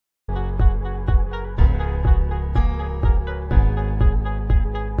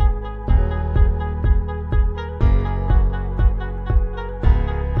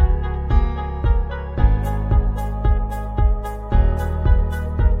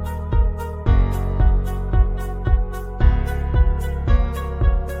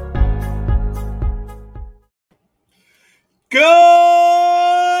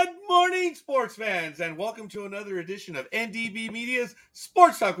sports fans, and welcome to another edition of NDB Media's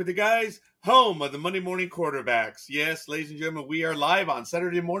Sports Talk with the Guys, home of the Monday morning quarterbacks. Yes, ladies and gentlemen, we are live on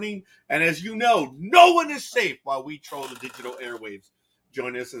Saturday morning, and as you know, no one is safe while we troll the digital airwaves.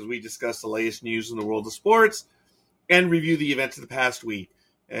 Join us as we discuss the latest news in the world of sports and review the events of the past week.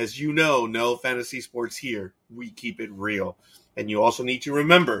 As you know, no fantasy sports here. We keep it real. And you also need to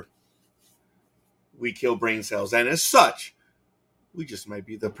remember, we kill brain cells, and as such, we just might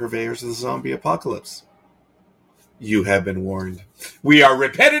be the purveyors of the zombie apocalypse. You have been warned. We are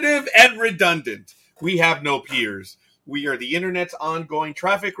repetitive and redundant. We have no peers. We are the internet's ongoing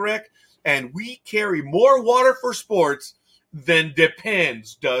traffic wreck, and we carry more water for sports than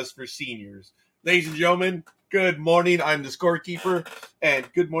Depends does for seniors. Ladies and gentlemen, good morning. I'm the scorekeeper, and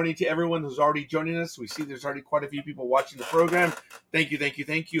good morning to everyone who's already joining us. We see there's already quite a few people watching the program. Thank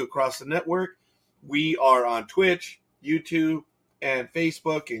you across the network. We are on Twitch, YouTube, and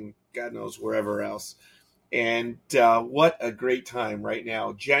Facebook, and God knows wherever else. And what a great time right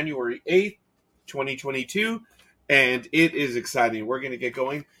now. January 8th, 2022, and it is exciting. We're going to get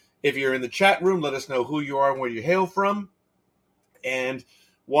going. If you're in the chat room, let us know who you are and where you hail from. And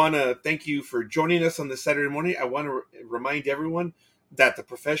want to thank you for joining us on this Saturday morning. I want to remind everyone that The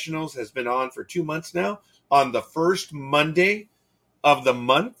Professionals has been on for 2 months now on the first Monday of the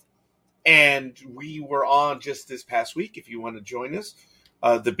month. And we were on just this past week, if you want to join us.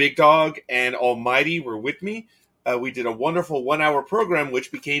 The Big Dog and Almighty were with me. We did a wonderful 1-hour program,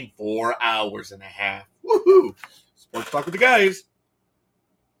 which became 4 hours and a half. Woohoo! Sports Talk with the Guys.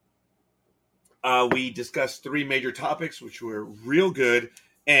 We discussed 3 major topics, which were real good.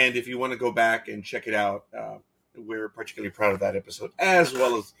 And if you want to go back and check it out, we're particularly proud of that episode, as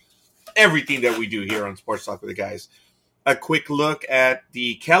well as everything that we do here on Sports Talk with the Guys. A quick look at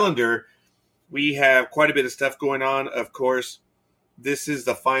the calendar. We have quite a bit of stuff going on. Of course, this is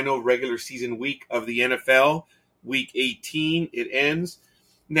the final regular season week of the NFL. Week 18, it ends.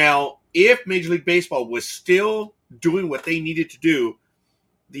 Now, if Major League Baseball was still doing what they needed to do,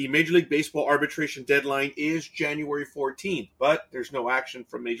 the Major League Baseball arbitration deadline is January 14th, but there's no action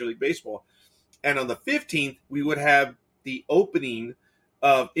from Major League Baseball. And on the 15th, we would have the opening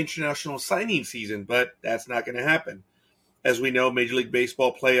of international signing season, but that's not going to happen. As we know, Major League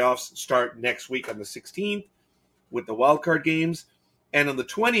Baseball playoffs start next week on the 16th with the wildcard games. And on the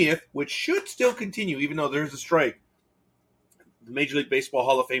 20th, which should still continue, even though there's a strike, the Major League Baseball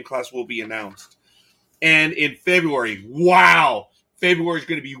Hall of Fame class will be announced. And in February, wow, February is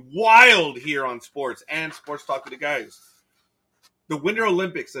going to be wild here on sports and Sports Talk with the Guys. The Winter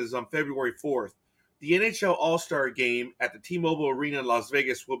Olympics is on February 4th. The NHL All-Star Game at the T-Mobile Arena in Las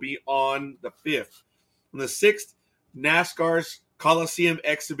Vegas will be on the 5th. On the 6th, NASCAR's Coliseum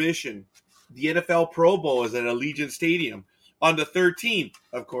exhibition. The NFL Pro Bowl is at Allegiant Stadium. On the 13th,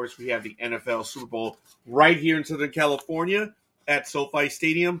 of course, we have the NFL Super Bowl right here in Southern California at SoFi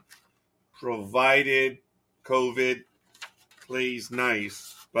Stadium, provided COVID plays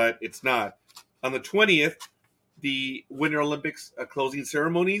nice, but it's not. On the 20th, the Winter Olympics closing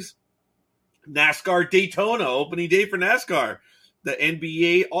ceremonies. NASCAR Daytona, opening day for NASCAR. The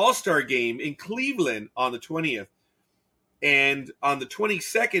NBA All-Star Game in Cleveland on the 20th. And on the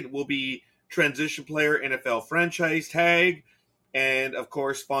 22nd will be Transition Player NFL Franchise Tag. And, of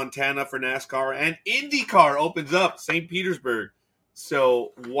course, Fontana for NASCAR. And IndyCar opens up St. Petersburg.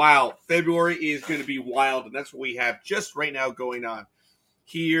 So, wow, February is going to be wild. And that's what we have just right now going on.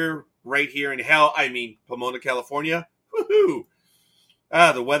 Here, right here in Pomona, California. Woohoo!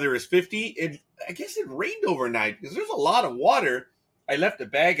 The weather is 50. I guess it rained overnight because there's a lot of water. I left the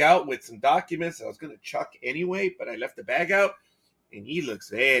bag out with some documents I was going to chuck anyway, but I left the bag out, and he looks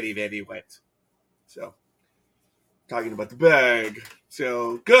very, very wet. So, talking about the bag.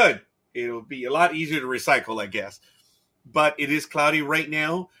 So, good. It'll be a lot easier to recycle, I guess. But it is cloudy right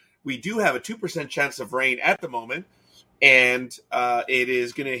now. We do have a 2% chance of rain at the moment, and it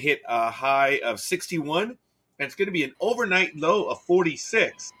is going to hit a high of 61, and it's going to be an overnight low of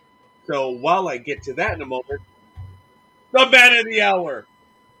 46. So, while I get to that in a moment, the man of the hour.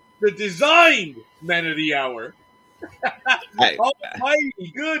 The designed man of the hour.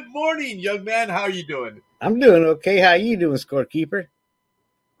 Almighty, good morning, young man. How are you doing? I'm doing okay. How you doing, scorekeeper?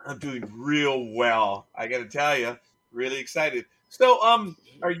 I'm doing real well. I got to tell you, really excited. So,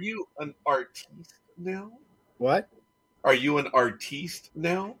 are you an artiste now? What? Are you an artiste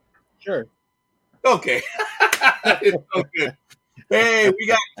now? Sure. Okay. It's so good. Hey, we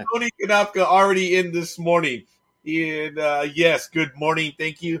got Tony Kanapka already in this morning. And yes, good morning.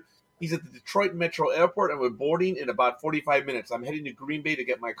 Thank you. He's at the Detroit Metro Airport, and we're boarding in about 45 minutes. I'm heading to Green Bay to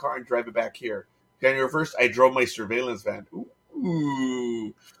get my car and drive it back here. January 1st, I drove my surveillance van.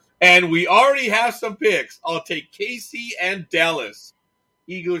 Ooh. And we already have some picks. I'll take KC and Dallas.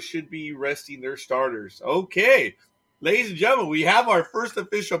 Eagles should be resting their starters. Okay. Ladies and gentlemen, we have our first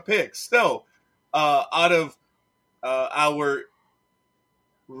official pick. So, out of our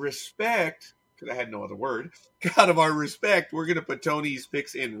respect, because I had no other word, out of our respect, we're going to put Tony's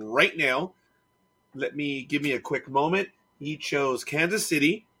picks in right now. Give me a quick moment. He chose Kansas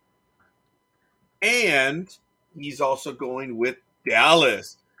City, and he's also going with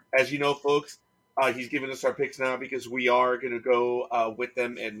Dallas. As you know, folks, he's giving us our picks now because we are going to go with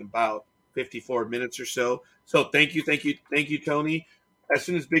them in about 54 minutes or so. So thank you, Tony. As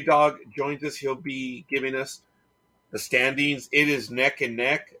soon as Big Dog joins us, he'll be giving us the standings. It is neck and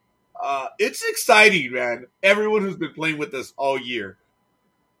neck. It's exciting, man. Everyone who's been playing with us all year.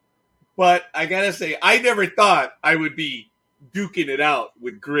 But I got to say, I never thought I would be duking it out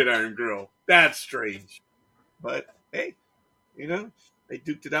with Gridiron Girl. That's strange. But, hey, I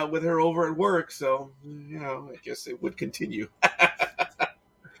duked it out with her over at work, so, I guess it would continue.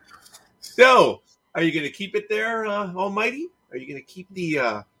 So, are you going to keep it there, Almighty? Are you going to keep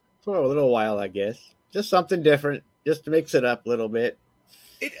the... For a little while, I guess. Just something different, just to mix it up a little bit.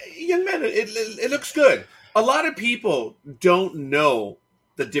 Young man, it looks good. A lot of people don't know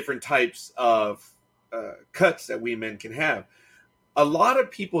the different types of cuts that we men can have. A lot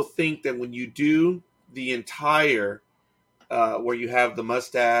of people think that when you do the entire, where you have the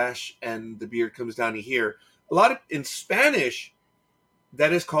mustache and the beard comes down to here, in Spanish,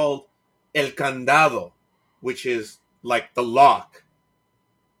 that is called el candado, which is like the lock.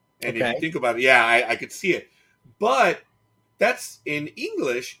 And if you think about it, I could see it. But that's in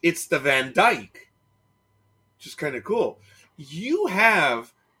English, it's the Van Dyke, which is kind of cool. You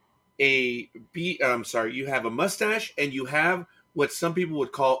have you have a mustache and you have what some people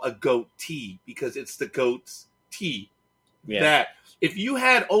would call a goatee because it's the goat's tea. Yeah. That if you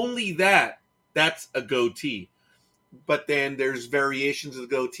had only that, that's a goatee. But then there's variations of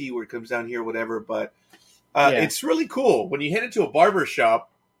the goatee where it comes down here, whatever. But it's really cool. When you head into a barber shop,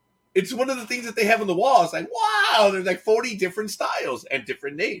 it's one of the things that they have on the wall. It's like, wow, there's like 40 different styles and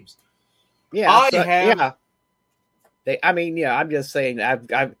different names. Yeah. I'm just saying,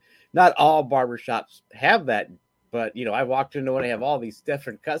 I've not all barbershops have that, but I walked into one, they have all these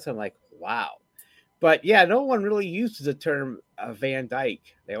different cuts. I'm like, wow. But yeah, no one really uses the term Van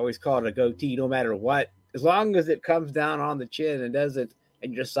Dyke. They always call it a goatee, no matter what. As long as it comes down on the chin and doesn't,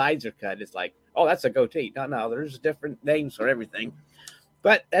 and your sides are cut, it's like, oh, that's a goatee. No, there's different names for everything.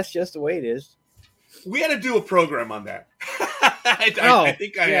 But that's just the way it is. We had to do a program on that. I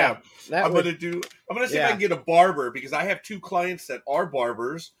think I am. I'm going to see if I can get a barber because I have two clients that are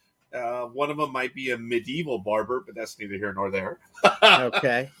barbers. One of them might be a medieval barber, but that's neither here nor there.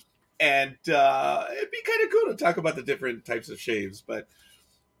 Okay. And it'd be kind of cool to talk about the different types of shaves. But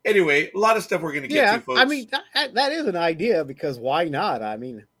anyway, a lot of stuff we're going to get to, folks. I mean, that is an idea because why not? I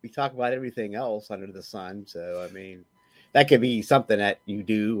mean, we talk about everything else under the sun. So, I mean, that could be something that you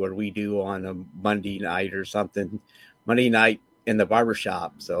do or we do on a Monday night or something. Monday night in the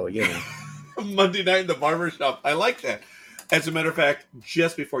barbershop. So, Monday night in the barbershop. I like that. As a matter of fact,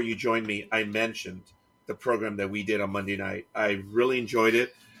 just before you joined me, I mentioned the program that we did on Monday night. I really enjoyed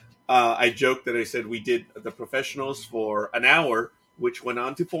it. I joked that I said we did the professionals for an hour, which went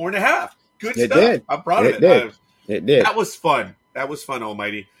on to 4.5. Good stuff. Did. I'm proud of it. It did. That was fun.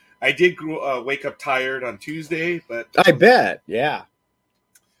 Almighty. I did wake up tired on Tuesday, but I bet. Yeah.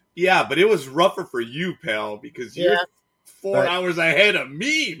 Yeah, but it was rougher for you, pal, because you're 4 hours ahead of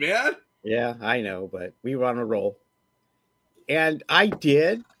me, man. Yeah, I know, but we were on a roll. And I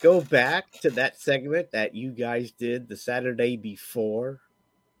did go back to that segment that you guys did the Saturday before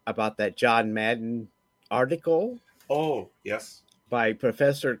about that John Madden article. Oh, yes. By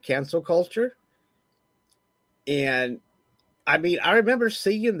Professor Cancel Culture. And I mean, I remember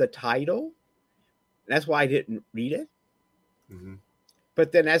seeing the title. That's why I didn't read it. Mm-hmm.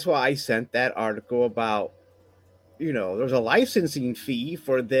 But then that's why I sent that article about, there's a licensing fee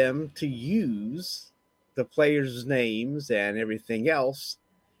for them to use the players' names and everything else.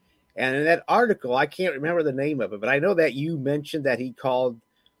 And in that article, I can't remember the name of it, but I know that you mentioned that he called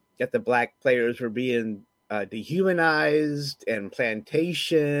that the black players were being dehumanized and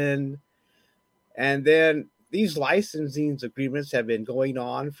plantation. And then these licensing agreements have been going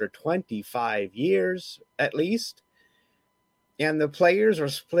on for 25 years at least. And the players are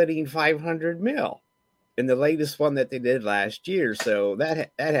splitting $500 million in the latest one that they did last year. So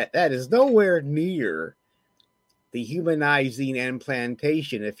that is nowhere near the humanizing and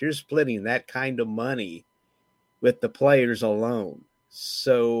plantation if you're splitting that kind of money with the players alone.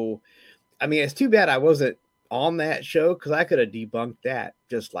 So, I mean, it's too bad I wasn't on that show because I could have debunked that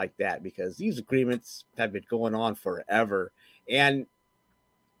just like that because these agreements have been going on forever. And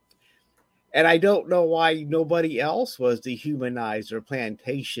I don't know why nobody else was dehumanized or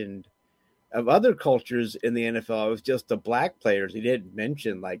plantationed of other cultures in the NFL. It was just the black players. He didn't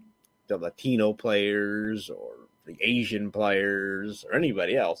mention like the Latino players or the Asian players or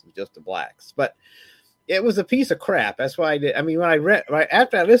anybody else. It was just the blacks. But it was a piece of crap. That's why I did. I mean, when I read, right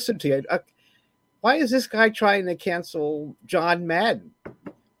after I listened to it, why is this guy trying to cancel John Madden?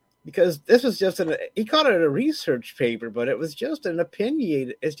 Because this was just he called it a research paper, but it was just an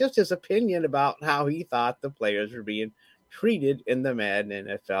opinion. It's just his opinion about how he thought the players were being treated in the Madden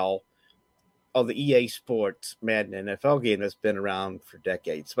NFL, or the EA Sports Madden NFL game that's been around for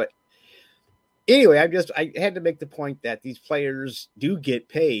decades. But anyway, I had to make the point that these players do get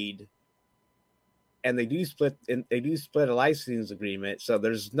paid, and they do split a licensing agreement. So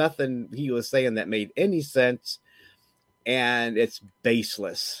there's nothing he was saying that made any sense. And it's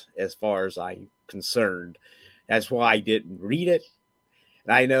baseless as far as I'm concerned. That's why I didn't read it.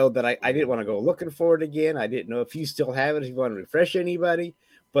 And I know that I didn't want to go looking for it again. I didn't know if you still have it, if you want to refresh anybody.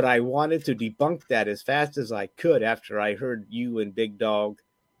 But I wanted to debunk that as fast as I could after I heard you and Big Dog.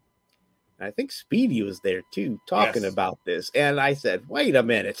 And I think Speedy was there too, talking about this. And I said, wait a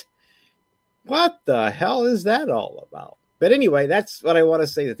minute. What the hell is that all about? But anyway, that's what I want to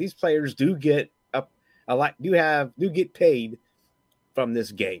say, that these players do get do get paid from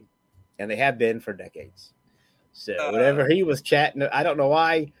this game, and they have been for decades. So whatever he was chatting, I don't know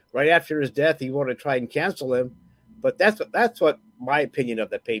why right after his death he wanted to try and cancel him, but that's what my opinion of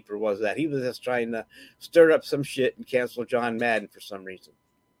the paper was, that he was just trying to stir up some shit and cancel John Madden for some reason.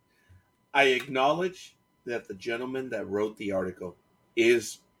 I acknowledge that the gentleman that wrote the article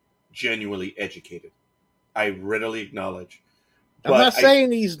is genuinely educated. I readily acknowledge. I'm not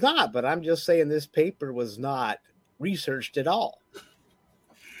saying he's not, but I'm just saying this paper was not researched at all.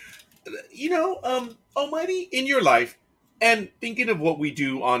 You know, Almighty, in your life, and thinking of what we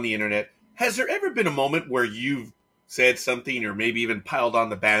do on the internet, has there ever been a moment where you've said something or maybe even piled on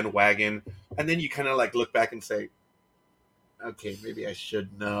the bandwagon, and then you kind of like look back and say, okay, maybe I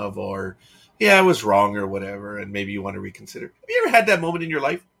shouldn't have, or yeah, I was wrong or whatever, and maybe you want to reconsider? Have you ever had that moment in your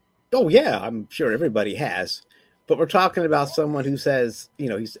life? Oh, yeah, I'm sure everybody has. But we're talking about someone who says, you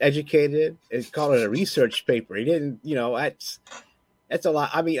know, he's educated. It's called it a research paper. He didn't, you know, that's a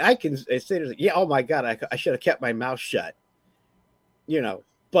lot. I mean, I can say, yeah, oh my God, I should have kept my mouth shut, you know.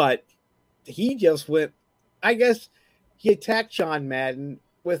 But he just went, I guess he attacked John Madden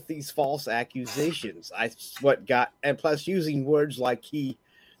with these false accusations. And plus using words like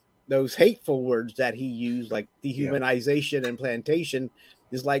those hateful words that he used, like dehumanization and plantation,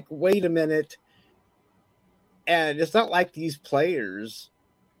 is like, wait a minute. And it's not like these players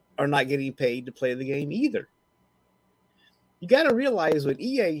are not getting paid to play the game either. You got to realize when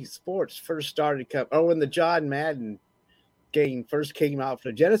EA Sports first started, or when the John Madden game first came out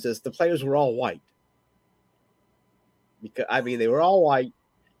for Genesis, the players were all white. Because they were all white.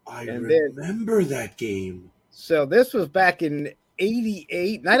 I remember that game. So this was back in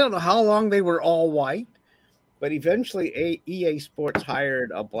 '88, and I don't know how long they were all white, but eventually EA Sports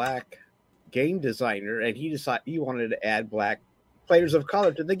hired a black game designer, and he decided he wanted to add black players of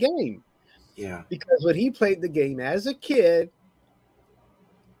color to the game. Yeah, because when he played the game as a kid,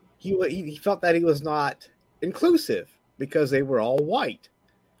 he felt that he was not inclusive because they were all white.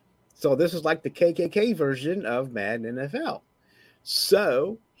 So this is like the KKK version of Madden NFL.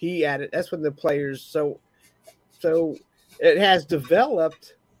 So he added. That's when the players. So it has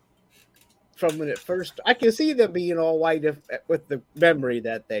developed from when it first. I can see them being all white with the memory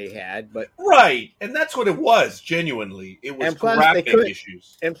that they had, but right, and that's what it was. Genuinely, it was graphic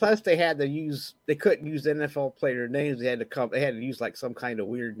issues. And plus, they couldn't use NFL player names. They had to use like some kind of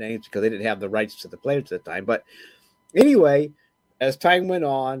weird names because they didn't have the rights to the players at the time. But anyway, as time went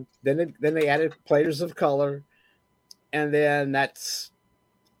on, then they added players of color, and then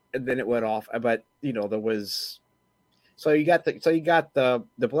it went off. But you know, there was. So you got the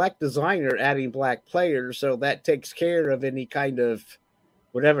black designer adding black players, so that takes care of any kind of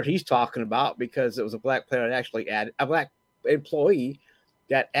whatever he's talking about, because it was a black player that actually added a black employee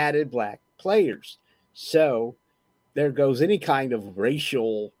that added black players. So there goes any kind of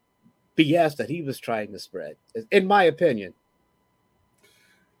racial BS that he was trying to spread, in my opinion.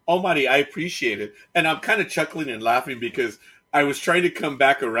 Almighty, I appreciate it, and I'm kind of chuckling and laughing because I was trying to come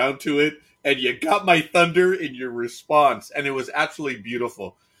back around to it. And you got my thunder in your response, and it was absolutely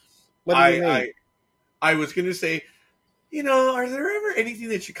beautiful. What do you mean? I was going to say, you know, are there ever anything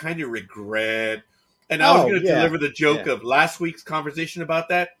that you kind of regret? And I was going to deliver the joke of last week's conversation about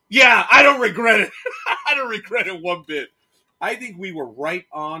that. Yeah, I don't regret it. I don't regret it one bit. I think we were right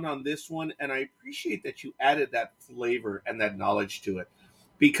on this one, and I appreciate that you added that flavor and that knowledge to it,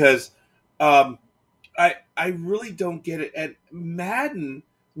 because I really don't get it. And Madden,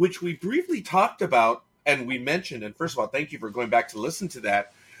 which we briefly talked about and we mentioned, and first of all, thank you for going back to listen to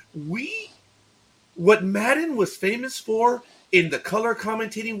that. What Madden was famous for in the color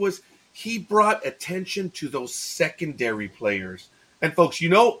commentating was he brought attention to those secondary players. And folks,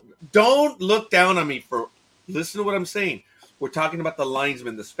 don't look down on me for listen to what I'm saying. We're talking about the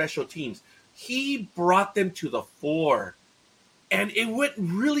linesmen, the special teams. He brought them to the fore. And it went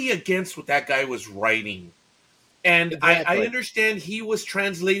really against what that guy was writing. And exactly. I understand he was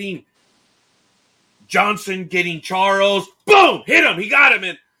translating Johnson getting Charles. Boom! Hit him! He got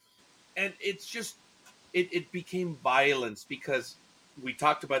him! And it's just, it became violence because we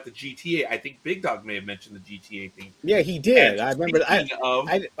talked about the GTA. I think Big Dog may have mentioned the GTA thing. Yeah, he did. I remember.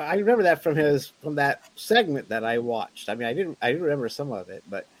 I remember that from that segment that I watched. I mean, I didn't remember some of it,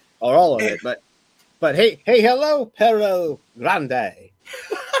 or all of it. But hey, hello, Perro Grande.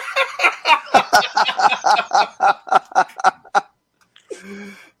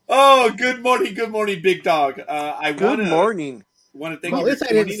 Oh, good morning, Big Dog. Good morning. Want to thank you. Well, at least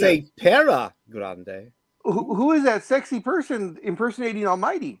I didn't say Perra Grande. Who is that sexy person impersonating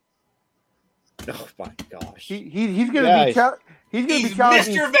Almighty? Oh my gosh! He's going to be challenging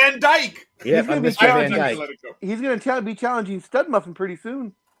Mr. Van Dyke. Yeah, he's going to be challenging Stud Muffin pretty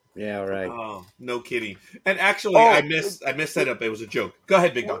soon. Yeah, right. Oh, no kidding. And actually, I missed that up. It was a joke. Go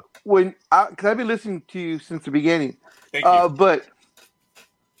ahead, Big Dog. Because I've been listening to you since the beginning. Thank you. But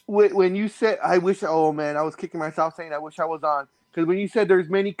when you said, I was kicking myself saying I wish I was on. Because when you said there's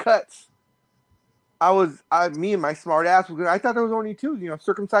many cuts, me and my smart ass I thought there was only two,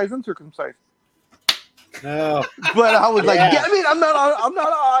 circumcised, uncircumcised. No. But I was like, damn it, I'm not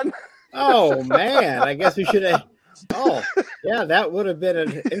on. Oh man, I guess we should have. Oh, yeah, that would have been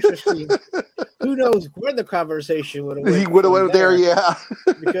an interesting. Who knows where the conversation would have went? He would have went there, yeah.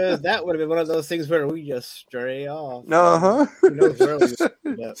 Because that would have been one of those things where we just stray off. Who knows where we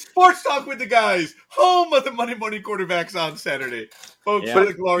Sports Talk with the guys, home of the Monday morning quarterbacks on Saturday, folks. Yeah. For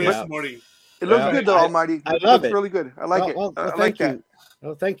the glorious morning. It looks good, though, Almighty. I love it. It's really good. I like it. I like that.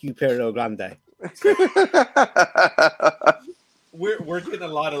 Oh, thank you, Perro Grande. We're getting a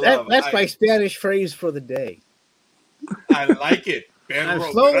lot of love. That's my Spanish phrase for the day. I like it. I'm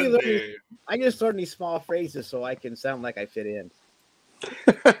slowly learning. I just learn these small phrases so I can sound like I fit in.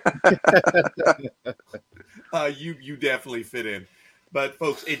 You definitely fit in. But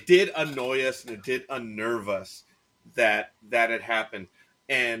folks, it did annoy us and it did unnerve us that had happened.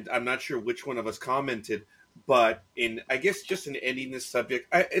 And I'm not sure which one of us commented, but I guess just in ending this subject,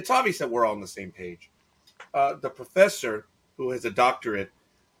 it's obvious that we're all on the same page. The professor who has a doctorate,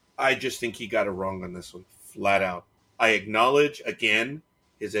 I just think he got it wrong on this one, flat out. I acknowledge, again,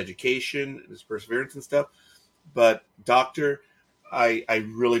 his education, his perseverance and stuff. But, doctor, I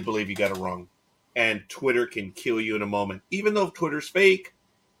really believe you got it wrong. And Twitter can kill you in a moment. Even though Twitter's fake,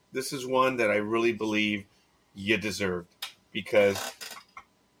 this is one that I really believe you deserved. Because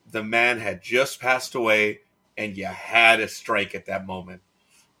the man had just passed away, and you had a strike at that moment.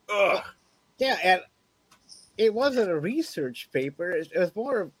 Ugh. Yeah, and it wasn't a research paper. It was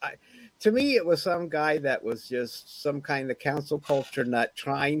more of... To me, it was some guy that was just some kind of council culture nut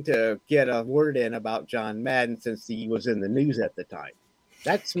trying to get a word in about John Madden since he was in the news at the time.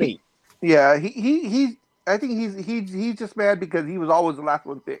 That's me. Yeah, I think he's just mad because he was always the last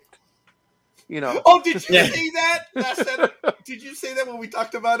one picked. Oh, did you say that? Did you say that when we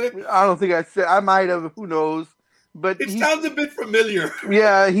talked about it? I don't think I said. I might have. Who knows? But it sounds a bit familiar.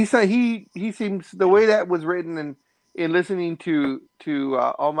 Yeah, he said he seems the way that was written and. In listening to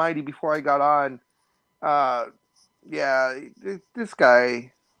Almighty before I got on, this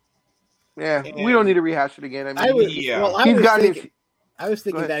guy, we don't need to rehash it again. I was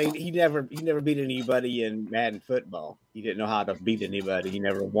thinking that he never beat anybody in Madden football. He didn't know how to beat anybody. He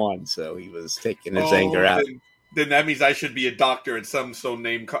never won, so he was taking his anger out. Then that means I should be a doctor at some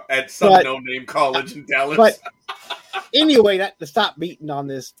no-name college in Dallas. But anyway, to stop beating on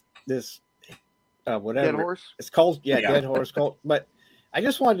this. Whatever dead horse. It's called, dead horse cult. But I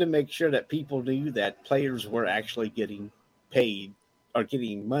just wanted to make sure that people knew that players were actually getting paid or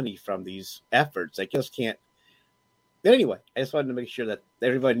getting money from these efforts. They just can't. But anyway, I just wanted to make sure that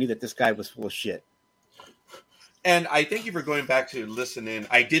everybody knew that this guy was full of shit. And I thank you for going back to listen in.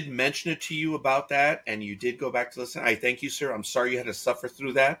 I did mention it to you about that, and you did go back to listen. I thank you, sir. I'm sorry you had to suffer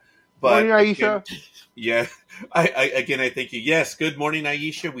through that. But morning, Aisha. Again, I thank you. Yes, good morning,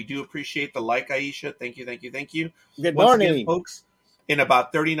 Aisha. We do appreciate the like, Aisha. Thank you. Good morning, again, folks. in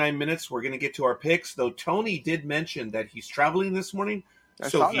about 39 minutes, we're going to get to our picks. Though Tony did mention that he's traveling this morning,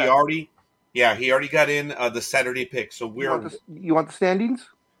 so he already got in the Saturday pick. So you want the standings?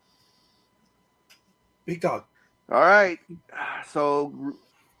 Big dog. All right. So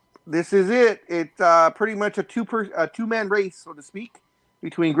this is it. It's pretty much a two-man race, so to speak,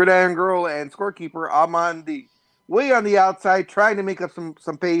 between Gridiron Girl and Scorekeeper. I'm on the way on the outside, trying to make up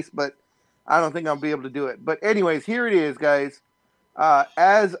some pace, but I don't think I'll be able to do it. But anyways, here it is, guys.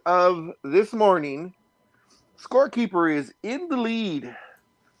 As of this morning, Scorekeeper is in the lead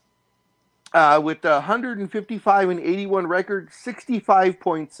with a 155 and 81 record,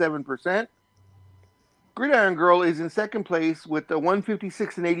 65.7%. Gridiron Girl is in second place with a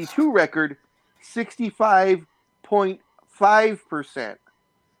 156 and 82 record, 65.5%.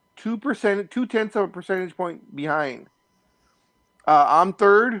 2/10 of a percentage point behind. I'm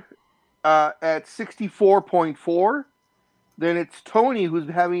third at 64.4. Then it's Tony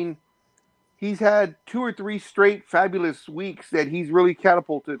he's had 2 or 3 straight fabulous weeks that he's really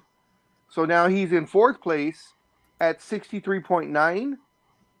catapulted. So now he's in fourth place at 63.9.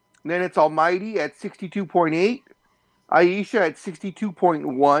 Then it's Almighty at 62.8. Aisha at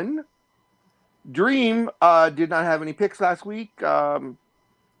 62.1. Dream did not have any picks last week, so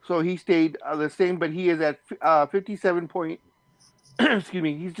he stayed the same, but he is at 57 point. Excuse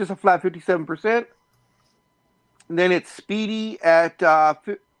me, he's just a flat 57%. And then it's Speedy at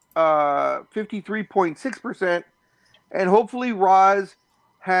 53.6%, and hopefully Roz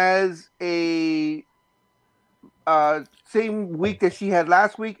has a same week that she had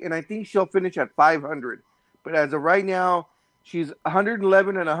last week, and I think she'll finish at 500. But as of right now, she's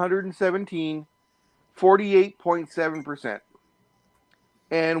 111 and 117, 48.7%.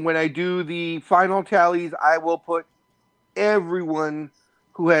 And when I do the final tallies, I will put everyone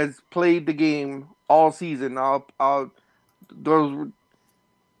who has played the game all season. Those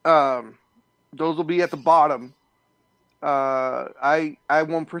will be at the bottom. I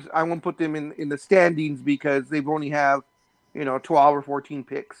won't put them in the standings because they've only have 12 or 14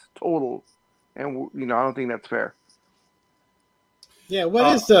 picks total, and I don't think that's fair. Yeah,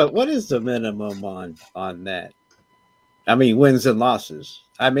 what is the minimum on that? I mean, wins and losses.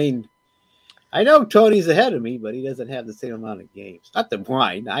 I mean, I know Tony's ahead of me, but he doesn't have the same amount of games. Not the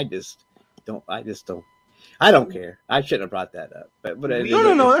wine. I don't care. I shouldn't have brought that up. But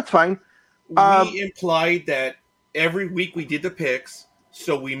no, that's fine. We implied that every week we did the picks,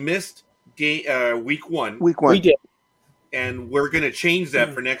 so we missed week one. We did, and we're going to change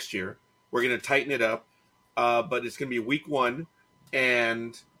that for next year. We're going to tighten it up, but it's going to be week one,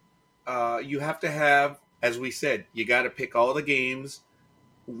 and you have to have, as we said, you got to pick all the games.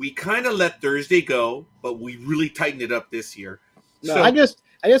 We kind of let Thursday go, but we really tightened it up this year. No, so I just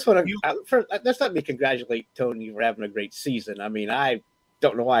want to let's let me congratulate Tony for having a great season. I mean, I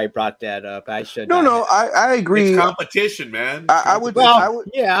don't know why I brought that up. I should. No, I agree. It's competition, man. I would,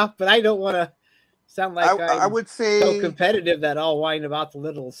 yeah, but I don't want to sound like I would say so competitive that I'll whine about the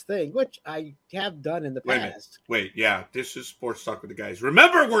littlest thing, which I have done in the past. Wait, yeah, this is Sports Talk with the guys.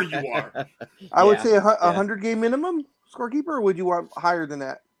 Remember where you are. I would say 100 game minimum Scorekeeper, or would you want higher than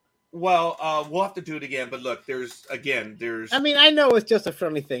that? Well, we'll have to do it again. But look, there's. I mean, I know it's just a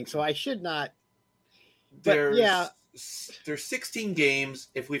friendly thing, so I should not. There's 16 games.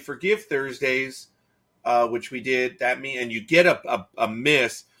 If we forgive Thursdays, which we did, and you get a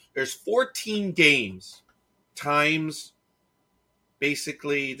miss, there's 14 games times,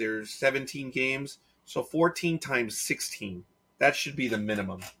 basically there's 17 games. So 14 times 16, that should be the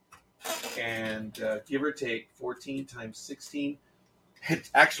minimum. And give or take 14 times 16,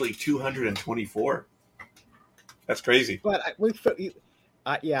 it's actually 224. That's crazy. But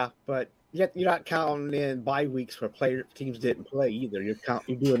but yet you're not counting in bye weeks where teams didn't play either. You're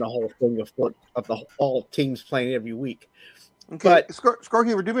doing the whole thing of all teams playing every week. Okay, but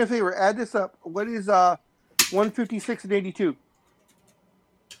Scorekeeper, do me a favor. Add this up. What is 156 and 82?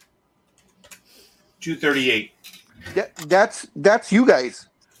 238. That's you guys.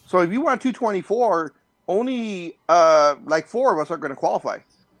 So if you want 224, only like 4 of us are going to qualify.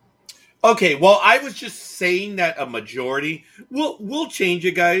 Okay, well, I was just saying that a majority. We'll change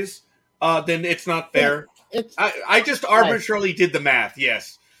it, guys. Then it's not fair. I just arbitrarily did the math.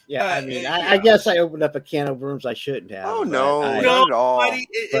 Yes. Yeah, I mean, I guess I opened up a can of worms I shouldn't have. Oh no, not at all.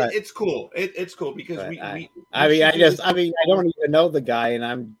 It's cool. It's cool because I don't even know the guy, and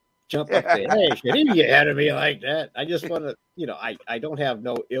I'm jumping up there. Hey, should he be ahead of me like that? I just want to, I don't have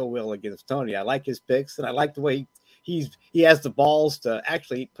no ill will against Tony. I like his picks, and I like the way he has the balls to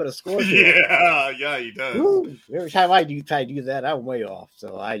actually put a score. Yeah, he does. Woo. Every time I try to do that, I'm way off.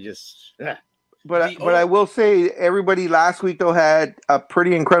 So I just. But I will say everybody last week though had a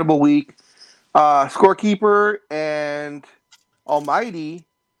pretty incredible week. Scorekeeper and Almighty.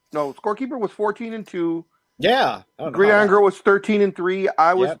 No, Scorekeeper was 14-2. Yeah. Gridiron Girl was 13-3.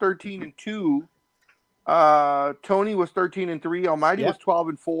 I was Yep. 13-2. Tony was 13-3. Almighty was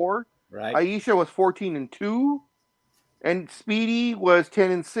 12-4. Right. Aisha was 14-2. And Speedy was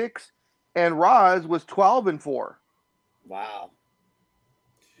 10-6. And Roz was 12-4. Wow.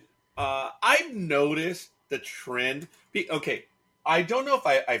 I've noticed the trend. Okay, I don't know if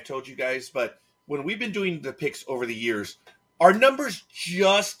I've told you guys, but when we've been doing the picks over the years, our numbers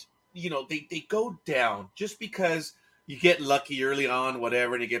just, they go down just because you get lucky early on,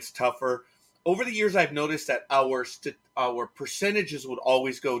 whatever, and it gets tougher. Over the years, I've noticed that our percentages would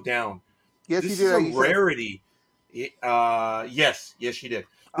always go down. Yes, this you did. is a rarity. Yes, you did.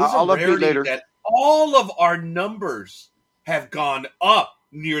 This is I'll a update rarity later. that all of our numbers have gone up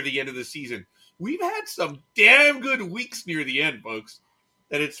near the end of the season. We've had some damn good weeks near the end, folks.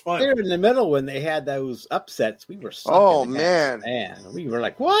 And it's fun. They were in the middle when they had those upsets. We were sucking. Oh, man. We were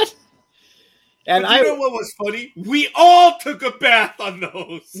like, what? And you know what was funny? We all took a bath on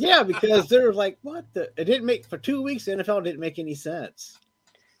those. Yeah, because they were like, what? It didn't make, for 2 weeks, the NFL didn't make any sense.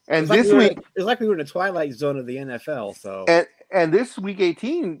 And this week, it was like we were in the twilight zone of the NFL. So and this week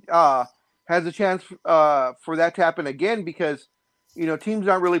 18 has a chance for that to happen again because teams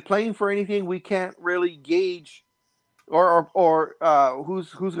aren't really playing for anything. We can't really gauge or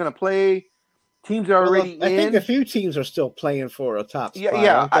who's going to play. Teams are already in. I think a few teams are still playing for a top spot.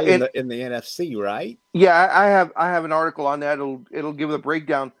 Yeah, in the NFC, right? Yeah, I have an article on that. It'll give the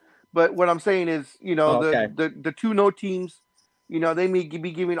breakdown. But what I'm saying is, the 2-0 teams, they may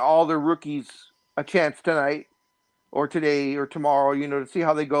be giving all their rookies a chance tonight or today or tomorrow, to see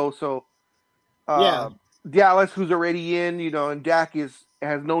how they go. So, Dallas, who's already in, and Dak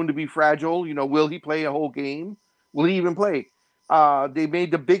has known to be fragile. Will he play a whole game? Will he even play? They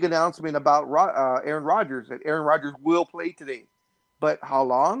made the big announcement about Aaron Rodgers, that Aaron Rodgers will play today. But how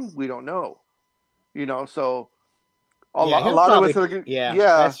long? We don't know. So a lot of us are. Yeah,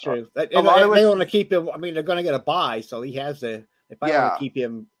 that's true. They want to keep him. I mean, they're going to get a bye, so he has to. They probably want to keep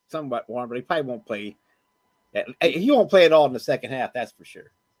him somewhat warm, but he probably won't play. He won't play at all in the second half, that's for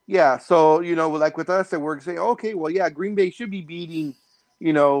sure. Yeah, so like with us, that we're saying, okay, well, yeah, Green Bay should be beating,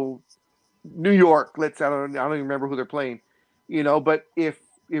 New York. I don't even remember who they're playing, But if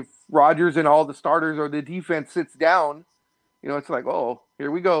Rodgers and all the starters or the defense sits down, it's like, oh,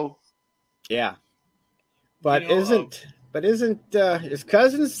 here we go. Yeah, but isn't is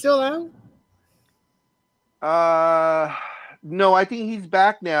Cousins still out? No, I think he's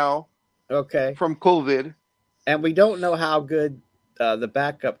back now. Okay, from COVID, and we don't know how good the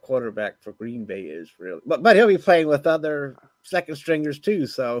backup quarterback for Green Bay is really, but he'll be playing with other second stringers too.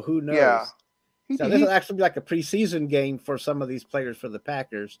 So who knows? Yeah. So this will actually be like a preseason game for some of these players for the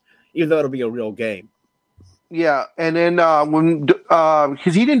Packers, even though it'll be a real game. Yeah, and then when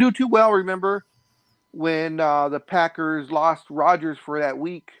because he didn't do too well, remember when the Packers lost Rodgers for that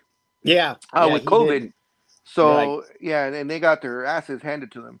week? Yeah, with COVID. Didn't. So right. Yeah, and they got their asses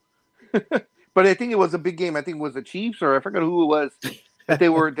handed to them. But I think it was a big game. I think it was the Chiefs, or I forgot who it was that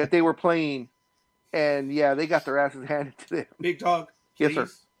they were playing, and yeah, they got their asses handed to them. Big Dog, please. Yes,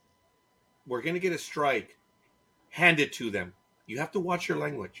 sir. We're gonna get a strike. Hand it to them. You have to watch your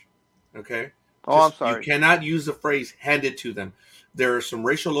language, okay? I'm sorry. You cannot use the phrase "hand it to them." There are some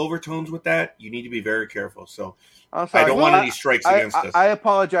racial overtones with that. You need to be very careful. So I'm sorry. I don't want any strikes against us. I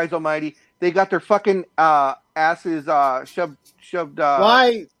apologize, Almighty. They got their fucking asses shoved.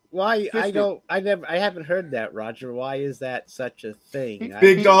 Why? I haven't heard that, Roger. Why is that such a thing?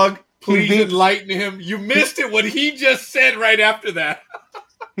 Big Dog, please enlighten him. You missed it what he just said right after that.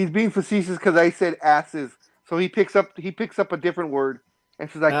 He's being facetious because I said asses. So he picks up a different word and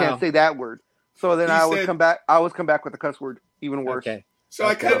says I can't say that word. So then I would come back with a cuss word, even worse. Okay. So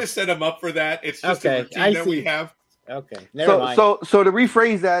I kind of set him up for that. It's just a routine that we have. Okay. Never mind. So to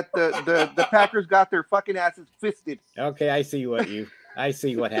rephrase that, the Packers got their fucking asses fisted. Okay, I see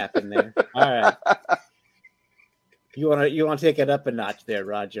what happened there. All right. You want to take it up a notch there,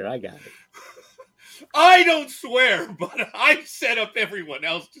 Roger. I got it. I don't swear, but I set up everyone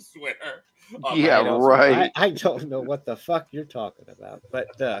else to swear. Right. I don't know what the fuck you're talking about, but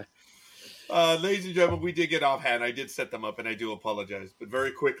ladies and gentlemen, we did get offhand. I did set them up, and I do apologize. But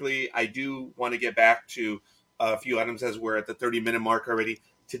very quickly, I do want to get back to a few items as we're at the 30-minute mark already.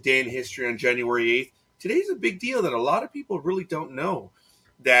 Today in history on January 8th. Today's a big deal that a lot of people really don't know.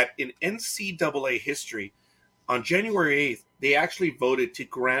 That in NCAA history, on January 8th, they actually voted to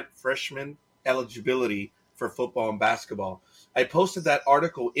grant freshmen eligibility for football and basketball. I posted that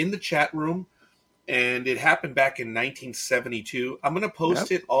article in the chat room. and it happened back in 1972. I'm going to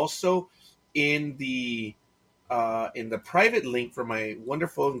post it also in the private link for my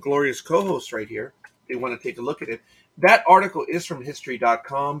wonderful and glorious co-host right here. If they want to take a look at it. That article is from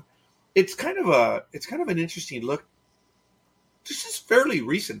history.com. It's kind of an interesting look. This is fairly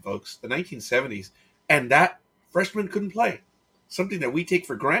recent, folks, the 1970s, and that freshman couldn't play. Something that we take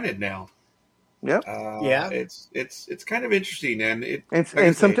for granted now. Yep. It's kind of interesting,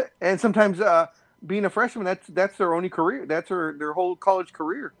 and sometimes being a freshman, that's their only career. That's their whole college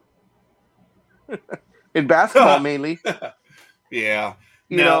career. In basketball mainly. Yeah.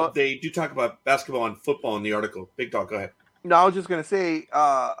 Now they do talk about basketball and football in the article. Big Dog, go ahead. No, I was just going to say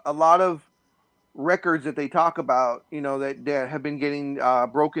a lot of records that they talk about, that have been getting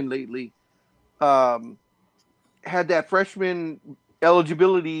broken lately, had that freshman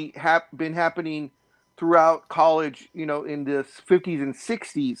eligibility been happening throughout college, in the 50s and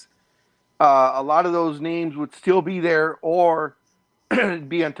 60s. A lot of those names would still be there or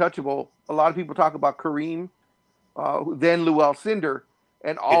be untouchable. A lot of people talk about Kareem, then Lou Alcindor,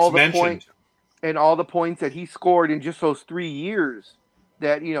 and all the points that he scored in just those 3 years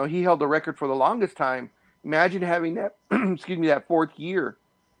that, he held the record for the longest time. Imagine having that, that fourth year.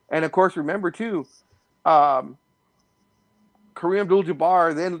 And of course, remember too, Kareem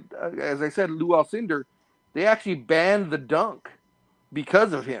Abdul-Jabbar, then, as I said, Lou Alcindor, they actually banned the dunk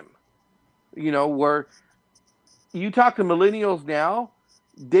because of him. Where you talk to millennials now,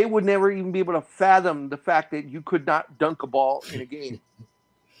 they would never even be able to fathom the fact that you could not dunk a ball in a game.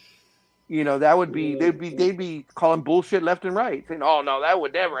 That would be they'd be calling bullshit left and right, saying, "Oh no, that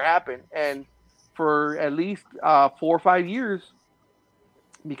would never happen." And for at least 4 or 5 years,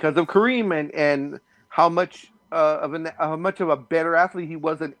 because of Kareem and how much of a better athlete he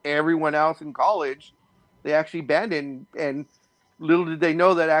was than everyone else in college, they actually banned him. And little did they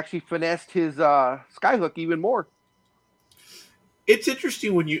know that actually finessed his skyhook even more. It's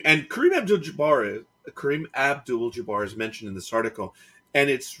interesting and Kareem Abdul-Jabbar is mentioned in this article, and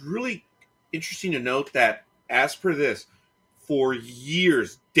it's really interesting to note that, as per this, for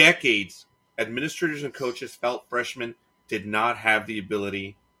years, decades, administrators and coaches felt freshmen did not have the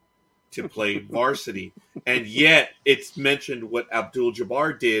ability to play varsity. And yet it's mentioned what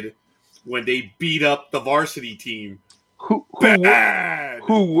Abdul-Jabbar did when they beat up the varsity team. Who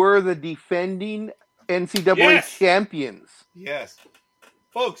were the defending NCAA champions. Yes.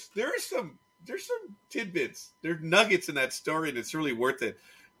 Folks, there's some tidbits. There's nuggets in that story, and it's really worth it.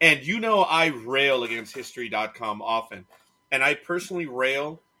 And I rail against history.com often. And I personally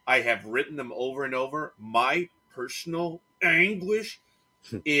rail. I have written them over and over. My personal anguish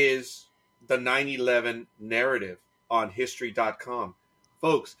is the 9/11 narrative on history.com.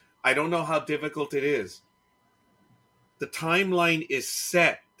 Folks, I don't know how difficult it is. The timeline is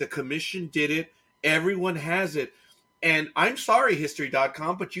set. The commission did it. Everyone has it. And I'm sorry,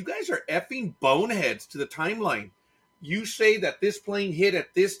 history.com, but you guys are effing boneheads to the timeline. You say that this plane hit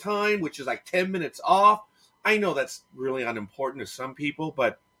at this time, which is like 10 minutes off. I know that's really unimportant to some people,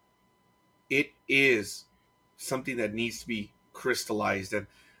 but it is something that needs to be crystallized. And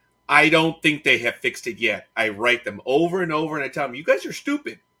I don't think they have fixed it yet. I write them over and over, and I tell them, you guys are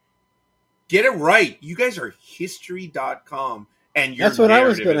stupid. Get it right. You guys are history.com. And that's what I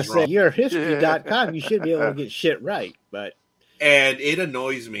was going to say. You're history.com. You should be able to get shit right. And it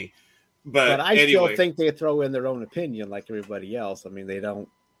annoys me. But I still think they throw in their own opinion like everybody else. I mean, they don't.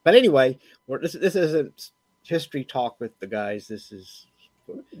 But anyway, this isn't history talk with the guys.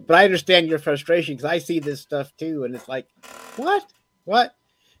 But I understand your frustration because I see this stuff too, and it's like, what?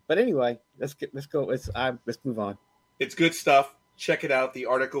 But anyway, let's go. Let's move on. It's good stuff. Check it out. The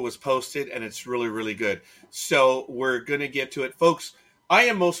article was posted, and it's really, really good. So we're going to get to it. Folks, I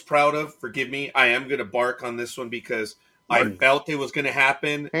am most proud of, forgive me, I am going to bark on this one because I felt it was going to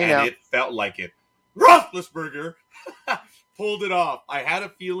happen, it felt like it. Roethlisberger pulled it off. I had a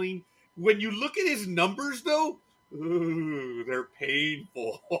feeling. When you look at his numbers, though, they're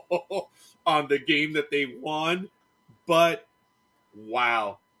painful on the game that they won. But,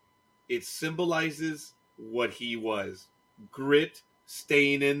 wow, it symbolizes what he was. Grit,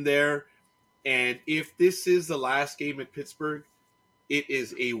 staying in there. And if this is the last game at Pittsburgh, it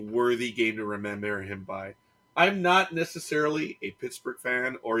is a worthy game to remember him by. I'm not necessarily a Pittsburgh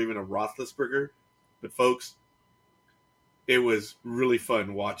fan or even a Roethlisberger, but folks, it was really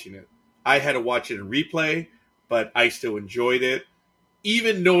fun watching it. I had to watch it in replay, but I still enjoyed it,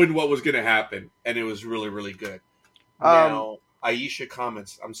 even knowing what was going to happen, and it was really, really good. Now, Aisha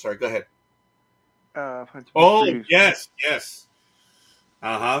comments. I'm sorry, go ahead. Yes.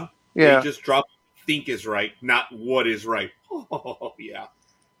 Uh-huh. Yeah. They just dropped think is right, not what is right. Oh, yeah.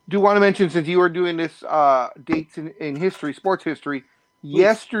 do want to mention, since you were doing this dates in history, sports history,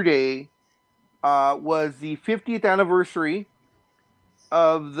 yesterday was the 50th anniversary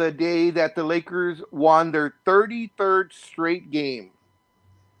of the day that the Lakers won their 33rd straight game.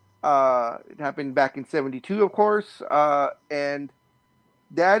 It happened back in '72, of course, and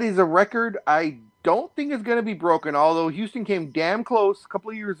that is a record I don't think is going to be broken. Although Houston came damn close a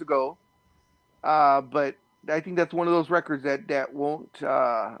couple of years ago, but I think that's one of those records that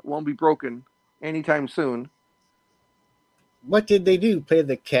won't be broken anytime soon. What did they do? Play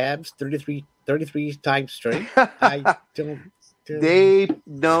the Cavs 33 times straight? I don't. They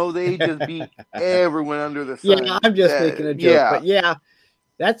just beat everyone under the sun. Yeah, I'm just making a joke, but yeah,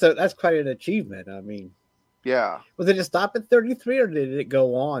 that's quite an achievement. I mean, yeah. Was it to stop at 33 or did it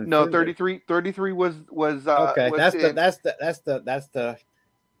go on? No, further? 33 was okay. Was that's it, the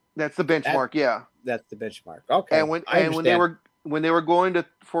benchmark. That's the benchmark. Okay. And when they were going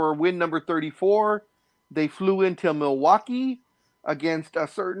for win number 34, they flew into Milwaukee against a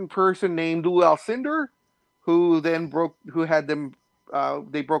certain person named Lou Alcindor, who had them.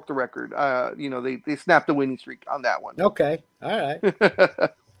 They broke the record. They snapped the winning streak on that one. Okay. All right.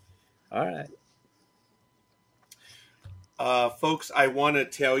 All right. Folks, I want to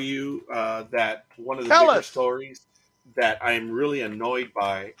tell you that one of the bigger stories that I'm really annoyed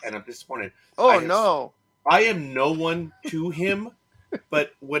by, and I'm disappointed. No. I am no one to him,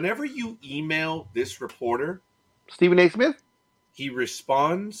 but whenever you email this reporter, Stephen A. Smith, he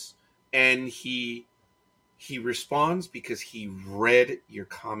responds, and he responds because he read your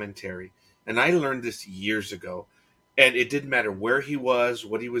commentary. And I learned this years ago, and it didn't matter where he was,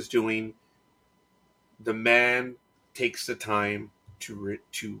 what he was doing. The man takes the time to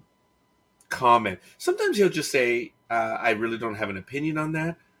comment. Sometimes he'll just say, I really don't have an opinion on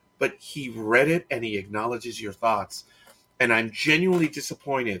that, but he read it and he acknowledges your thoughts. And I'm genuinely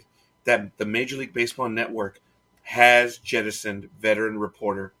disappointed that the Major League Baseball Network has jettisoned veteran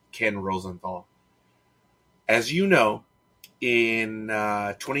reporter Ken Rosenthal. As you know, in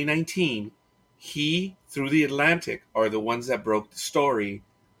 2019, he, through the Atlantic, are the ones that broke the story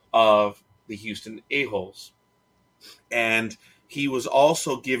of the Houston A-holes. And he was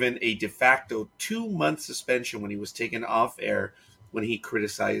also given a de facto 2-month suspension when he was taken off air when he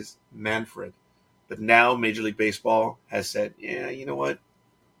criticized Manfred. But now Major League Baseball has said, yeah, you know what?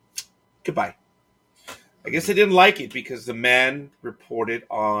 Goodbye. I guess they didn't like it because the man reported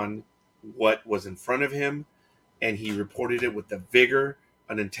on what was in front of him, and he reported it with the vigor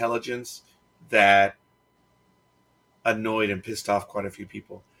and intelligence that annoyed and pissed off quite a few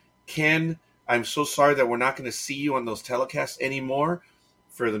people. Ken, I'm so sorry that we're not going to see you on those telecasts anymore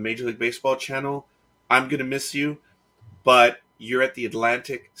for the Major League Baseball channel. I'm going to miss you, but you're at the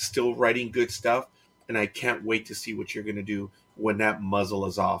Atlantic still writing good stuff, and I can't wait to see what you're going to do when that muzzle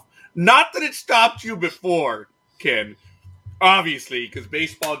is off. Not that it stopped you before, Ken, obviously, because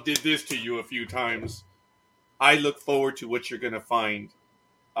baseball did this to you a few times. I look forward to what you're going to find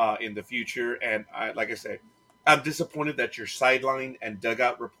in the future, and like I said, I'm disappointed that your sideline and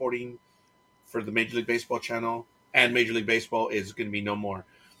dugout reporting for the Major League Baseball channel and Major League Baseball is going to be no more.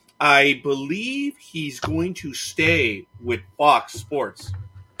 I believe he's going to stay with Fox Sports.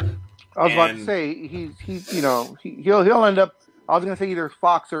 I was about to say he'll end up. I was going to say either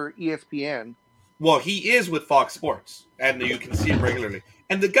Fox or ESPN. Well, he is with Fox Sports, and you can see him regularly.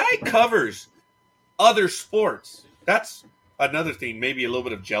 And the guy covers other sports. That's another thing, maybe a little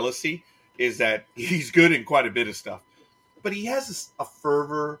bit of jealousy, is that he's good in quite a bit of stuff. But he has a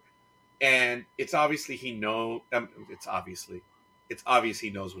fervor, and it's obviously it's obvious he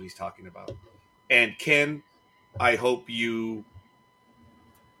knows what he's talking about. And Ken, I hope you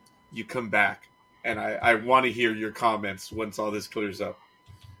come back, and I want to hear your comments once all this clears up.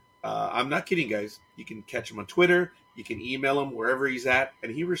 I'm not kidding, guys. You can catch him on Twitter. You can email him wherever he's at,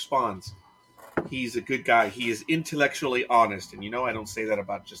 and he responds. He's a good guy. He is intellectually honest, and I don't say that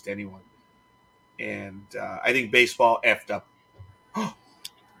about just anyone. And I think baseball effed up.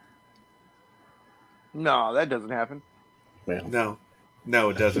 No, that doesn't happen. Well, no,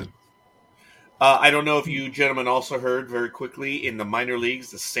 it doesn't. I don't know if you gentlemen also heard very quickly in the minor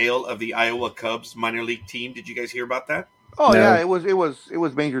leagues the sale of the Iowa Cubs minor league team. Did you guys hear about that? Oh, no. Yeah, it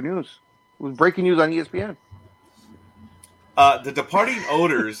was major news. It was breaking news on ESPN. The departing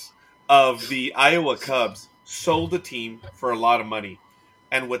owners of the Iowa Cubs sold the team for a lot of money.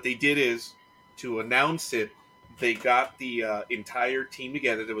 And what they did is, to announce it, they got the entire team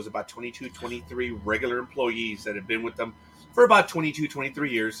together. There was about 22, 23 regular employees that had been with them for about 22,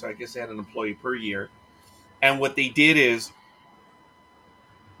 23 years. So I guess they had an employee per year. And what they did is,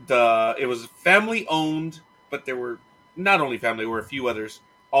 it was family owned, but there were not only family, there were a few others.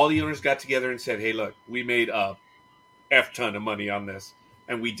 all the owners got together and said, hey, look, we made a F ton of money on this,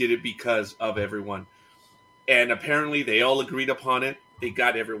 and we did it because of everyone. And apparently they all agreed upon it. They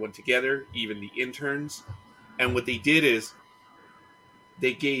got everyone together, even the interns. And what they did is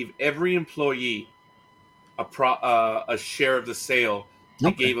they gave every employee a share of the sale.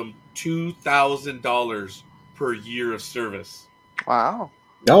 They gave them $2,000 per year of service. Wow.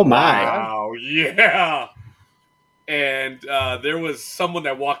 Oh my! Wow! Yeah. And there was someone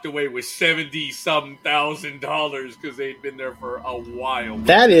that walked away with $70-some thousand because they'd been there for a while.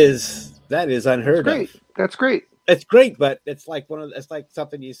 That is unheard of. That's great. It's great, but it's like it's like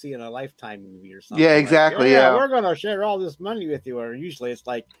something you see in a Lifetime movie or something. Yeah, exactly. Like, yeah, we're going to share all this money with you. Or usually it's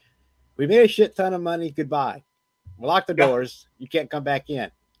like, we made a shit ton of money. Goodbye. We'll lock the doors. You can't come back in.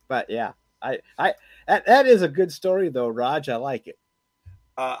 But yeah, that is a good story though, Raj. I like it.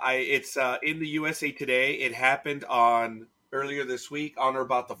 It's in the USA Today. It happened on earlier this week, on or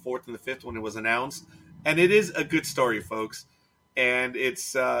about the 4th and the 5th when it was announced, and it is a good story, folks. And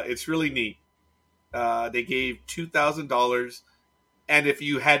it's really neat. They gave $2,000, and if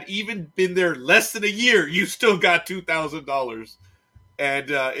you had even been there less than a year, you still got $2,000,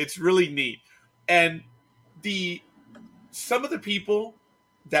 and it's really neat. And some of the people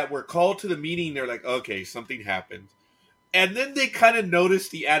that were called to the meeting, they're like, okay, something happened. And then they kind of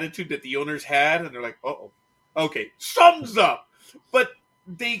noticed the attitude that the owners had, and they're like, uh-oh, okay, something's up. But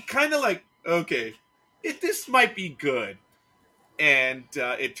they kind of like, okay, this might be good. And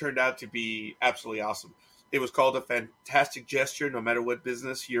it turned out to be absolutely awesome. It was called a fantastic gesture, no matter what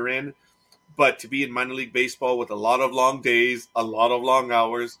business you're in. But to be in minor league baseball with a lot of long days, a lot of long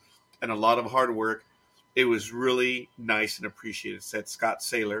hours, and a lot of hard work, it was really nice and appreciated, said Scott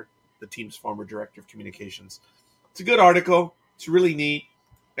Saylor, the team's former director of communications. It's a good article. It's really neat,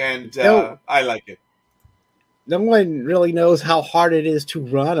 and I like it. No one really knows how hard it is to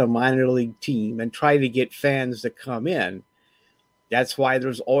run a minor league team and try to get fans to come in. That's why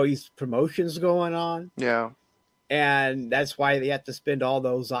there's always promotions going on. Yeah. And that's why they have to spend all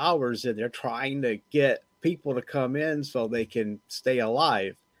those hours in there trying to get people to come in so they can stay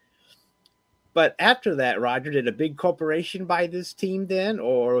alive. But after that, Roger, did a big corporation buy this team then,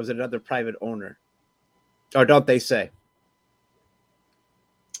 or was it another private owner? Or don't they say?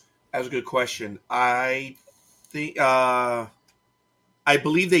 That's a good question. I think I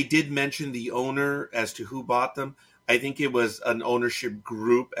believe they did mention the owner as to who bought them. I think it was an ownership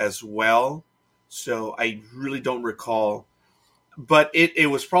group as well. So I really don't recall. But it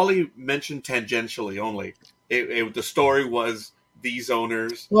was probably mentioned tangentially only. The story was these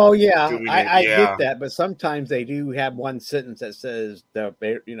owners. Well, yeah, I get that. But sometimes they do have one sentence that says,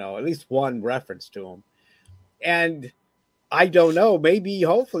 at least one reference to them. And I don't know,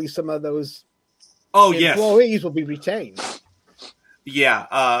 hopefully some of those employees will be retained.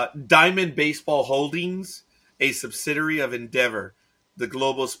 Yeah. Diamond Baseball Holdings, a subsidiary of Endeavor, the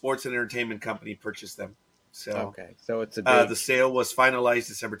global sports and entertainment company, purchased them. So it's the sale was finalized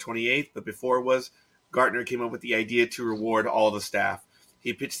December 28th, but before it was, Gartner came up with the idea to reward all the staff.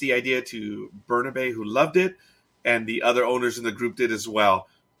 He pitched the idea to Bernabe, who loved it, and the other owners in the group did as well.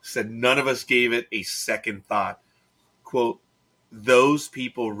 Said none of us gave it a second thought. Quote, those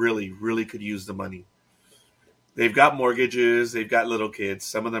people really, really could use the money. They've got mortgages. They've got little kids.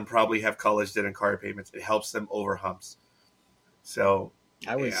 Some of them probably have college debt and car payments. It helps them over humps. So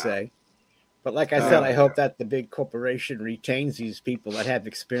I would say. But like I said, I hope that the big corporation retains these people that have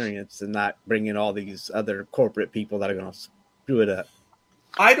experience and not bring in all these other corporate people that are going to screw it up.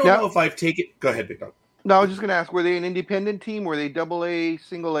 I don't know if I've taken... Go ahead, Big Dog. No, I was just going to ask, were they an independent team? Were they AA,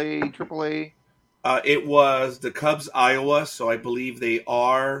 single A, triple A? It was the Cubs, Iowa, so I believe they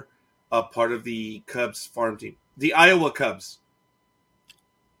are a part of the Cubs farm team. The Iowa Cubs.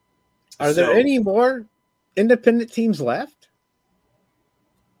 Are there any more independent teams left?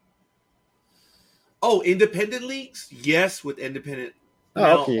 Oh, independent leagues? Yes, with independent.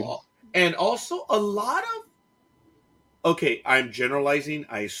 Okay. And also a lot of... Okay, I'm generalizing.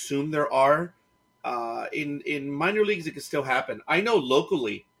 I assume there are. In minor leagues, it could still happen. I know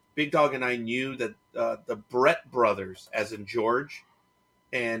locally, Big Dog and I knew that the Brett brothers, as in George,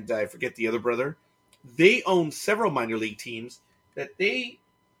 and I forget the other brother, they own several minor league teams that they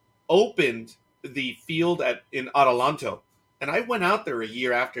opened the field in Adelanto. And I went out there a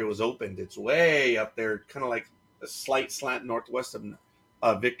year after it was opened. It's way up there, kind of like a slight slant northwest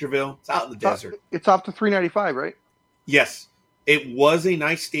of Victorville. It's out in the desert. It's off to 395, right? Yes. It was a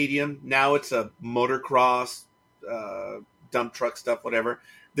nice stadium. Now it's a motocross, dump truck stuff, whatever.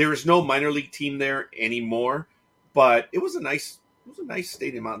 There is no minor league team there anymore, but it was a nice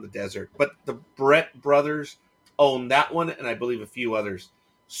stadium out in the desert. But the Brett brothers own that one, and I believe a few others.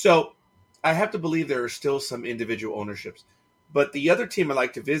 So I have to believe there are still some individual ownerships. But the other team I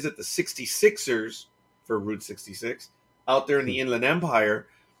like to visit, the 66ers, for Route 66, out there in the Inland Empire,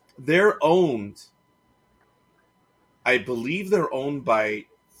 they're owned, I believe they're owned by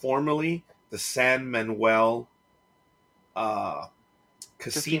formerly the San Manuel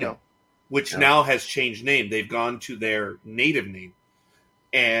Casino, which now has changed name. They've gone to their native name.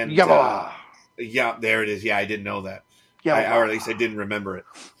 And yeah, there it is. Yeah, I didn't know that. Or at least I didn't remember it.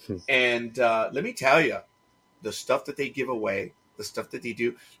 And let me tell you, the stuff that they give away, the stuff that they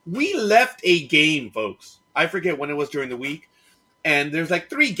do. We left a game, folks. I forget when it was during the week. And there's like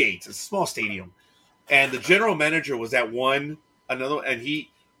 3 gates. It's a small stadium. And the general manager was at another, and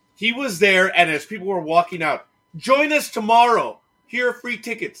he was there. And as people were walking out, join us tomorrow. Here are free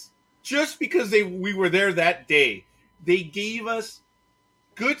tickets. Just because we were there that day, they gave us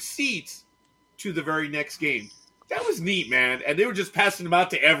good seats to the very next game. That was neat, man. And they were just passing them out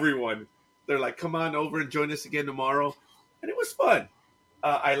to everyone. They're like, come on over and join us again tomorrow. And it was fun.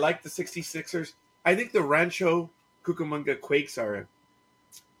 I like the 66ers. I think the Rancho Cucamonga Quakes are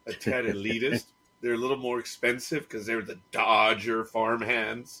a tad elitist. They're a little more expensive because they're the Dodger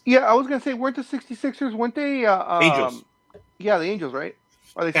farmhands. Yeah, I was going to say, weren't the 66ers, weren't they? Angels. Yeah, the Angels, right?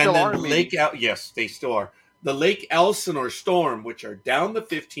 Or they still are? Yes, they still are. The Lake Elsinore Storm, which are down the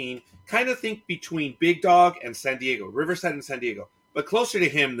 15, kind of think between Big Dog and San Diego, Riverside and San Diego, but closer to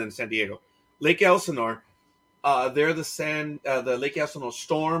him than San Diego. Lake Elsinore, they're the Lake Elsinore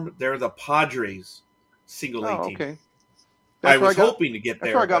Storm. They're the Padres single A team. Okay. I was hoping to get there.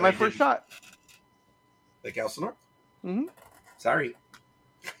 That's where I got my first shot. Lake Elsinore? Mm-hmm. Sorry.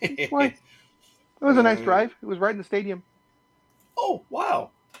 Why? It was a nice drive. It was right in the stadium. Oh,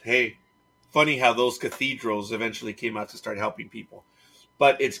 wow. Hey, funny how those cathedrals eventually came out to start helping people.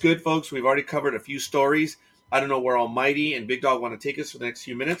 But it's good, folks. We've already covered a few stories. I don't know where Almighty and Big Dog want to take us for the next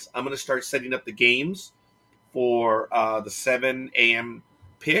few minutes. I'm going to start setting up the games for the 7 a.m.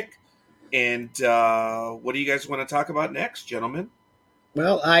 pick. And what do you guys want to talk about next, gentlemen?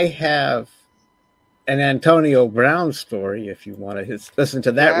 Well, I have an Antonio Brown story, if you want to listen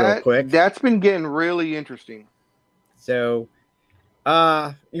to that real quick. That's been getting really interesting. So,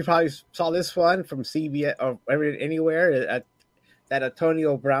 you probably saw this one from CBS or anywhere that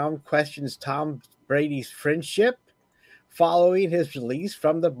Antonio Brown questions Tom Brady's friendship following his release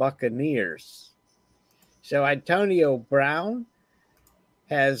from the Buccaneers. So, Antonio Brown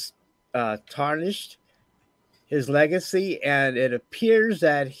has tarnished his legacy, and it appears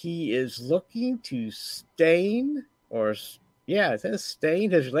that he is looking to stain his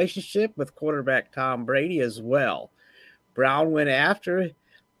relationship with quarterback Tom Brady as well. Brown went after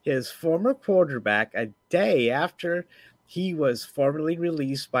his former quarterback a day after he was formally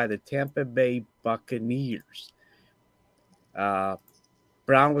released by the Tampa Bay Buccaneers.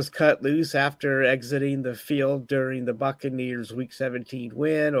 Brown was cut loose after exiting the field during the Buccaneers' Week 17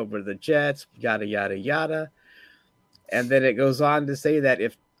 win over the Jets, yada, yada, yada. And then it goes on to say that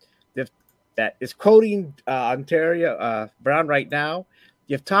if that is quoting Ontario Brown right now,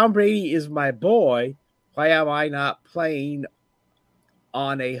 if Tom Brady is my boy, why am I not playing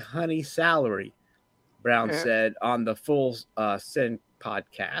on a honey salary? Brown said on the Full Send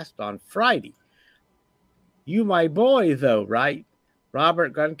podcast on Friday. You my boy, though, right?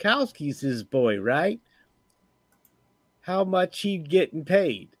 Robert Gronkowski's his boy, right? How much he getting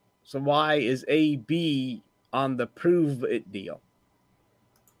paid? So why is AB on the prove it deal?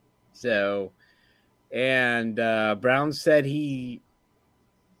 So, and Brown said he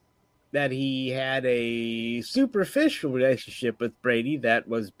had a superficial relationship with Brady that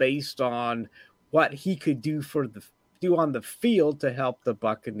was based on what he could do on the field to help the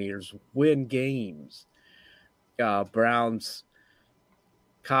Buccaneers win games. Brown's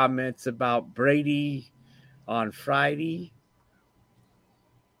comments about Brady on Friday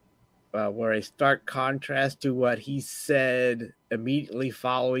were a stark contrast to what he said immediately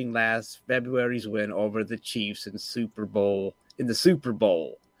following last February's win over the Chiefs in the Super Bowl.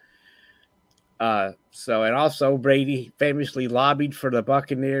 And also Brady famously lobbied for the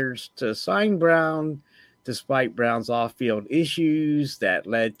Buccaneers to sign Brown, despite Brown's off-field issues that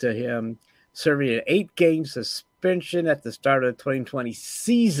led to him serving an 8-game suspension at the start of the 2020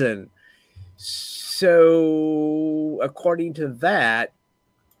 season. So, according to that,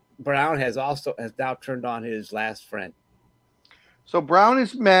 Brown has now turned on his last friend. So Brown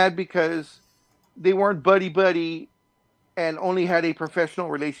is mad because they weren't buddy and only had a professional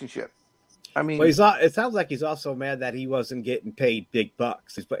relationship. I mean, well, it sounds like he's also mad that he wasn't getting paid big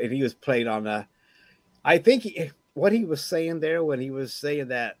bucks. And he was playing on I think what he was saying there when he was saying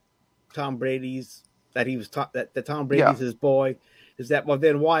that Tom Brady's his boy. is that, well,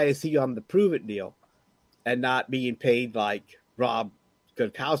 then why is he on the Prove It deal and not being paid like Rob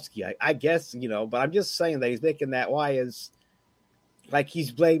Gronkowski? I guess, but I'm just saying that he's making that. Why is like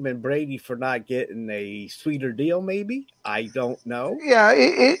he's blaming Brady for not getting a sweeter deal? Maybe, I don't know. Yeah,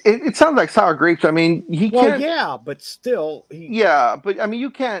 it sounds like sour grapes. I mean, but still, but I mean, you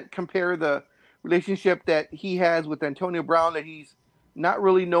can't compare the relationship that he has with Antonio Brown that he's not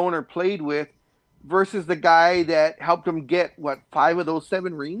really known or played with versus the guy that helped him get 5 of those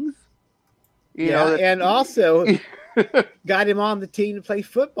 7 rings. And also got him on the team to play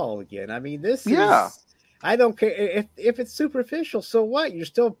football again. I mean, this is. I don't care if it's superficial. So what? You're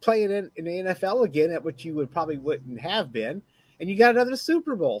still playing in the NFL again, at which you wouldn't have been, and you got another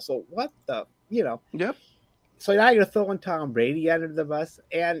Super Bowl. So what the Yep. So now you're throwing Tom Brady under the bus.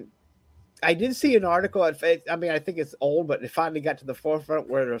 And I did see an article. I think it's old, but it finally got to the forefront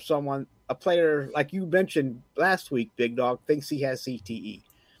where a player like you mentioned last week, Big Dog, thinks he has CTE,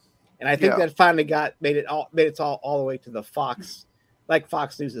 and I think that finally made it all the way to the Fox. Like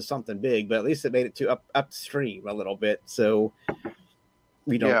Fox News is something big, but at least it made it to upstream a little bit. So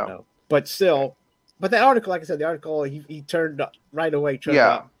we don't know, but still, that article, like I said, he turned right away.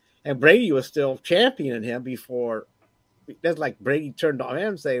 Up, and Brady was still championing him before. That's like Brady turned on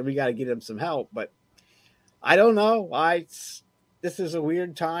him saying we got to get him some help. But I don't know. This is a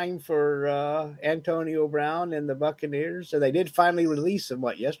weird time for Antonio Brown and the Buccaneers. And they did finally release him.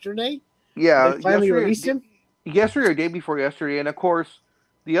 Yesterday? Yeah, they finally released him. Yesterday or day before yesterday. And of course,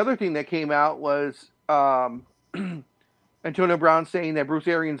 the other thing that came out was Antonio Brown saying that Bruce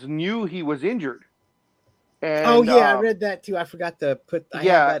Arians knew he was injured. And, I read that too. I forgot to put have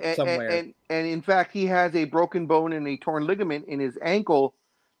that somewhere. And in fact, he has a broken bone and a torn ligament in his ankle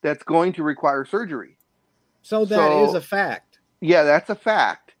that's going to require surgery. So that is a fact. Yeah, that's a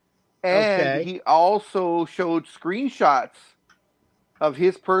fact. And he also showed screenshots of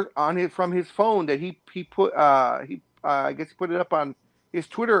from his phone that he put I guess he put it up on his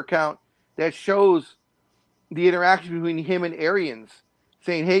Twitter account that shows the interaction between him and Arians,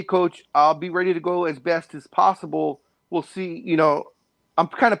 saying, "Hey, coach, I'll be ready to go as best as possible. We'll see." I'm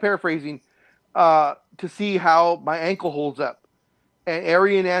kind of paraphrasing to see how my ankle holds up. And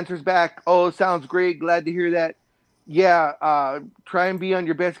Arian answers back, "Oh, sounds great. Glad to hear that. Yeah, try and be on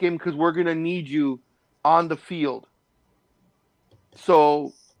your best game because we're gonna need you on the field."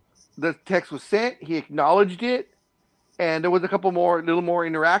 So the text was sent. He acknowledged it, and there was a little more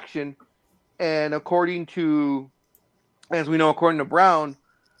interaction. And according to Brown,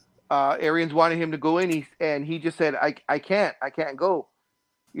 Arians wanted him to go in, and he just said, I can't go.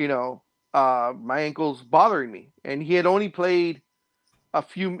 My ankle's bothering me. And he had only played a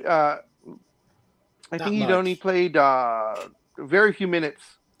few, only played very few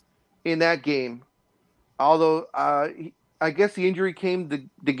minutes in that game. Although, I guess the injury came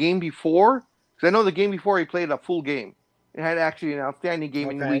the game before, because I know the game before he played a full game. It had actually an outstanding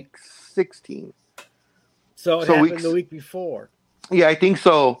game in week 16. So it happened the week before. Yeah, I think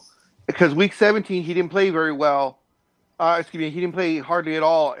so. Because week 17, he didn't play very well. He didn't play hardly at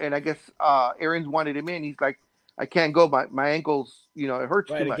all. And I guess Arians wanted him in. He's like, I can't go. My ankles, it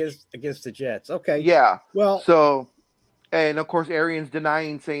hurts too much. Against the Jets. Okay. Yeah. Well. So, and of course, Arians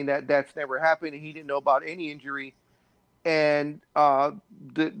denying, saying that that's never happened. And he didn't know about any injury. And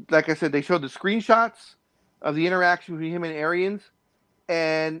like I said, they showed the screenshots of the interaction between him and Arians.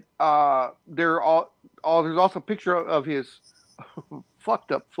 And there's also a picture of his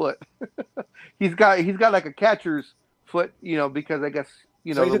fucked up foot. he's got like a catcher's foot, because I guess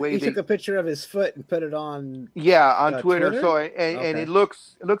he took a picture of his foot and put it on. Yeah, on Twitter. So and it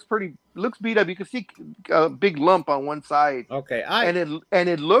looks beat up. You can see a big lump on one side. Okay, and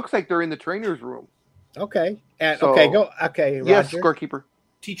it looks like they're in the trainer's room. Okay, go. Okay, Roger. Yes, scorekeeper.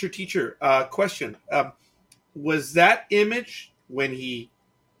 Teacher. Question. Was that image when he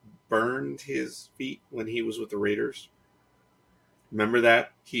burned his feet when he was with the Raiders? Remember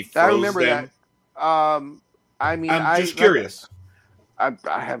that? He froze I remember them. That. I'm just curious. I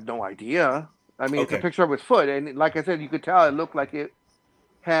have no idea. It's a picture of his foot, and like I said, you could tell it looked like it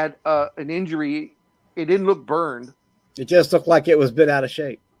had an injury. It didn't look burned. It just looked like it was bit out of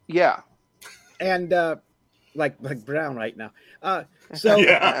shape. Yeah. And like Brown right now.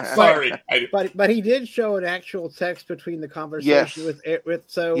 Sorry. But he did show an actual text between the conversation with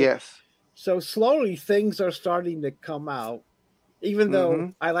So slowly things are starting to come out. Even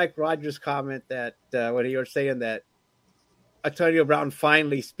though I like Roger's comment that when he was saying that Antonio Brown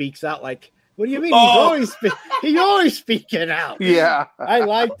finally speaks out, like, what do you mean? He's always speaking out. Yeah. I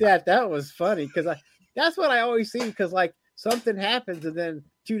like that. That was funny because that's what I always see, because like something happens and then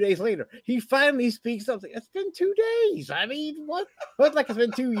 2 days later, he finally speaks something. It's been 2 days. I mean, what? It's like it's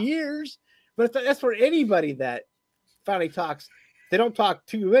been 2 years. But that's for anybody that finally talks. They don't talk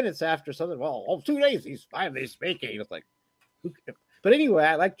 2 minutes after something. Well, 2 days, he's finally speaking. It's like, but anyway,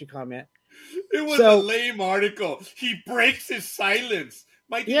 I liked your comment. It was a lame article. He breaks his silence.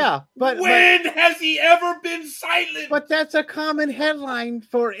 But when has he ever been silent? But that's a common headline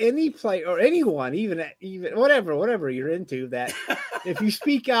for any play or anyone, even whatever you're into. That if you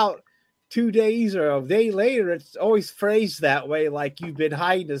speak out 2 days or a day later, it's always phrased that way, like you've been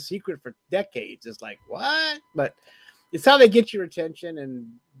hiding a secret for decades. It's like, what? But it's how they get your attention and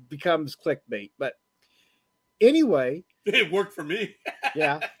becomes clickbait. But anyway, it worked for me.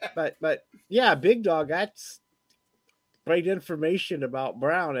 but yeah, Big Dog, that's great information about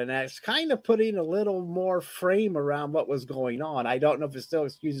Brown, and that's kind of putting a little more frame around what was going on. I don't know if it still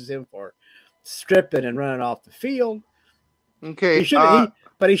excuses him for stripping and running off the field. Okay, he should have.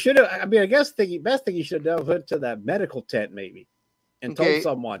 I mean, I guess the best thing he should have done went to that medical tent maybe and told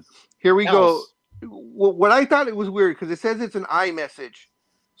someone. Here we go. What I thought it was weird because it says it's an iMessage,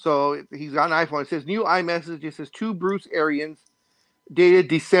 so he's got an iPhone. It says new iMessage. It says to Bruce Arians, dated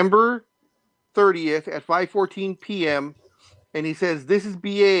December 30th at 5:14 p.m. And he says, "This is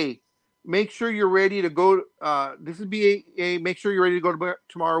BA. Make sure you're ready to go. This is BA. Make sure you're ready to go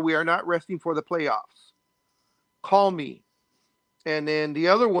tomorrow. We are not resting for the playoffs. Call me." And then the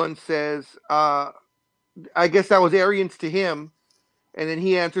other one says, I guess that was Arians to him. And then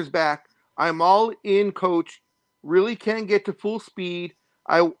he answers back, "I'm all in, coach. Really can't get to full speed.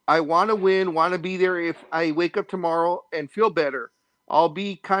 I want to win, want to be there if I wake up tomorrow and feel better. I'll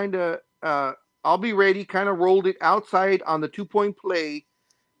be ready, kind of rolled it outside on the 2-point play.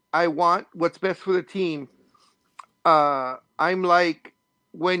 I want what's best for the team. I'm like,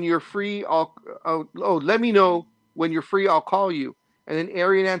 when you're free, let me know when you're free, I'll call you." And then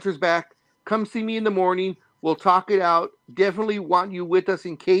Arian answers back, "Come see me in the morning. We'll talk it out. Definitely want you with us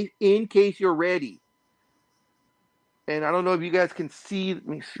in case you're ready." And I don't know if you guys can see. Let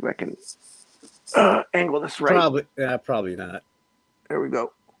me see if I can angle this right. Probably not. There we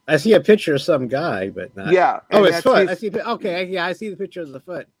go. I see a picture of some guy, but not. Yeah. Oh, his foot. I see. Okay. Yeah, I see the picture of the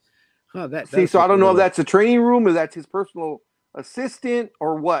foot. Oh, so I don't know if that's a training room or that's his personal assistant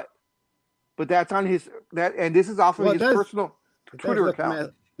or what. But that's on and this is off of his personal Twitter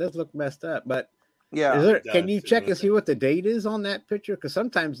account. Does look messed up, but yeah. Can you check and see what the date is on that picture? Because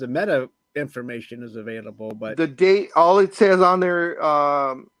sometimes the meta information is available, but the date, all it says on there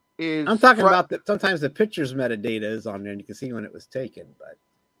is. I'm talking about that. Sometimes the picture's metadata is on there, and you can see when it was taken. But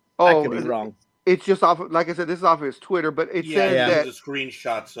I could be wrong. It's just off. Like I said, this is off of his Twitter, but it says that it's a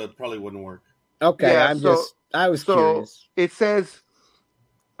screenshot, so it probably wouldn't work. Okay, I was curious. It says.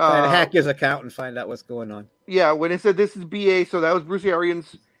 Trying to hack his account and find out what's going on. Yeah, when it said this is BA, so that was Bruce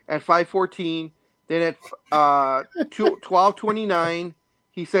Arians at 5:14. Then at 12:29,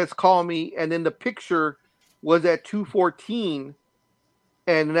 he says, "Call me," and then the picture was at 2:14,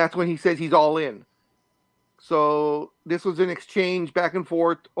 and that's when he says he's all in. So this was an exchange back and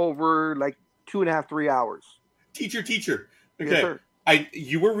forth over like 2.5, 3 hours. Teacher. Yes, Okay,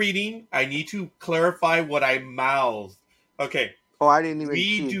 you were reading. I need to clarify what I mouthed. Okay. Oh, I didn't even.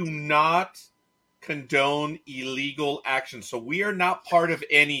 We do not condone illegal action, so we are not part of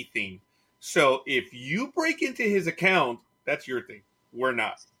anything. So if you break into his account, that's your thing. We're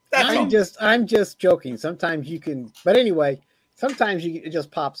not. I'm just joking. Sometimes you can, but anyway, sometimes it just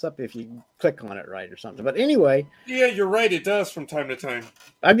pops up if you click on it right or something. But anyway, yeah, you're right. It does from time to time.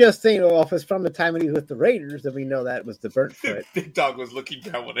 I'm just saying, if it's from the time when he was with the Raiders, then we know that was the burnt foot. Big Dog was looking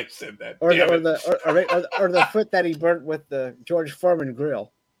down when I said that. Or the foot that he burnt with the George Foreman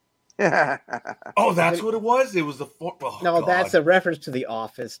grill. Oh, that's what it was. It was the no, God. That's a reference to The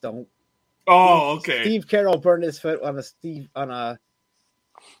Office. Don't. Oh, okay. Steve Carroll burned his foot on a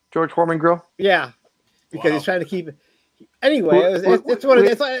George Foreman grill. Yeah, because he's trying to keep it. Anyway, it's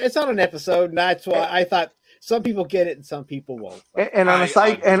on an episode, and that's why I thought some people get it and some people won't. And on a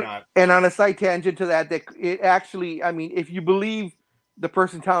side tangent to that it actually, I mean, if you believe the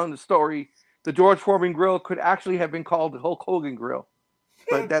person telling the story, the George Foreman grill could actually have been called the Hulk Hogan grill,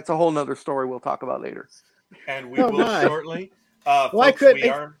 but that's a whole nother story we'll talk about later. And we will shortly.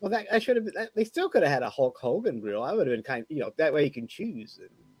 I should have. They still could have had a Hulk Hogan grill. I would have been that way you can choose.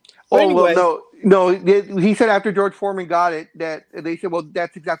 Anyway. No. He said after George Foreman got it that they said, well,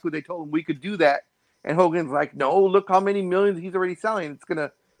 that's exactly what they told him. We could do that. And Hogan's like, no, look how many millions he's already selling. It's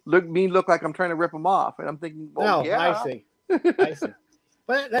gonna look like I'm trying to rip him off. And I'm thinking, well, yeah. I see.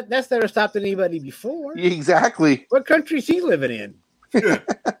 But that's never stopped anybody before. Exactly. What country is he living in? Is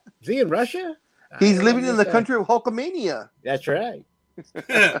he in Russia? He's living in the country of Hulkamania. That's right.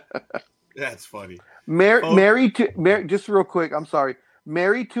 That's funny. Married to just real quick. I'm sorry.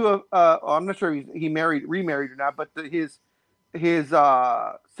 Married to a. I'm not sure he remarried or not, but his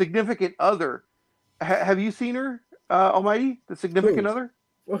significant other. Have you seen her, Almighty? The significant other?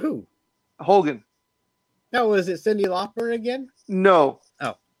 Well, who? Hogan. No, was it Cyndi Lauper again? No.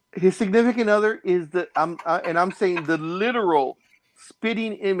 Oh. His significant other is I'm saying the literal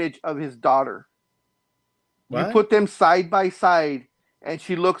spitting image of his daughter. What? You put them side by side, and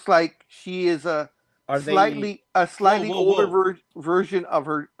she looks like she is a slightly older version of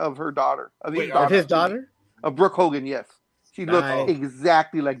her daughter. Of his daughter? Of Brooke Hogan, yes. She looks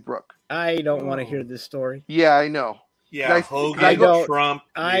exactly like Brooke. I don't want to hear this story. Yeah, I know. Yeah, Hogan, Trump.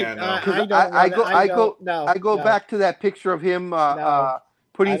 I go back to that picture of him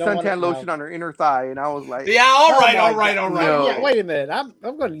putting suntan lotion on her inner thigh, and I was like, "Yeah, all right." No. Yeah, wait a minute, I'm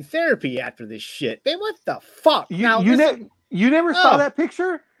going to need therapy after this shit. Man, what the fuck? You never saw that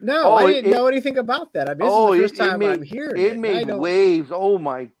picture? No, I didn't know anything about that. I mean, this is the first time I'm hearing it. It made waves. Oh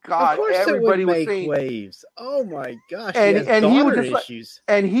my god! Of course, everybody it would make waves. Oh my gosh! And he was just issues.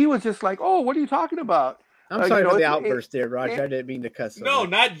 He was just like, "Oh, what are you talking about?" I'm sorry for the outburst there, Roger. I didn't mean to cuss. No,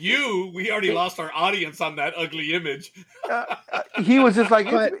 not you. We already lost our audience on that ugly image. He was just like,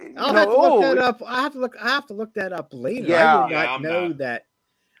 I'll have to look that up. I have to look that up later. Yeah, I did not know that.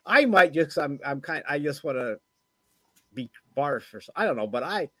 I might just. I just want to be barf or something. I don't know, but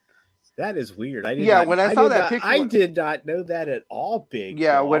that is weird. When I saw that picture, I did not know that at all. Big.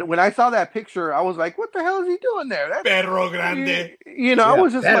 Yeah, when I saw that picture, I was like, "What the hell is he doing there?" That's Perro Grande. I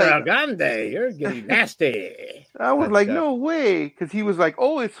was just Perro Grande, you're getting nasty. I was like, "No way," because he was like,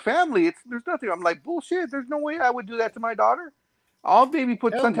 "Oh, it's family. There's nothing." I'm like, "Bullshit. There's no way I would do that to my daughter. I'll maybe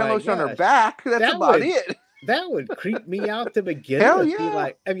put suntan lotion on her back. That's about it." That would creep me out to begin with. Hell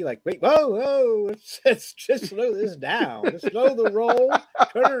yeah. I'd be like, wait, whoa, let's just slow this down. Let's slow the roll,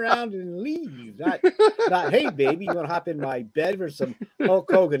 turn around and leave. Not, hey, baby, you want to hop in my bed for some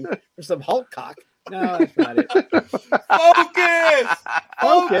Hulk Hogan, for some Hulk cock? No, that's not it.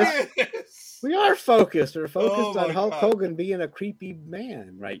 Focus! We are focused. We're focused on Hulk Hogan being a creepy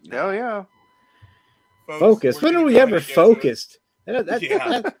man right now. Hell yeah. Focus. When are we ever focused?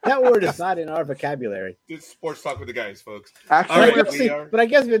 That word is not in our vocabulary. It's sports talk with the guys, folks. Actually, but I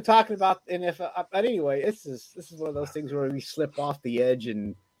guess we've been talking about, but anyway, this is one of those things where we slip off the edge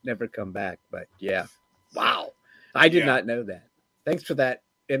and never come back. But yeah, wow, I did not know that. Thanks for that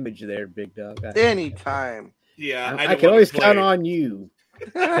image there, Big Dog. Anytime. Yeah, I can always count on you.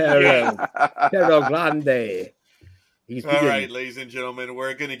 Perro Grande. All right, ladies and gentlemen,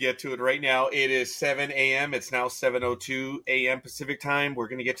 we're going to get to it right now. It is 7 a.m. It's now 7:02 a.m. Pacific time. We're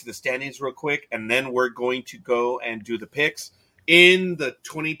going to get to the standings real quick, and then we're going to go and do the picks in the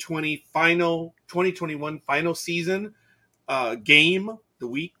 2021 final season game, the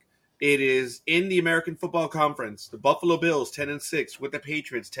week. It is in the American Football Conference. The Buffalo Bills 10-6 with the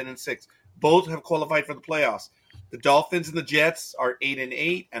Patriots 10-6. Both have qualified for the playoffs. The Dolphins and the Jets are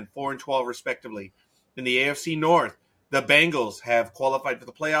 8-8 and 4-12 respectively. In the AFC North, the Bengals have qualified for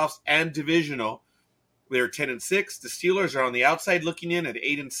the playoffs and divisional. They're 10-6. The Steelers are on the outside looking in at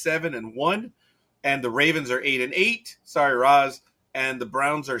 8-7-1. And the Ravens are 8-8. Sorry, Roz. And the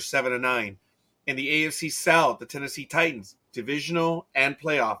Browns are 7-9. In the AFC South, the Tennessee Titans, divisional and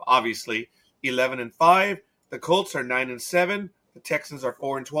playoff, obviously, 11-5. The Colts are 9-7. The Texans are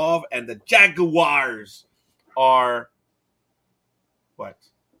 4-12. And the Jaguars are what?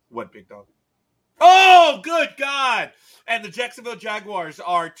 What, Big Dog? Oh, good God! And the Jacksonville Jaguars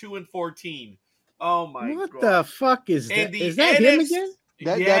are 2-14. Oh my God! What the fuck is that? Is that him again?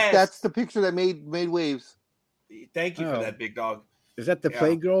 That's the picture that made waves. Thank you for that, Big Dog. Is that the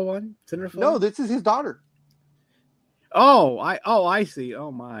Playgirl one? Centerfold? No, this is his daughter. I see.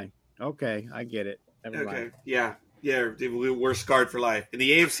 Oh my. Okay, I get it. Never mind. Yeah. We're scarred for life. In the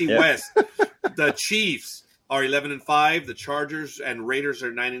AFC West, the Chiefs are 11-5. The Chargers and Raiders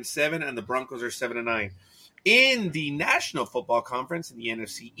are 9-7, and the Broncos are 7-9. In the National Football Conference, in the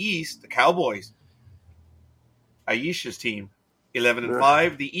NFC East, the Cowboys, Aisha's team,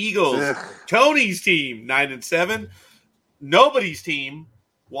 11-5. The Eagles, Tony's team, 9-7. Nobody's team,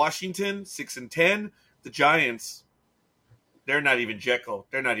 Washington, 6-10. The Giants, they're not even Jekyll.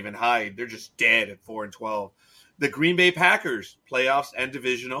 They're not even Hyde. They're just dead at 4-12. The Green Bay Packers, playoffs and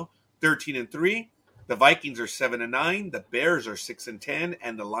divisional, 13-3. The Vikings are 7-9, the Bears are 6-10,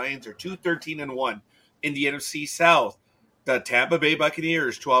 and the Lions are 2-13-1. In the NFC South, the Tampa Bay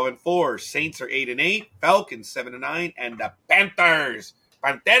Buccaneers 12-4, Saints are 8-8, Falcons 7-9, and the Panteras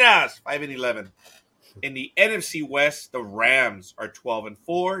 5-11. In the NFC West, the Rams are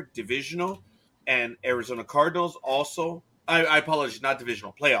 12-4, divisional, and Arizona Cardinals also I apologize, not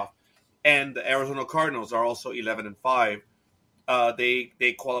divisional, playoff. And the Arizona Cardinals are also 11-5.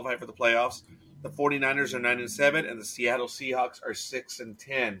 They qualify for the playoffs. The 49ers are 9-7, and the Seattle Seahawks are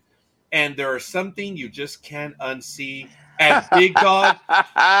 6-10. And there is something you just can't unsee. And Big Dog,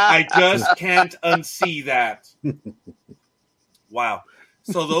 I just can't unsee that. Wow.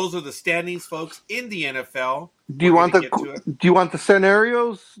 So those are the standings, folks, in the NFL. Do you want the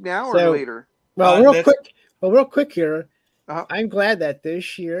scenarios now or later? Well, real quick here. Uh-huh. I'm glad that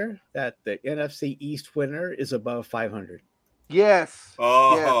this year that the NFC East winner is above 500. Yes.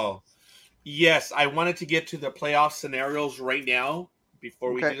 Oh, yes. I wanted to get to the playoff scenarios right now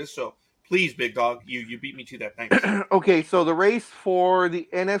before we do this. So please, Big Dog, you beat me to that. Thanks. Okay, so the race for the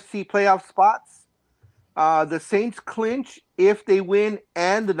NFC playoff spots, the Saints clinch if they win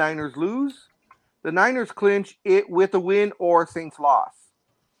and the Niners lose. The Niners clinch it with a win or Saints loss.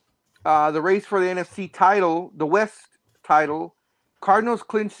 The race for the NFC title, the West title, Cardinals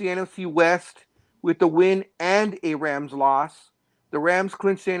clinch the NFC West with the win and a Rams loss. The Rams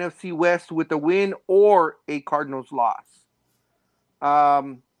clinch the NFC West with a win or a Cardinals loss.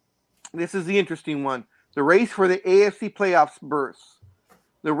 This is the interesting one. The race for the AFC playoffs berths.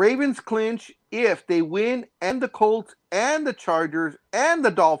 The Ravens clinch if they win and the Colts and the Chargers and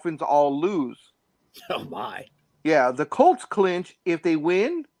the Dolphins all lose. Oh, my. Yeah, the Colts clinch if they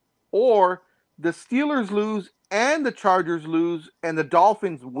win or the Steelers lose and the Chargers lose and the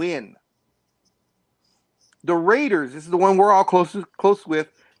Dolphins win. The Raiders, this is the one we're all close with.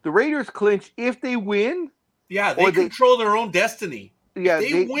 The Raiders clinch if they win. Yeah, they control their own destiny. Yeah,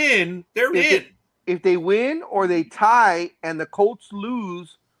 if they win, they're in. If they win or they tie and the Colts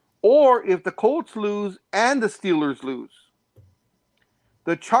lose, or if the Colts lose and the Steelers lose.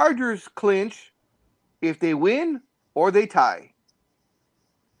 The Chargers clinch if they win or they tie.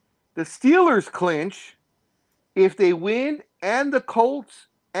 The Steelers clinch if they win and the Colts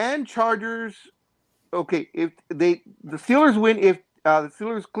and Chargers. Okay, the Steelers win if the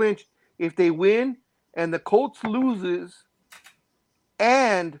Steelers clinch if they win and the Colts loses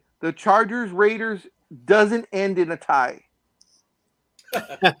and the Chargers Raiders doesn't end in a tie.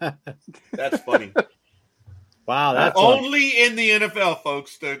 That's funny. Wow, that's only in the NFL,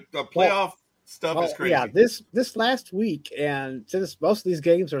 folks. The playoff stuff is crazy. Yeah, this last week, and since most of these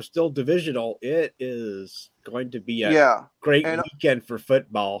games are still divisional, it is going to be a great weekend for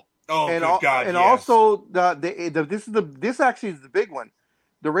football. Oh, good God! And also, this actually is the big one,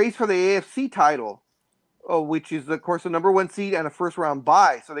 the race for the AFC title, which is of course the number 1 seed and a first round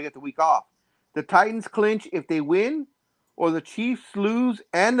bye, so they get the week off. The Titans clinch if they win, or the Chiefs lose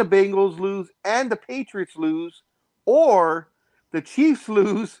and the Bengals lose and the Patriots lose, or the Chiefs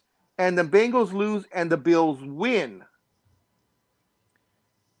lose and the Bengals lose and the Bills win.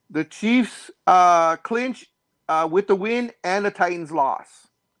 The Chiefs clinch with the win and the Titans loss.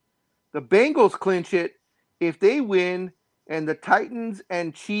 The Bengals clinch it if they win and the Titans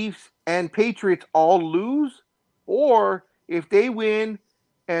and Chiefs and Patriots all lose, or if they win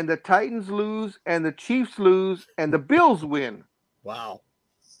and the Titans lose and the Chiefs lose and the Bills win. Wow.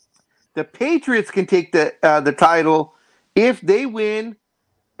 The Patriots can take the title if they win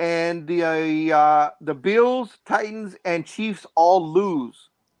and the Bills, Titans, and Chiefs all lose.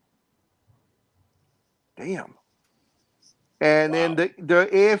 Damn. And then the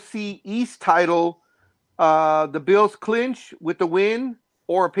AFC East title, the Bills clinch with the win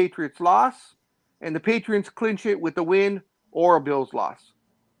or a Patriots loss, and the Patriots clinch it with the win or a Bills loss.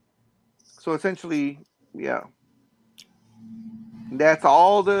 So essentially, yeah. That's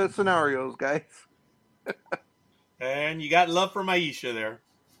all the scenarios, guys. And you got love for Maisha there.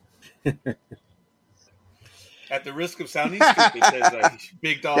 At the risk of sounding stupid, says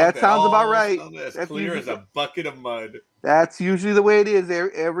Big Dog. That sounds about right. As clear as a bucket of mud. That's usually the way it is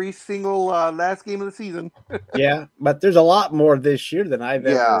every single last game of the season. Yeah, but there's a lot more this year than I've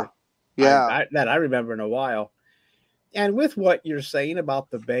ever. Yeah. That I remember in a while. And with what you're saying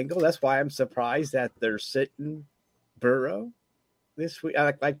about the Bengals, that's why I'm surprised that they're sitting Burrow this week.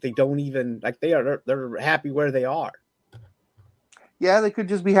 Like they don't even they're happy where they are. Yeah, they could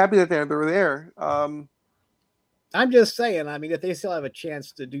just be happy that they're there. I'm just saying. I mean, if they still have a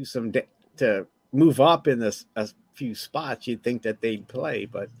chance to do to move up in a few spots, you'd think that they'd play.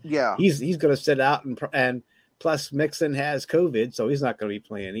 But yeah, he's going to sit out and plus Mixon has COVID, so he's not going to be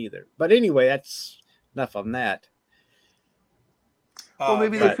playing either. But anyway, that's enough on that. Well,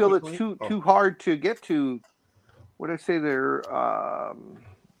 maybe they feel it's too hard to get to. What did I say there?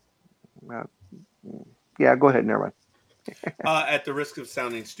 Yeah, go ahead. Never mind. At the risk of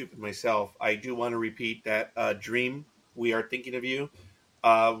sounding stupid myself, I do want to repeat that Dream, we are thinking of you.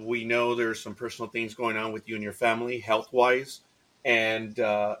 We know there's some personal things going on with you and your family, health-wise, and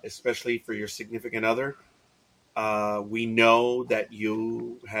especially for your significant other. We know that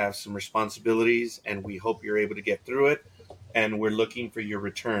you have some responsibilities, and we hope you're able to get through it, and we're looking for your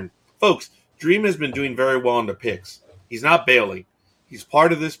return. Folks, Dream has been doing very well in the picks. He's not bailing. He's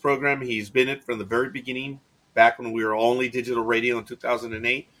part of this program. He's been it from the very beginning, back when we were only digital radio in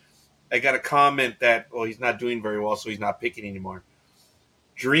 2008. I got a comment that, he's not doing very well, so he's not picking anymore.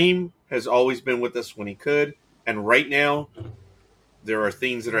 Dream has always been with us when he could, and right now, there are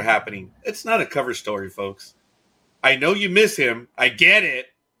things that are happening. It's not a cover story, folks. I know you miss him. I get it.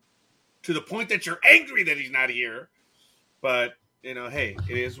 To the point that you're angry that he's not here. But, hey,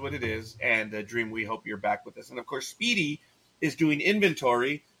 it is what it is. And Dream, we hope you're back with us. And, of course, Speedy is doing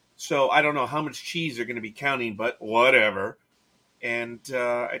inventory. So I don't know how much cheese they're going to be counting, but whatever. And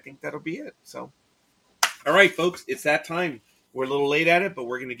I think that'll be it. So, all right, folks, it's that time. We're a little late at it, but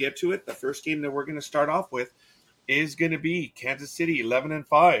we're going to get to it. The first game that we're going to start off with is going to be Kansas City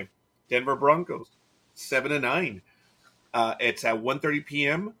 11-5, Denver Broncos 7-9. It's at 1:30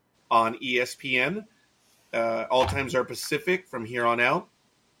 p.m. on ESPN. All times are Pacific from here on out,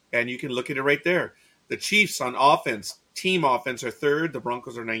 and you can look at it right there. The Chiefs on offense, team offense, are third. The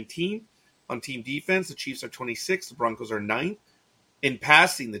Broncos are 19th. On team defense, the Chiefs are 26th. The Broncos are 9th. In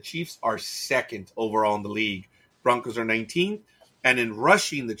passing, the Chiefs are second overall in the league. Broncos are 19th. And in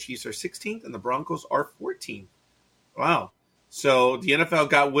rushing, the Chiefs are 16th, and the Broncos are 14th. Wow. So the NFL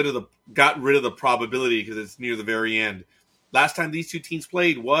got rid of the probability because it's near the very end. Last time these two teams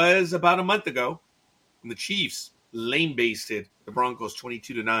played was about a month ago, and the Chiefs lame-basted the Broncos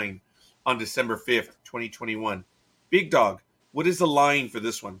 22-9 on December 5th, 2021. Big Dog, what is the line for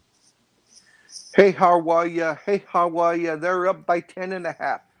this one? Hey, how are ya? Hey, how are ya? They're up by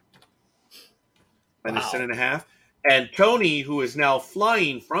 10.5. And it's 10.5. And Tony, who is now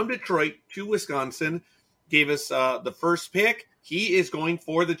flying from Detroit to Wisconsin, gave us the first pick. He is going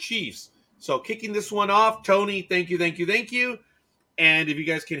for the Chiefs. So kicking this one off, Tony, thank you. And if you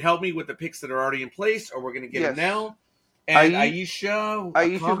guys can help me with the picks that are already in place, or we're going to get them now. And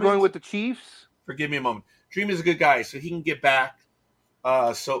Aisha's going with the Chiefs. Forgive me a moment. Dream is a good guy, so he can get back.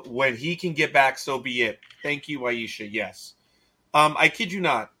 So when he can get back, so be it. Thank you, Aisha. Yes. I kid you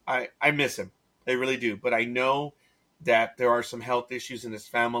not. I miss him. I really do. But I know that there are some health issues in his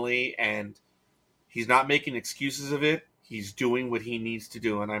family, and he's not making excuses of it. He's doing what he needs to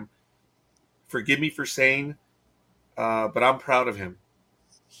do. And forgive me for saying, but I'm proud of him.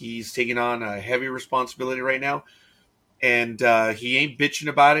 He's taking on a heavy responsibility right now. And he ain't bitching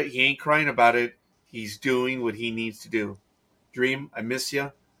about it. He ain't crying about it. He's doing what he needs to do. Dream, I miss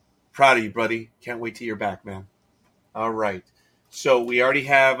you. Proud of you, buddy. Can't wait till you're back, man. All right. So we already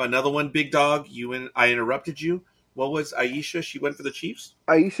have another one, Big Dog. I interrupted you. What was Aisha? She went for the Chiefs?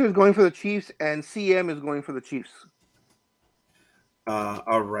 Aisha is going for the Chiefs, and CM is going for the Chiefs.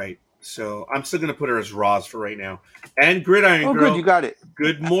 All right. So I'm still going to put her as Roz for right now. And Gridiron Girl. Oh, good. You got it.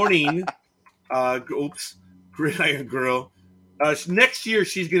 Good morning. Gridiron Girl. Next year,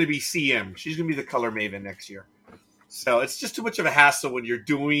 she's going to be CM. She's going to be the color maven next year. So it's just too much of a hassle when you're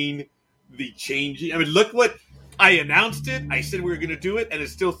doing the changing. I mean, look what I announced it. I said we were going to do it, and it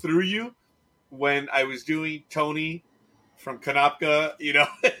still threw you when I was doing Tony from Kanopka,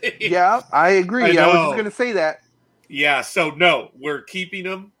 Yeah, I agree. I was just going to say that. Yeah, so no, we're keeping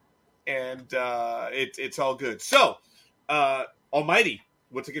them, and it's all good. So, Almighty,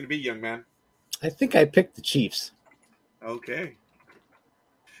 what's it going to be, young man? I think I picked the Chiefs. Okay.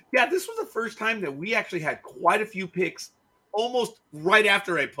 Yeah, this was the first time that we actually had quite a few picks almost right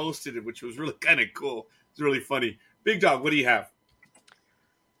after I posted it, which was really kind of cool. It's really funny. Big Dog, what do you have?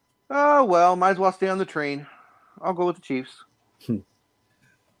 Oh, well, might as well stay on the train. I'll go with the Chiefs. Scorekeeper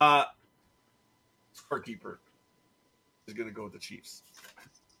is going to go with the Chiefs.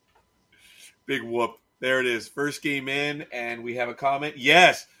 Big whoop. There it is. First game in, and we have a comment.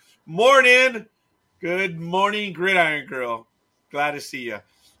 Yes. Morning. Good morning, Gridiron Girl. Glad to see you.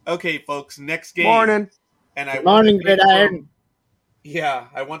 Okay, folks, next game. Morning. And morning, Gridiron.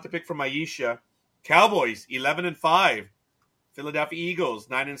 I want to pick from Aisha. Cowboys, 11-5. Philadelphia Eagles,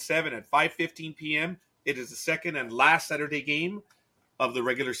 9-7 at 5:15 p.m. It is the second and last Saturday game of the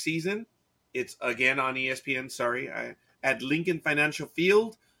regular season. It's again on ESPN, at Lincoln Financial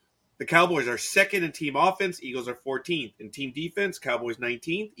Field. The Cowboys are second in team offense. Eagles are 14th. In team defense, Cowboys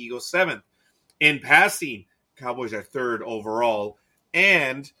 19th. Eagles 7th. In passing, Cowboys are third overall.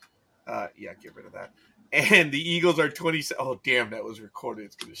 And, get rid of that. And the Eagles are 20. Oh, damn, that was recorded.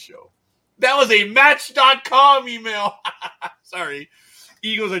 It's going to show. That was a Match.com email. Sorry.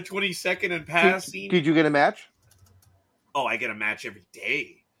 Eagles are 22nd in passing. Did you get a match? oh, I get a match every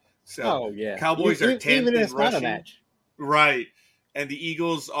day. So Oh yeah, Cowboys are 10th even if in it's not a rushing. match. Right. And the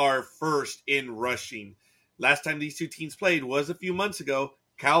Eagles are first in rushing. Last time these two teams played was a few months ago.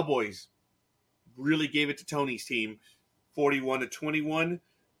 Cowboys really gave it to Tony's team, 41-21.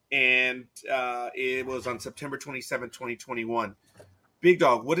 And it was on September 27, 2021. Big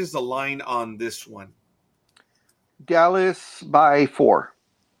Dog, what is the line on this one? Dallas by 4.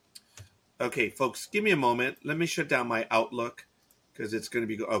 Okay, folks, give me a moment. Let me shut down my Outlook because it's going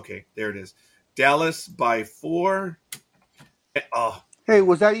to be... Okay, there it is. Dallas by 4. Oh, Hey,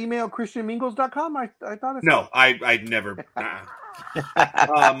 was that email christianmingles.com? I thought it no, I'd never...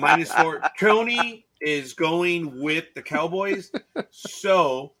 -4. Tony is going with the Cowboys.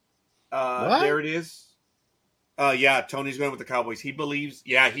 So, there it is. Yeah, Tony's going with the Cowboys. He believes...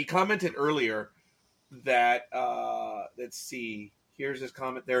 Yeah, he commented earlier that... let's see. Here's his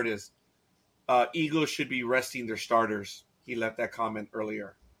comment. There it is. Eagles should be resting their starters. He left that comment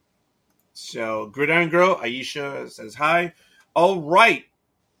earlier. So, Gridiron Girl, Aisha says hi. All right.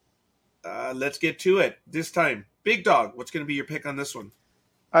 Let's get to it. This time, Big Dog, what's going to be your pick on this one?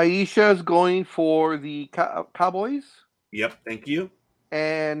 Aisha's going for the Cowboys. Yep, thank you.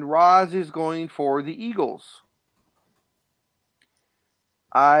 And Roz is going for the Eagles.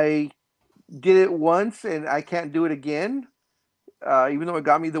 I did it once, and I can't do it again, even though it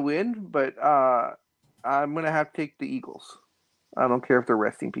got me the win. But I'm going to have to take the Eagles. I don't care if they're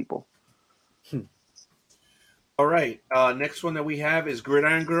resting people. All right. Next one that we have is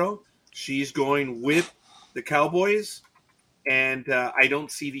Gridiron Girl. She's going with the Cowboys. And I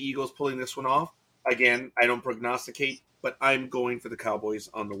don't see the Eagles pulling this one off. Again, I don't prognosticate, but I'm going for the Cowboys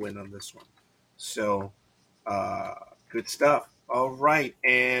on the win on this one. So, good stuff. All right.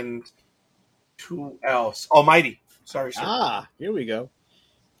 And who else? Almighty. Sorry, sir. Here we go.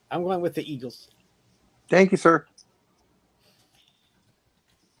 I'm going with the Eagles. Thank you, sir.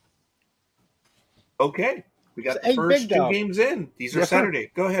 Okay. We got the first two games in. These are Saturday.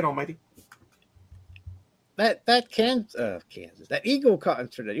 Sir. Go ahead, Almighty. That Kansas, that Eagle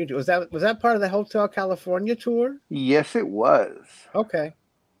concert that you do, was that part of the Hotel California tour? Yes, it was. Okay.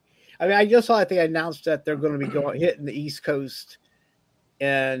 I mean, I just saw that they announced that they're going to be hitting the East Coast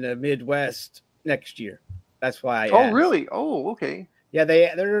and the Midwest next year. That's why I asked. Really? Oh, okay. Yeah,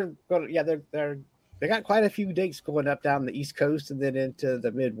 they're going. Yeah, they got quite a few dates going up down the East Coast and then into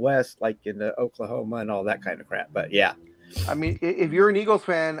the Midwest, like in Oklahoma and all that kind of crap. But yeah, I mean, if you're an Eagles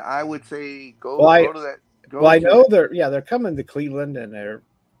fan, I would say go to that. I know they're coming to Cleveland and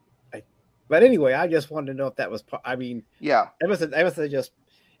but anyway, I just wanted to know if that was. I mean, yeah, it was just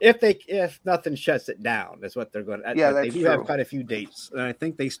if nothing shuts it down, that's what they're going to. Yeah, they do have quite a few dates, and I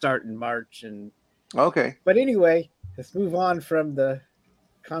think they start in March. And okay, but anyway, let's move on from the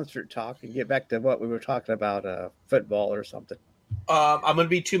concert talk and get back to what we were talking about, football or something. I'm going to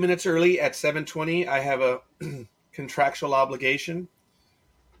be 2 minutes early at 7:20. I have a contractual obligation.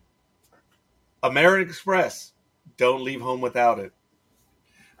 American Express, don't leave home without it.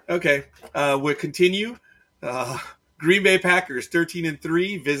 Okay, we'll continue. Green Bay Packers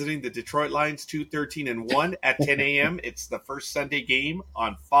 13-3 visiting the Detroit Lions 13-1 at 10 a.m. It's the first Sunday game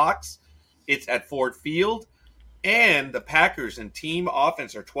on Fox. It's at Ford Field. And the Packers and team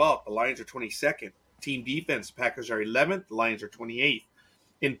offense are 12th. The Lions are 22nd. Team defense, Packers are 11th. The Lions are 28th.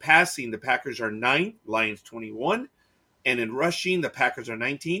 In passing, the Packers are 9th. Lions 21. And in rushing, the Packers are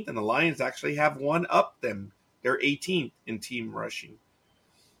 19th. And the Lions actually have one up them. They're 18th in team rushing.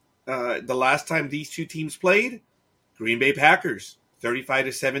 The last time these two teams played, Green Bay Packers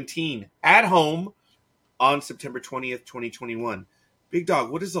 35-17 at home on September 20th, 2021. Big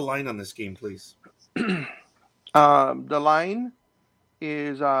Dog, what is the line on this game, please? The line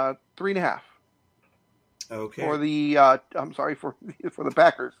is 3.5. Okay. For the I'm sorry for the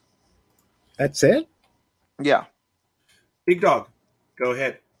Packers. That's it? Yeah. Big Dog, go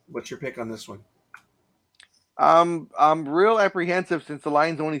ahead. What's your pick on this one? I'm real apprehensive since the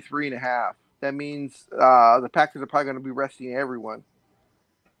line's only 3.5. That means the Packers are probably going to be resting everyone.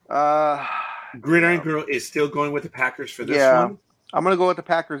 Gridiron Girl is still going with the Packers for this one. I'm going to go with the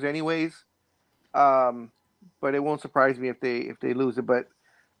Packers anyways. But it won't surprise me if they lose it. But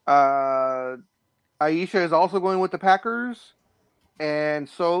Aisha is also going with the Packers, and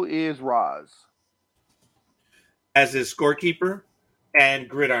so is Roz. As is Scorekeeper and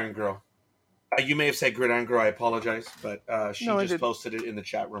Gridiron Girl. You may have said Gridiron Girl. I apologize, but she just posted it in the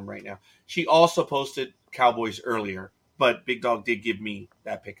chat room right now. She also posted Cowboys earlier, but Big Dog did give me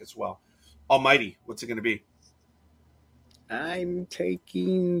that pick as well. Almighty, what's it going to be? I'm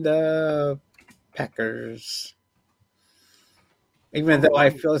taking the Packers. Even though I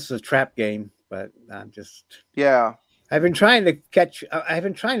feel this is a trap game, but I'm just... Yeah. I've been trying to catch. I've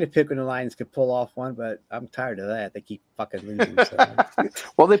been trying to pick when the Lions could pull off one, but I'm tired of that. They keep fucking losing. So.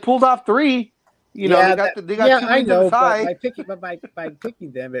 Well, they pulled off 3. You know, yeah, they got 2 wins on the side. By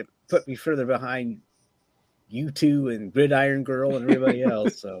picking them, it put me further behind U2 and Gridiron Girl and everybody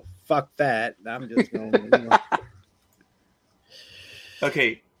else. So fuck that. I'm just going.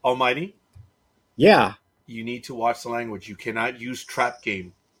 Okay, Almighty. Yeah. You need to watch the language. You cannot use trap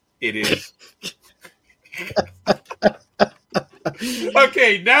game. It is.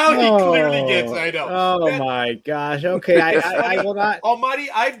 Okay, now he clearly gets. I know. Oh my gosh. Okay, I will not. Almighty,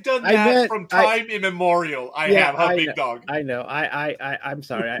 I've done that from time immemorial. I have a big dog. I know. I'm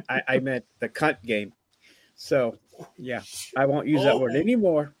sorry. I meant the cunt game. So yeah, I won't use that word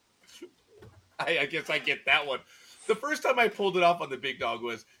anymore. I guess I get that one. The first time I pulled it off on the big dog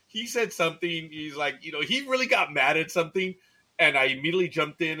was he said something. He's like, he really got mad at something, and I immediately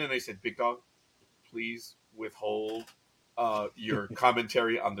jumped in and I said, "Big dog, please withhold your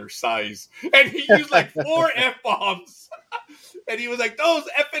commentary on their size." And he used like 4 F-bombs. And he was like, those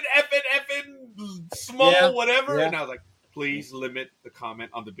effing small, whatever. Yeah. And I was like, please limit the comment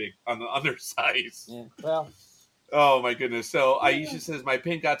on the other size. Yeah. Well. Oh my goodness. So Aisha says, my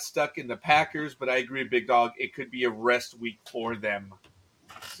pin got stuck in the Packers, but I agree, Big Dog. It could be a rest week for them.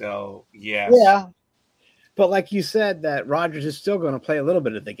 So, yes. Yeah. But like you said, that Rodgers is still going to play a little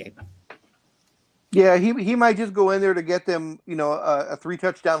bit of the game. Yeah, he might just go in there to get them, a 3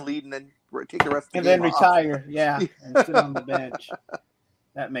 touchdown lead and then take the rest of the game and then retire, and sit on the bench.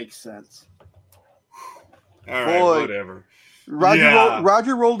 That makes sense. All right, whatever.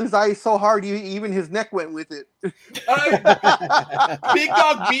 Roger rolled his eyes so hard, even his neck went with it. Big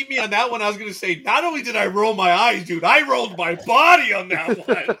Dog beat me on that one. I was going to say, not only did I roll my eyes, dude, I rolled my body on that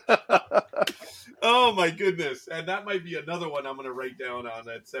one. Oh, my goodness. And that might be another one I'm going to write down on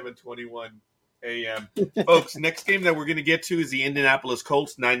at 7:21 a.m. Folks, next game that we're going to get to is the Indianapolis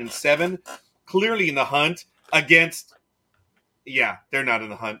Colts, 9-7. Clearly in the hunt against, they're not in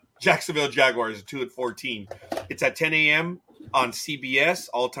the hunt. Jacksonville Jaguars, 2-14. It's at 10 a.m. on CBS,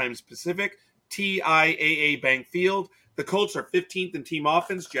 all times Pacific, TIAA Bank Field. The Colts are 15th in team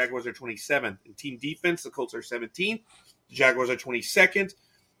offense. Jaguars are 27th. In team defense, the Colts are 17th. The Jaguars are 22nd.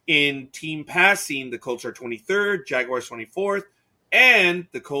 In team passing, the Colts are 23rd. Jaguars 24th. And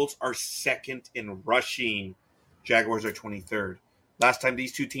the Colts are 2nd in rushing. Jaguars are 23rd. Last time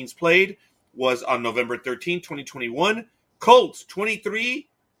these two teams played was on November 13, 2021. Colts 23,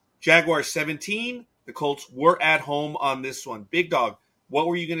 Jaguars 17. The Colts were at home on this one. Big Dog, what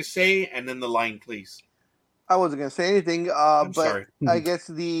were you going to say? And then the line, please. I wasn't going to say anything, sorry. I guess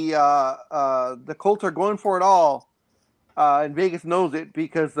the Colts are going for it all. And Vegas knows it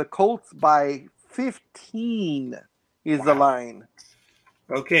because the Colts by 15 is the line.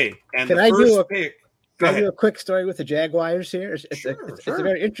 Okay, and Can the first pick. Can I do a quick story with the Jaguars here? It's Sure. a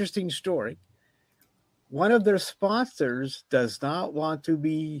very interesting story. One of their sponsors does not want to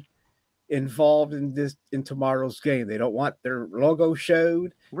be involved in tomorrow's game. They don't want their logo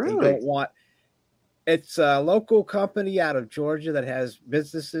showed. Really? They don't want. It's a local company out of Georgia that has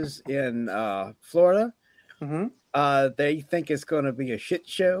businesses in Florida. Mm-hmm. They think it's going to be a shit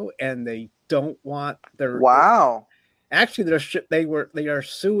show, and they don't want their. Wow. Actually, they are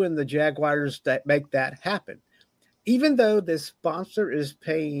suing the Jaguars that make that happen, even though this sponsor is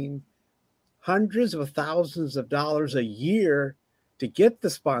paying hundreds of thousands of dollars a year to get the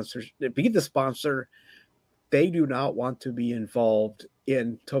sponsors to be the sponsor. They do not want to be involved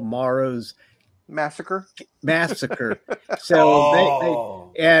in tomorrow's massacre.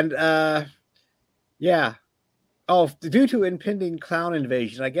 So due to impending clown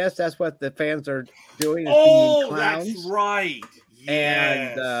invasion, I guess that's what the fans are doing. Is being clowns. That's right.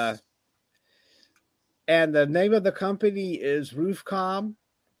 Yes. And the name of the company is Roofclaim,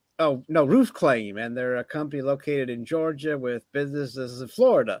 and they're a company located in Georgia with businesses in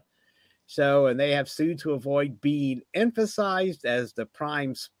Florida. So, and they have sued to avoid being emphasized as the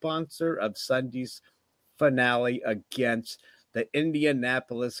prime sponsor of Sunday's finale against the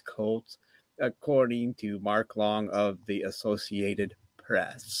Indianapolis Colts, according to Mark Long of the Associated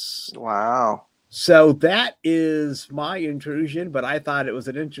Press. Wow. So that is my intrusion, but I thought it was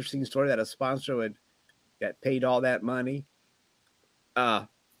an interesting story that a sponsor would get paid all that money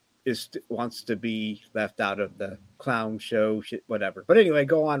wants to be left out of the clown show, shit, whatever. But anyway,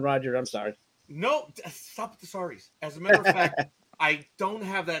 go on, Roger. I'm sorry. No, stop with the sorries. As a matter of fact, I don't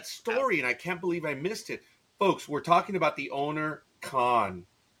have that story, and I can't believe I missed it. Folks, we're talking about the owner, Khan,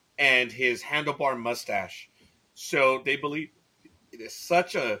 and his handlebar mustache. So they believe it is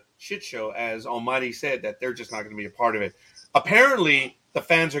such a shit show, as Almighty said, that they're just not going to be a part of it. Apparently, the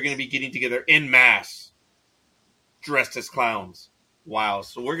fans are going to be getting together en masse dressed as clowns. Wow.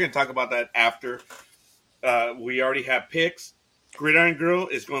 So we're going to talk about that after. We already have picks. Gridiron Girl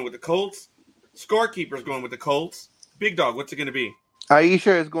is going with the Colts. Scorekeeper is going with the Colts. Big Dog, what's it going to be?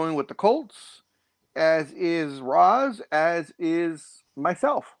 Aisha is going with the Colts, as is Roz, as is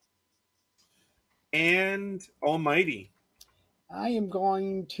myself. And Almighty. I am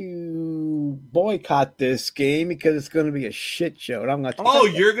going to boycott this game because it's going to be a shit show. And I'm not.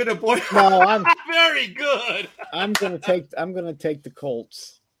 You're going to boycott? No, I'm very good. I'm going to take the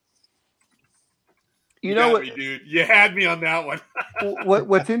Colts. You know what, me, dude? You had me on that one.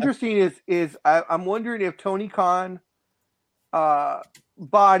 What's interesting is I'm wondering if Tony Khan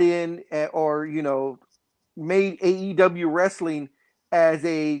bought in or made AEW wrestling as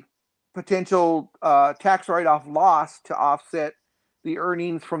a potential tax write-off loss to offset the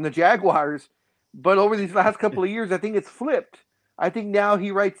earnings from the Jaguars. But over these last couple of years, I think it's flipped. I think now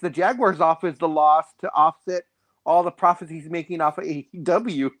he writes the Jaguars off as the loss to offset all the profits he's making off of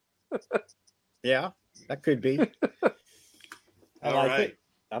AEW. Yeah, that could be. All right. It.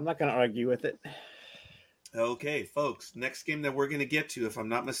 I'm not going to argue with it. Okay, folks. Next game that we're going to get to, if I'm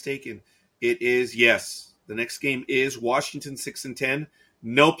not mistaken, the next game is Washington 6-10.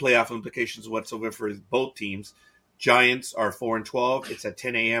 No playoff implications whatsoever for both teams. Giants are 4-12. It's at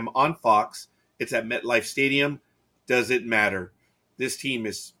 10 a.m. on Fox. It's at MetLife Stadium. Does it matter? This team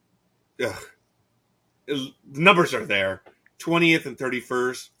is... the numbers are there. 20th and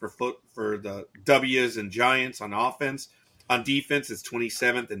 31st for the W's and Giants on offense. On defense, it's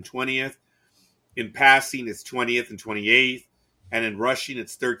 27th and 20th. In passing, it's 20th and 28th. And in rushing,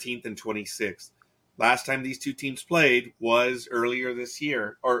 it's 13th and 26th. Last time these two teams played was earlier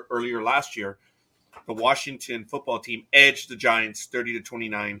last year. The Washington football team edged the Giants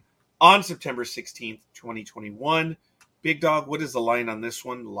 30-29 on September 16th, 2021. Big Dog, what is the line on this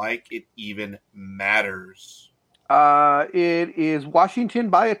one? Like it even matters. It is Washington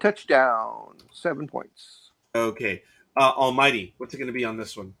by a touchdown, 7 points. Okay. Almighty, what's it going to be on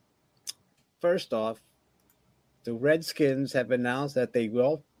this one? First off, the Redskins have announced that they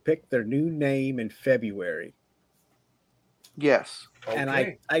will pick their new name in February. Yes. Okay. And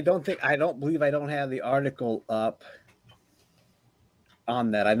I don't have the article up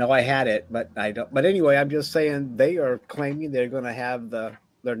on that. I know I had it, but I don't. But anyway, I'm just saying they are claiming they're going to have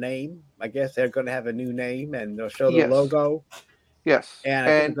their name. I guess they're going to have a new name, and they'll show the logo. Yes.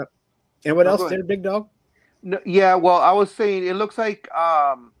 And what else there, Big Dog? No, yeah, well, I was saying it looks like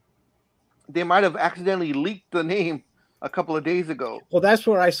they might have accidentally leaked the name a couple of days ago. Well, that's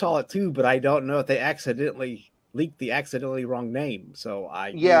where I saw it too, but I don't know if they accidentally leaked the accidentally wrong name. So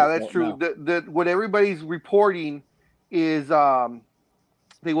that's true. What everybody's reporting is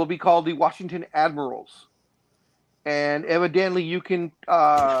they will be called the Washington Admirals, and evidently you can.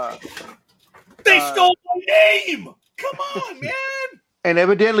 They stole my name. Come on, man. And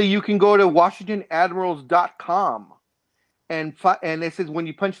evidently you can go to WashingtonAdmirals.com, and it says when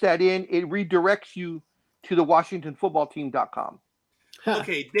you punch that in, it redirects you to the WashingtonFootballTeam.com.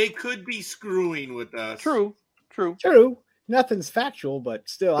 Okay, they could be screwing with us. True. Nothing's factual, but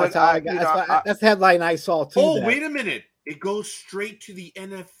still, that's the headline I saw too. Oh, wait a minute! It goes straight to the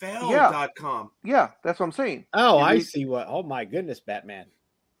NFL.com. Yeah, that's what I'm saying. Oh, I see what. Oh my goodness, Batman.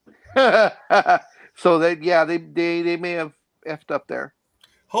 So they may have effed up there.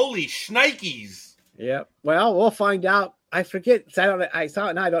 Holy shnikes! Yeah. Well, we'll find out. I forget. I saw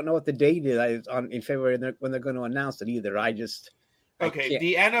it now. I don't know what the date is in February when they're going to announce it either. Okay,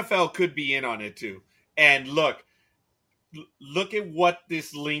 the NFL could be in on it too. And look at what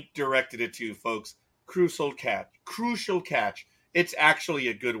this link directed it to, folks. Crucial catch. It's actually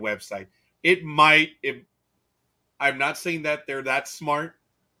a good website. I'm not saying that they're that smart,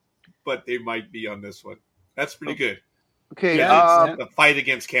 but they might be on this one. That's pretty good. Okay. The fight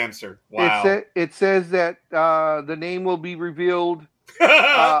against cancer. Wow. It says that the name will be revealed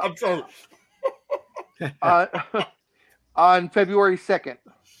I'm sorry. on February 2nd.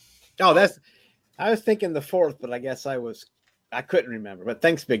 Oh, I was thinking the 4th, but I guess I couldn't remember. But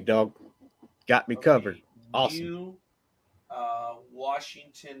thanks, Big Dog. Got me covered. Awesome. New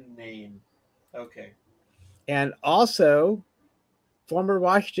Washington name. Okay. And also, former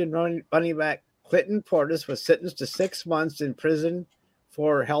Washington running back Clinton Portis was sentenced to 6 months in prison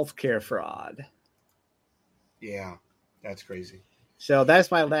for healthcare fraud. Yeah, that's crazy. So that's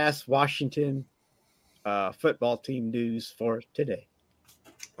my last Washington football team news for today.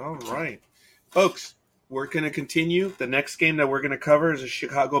 All right. Folks, we're going to continue. The next game that we're going to cover is the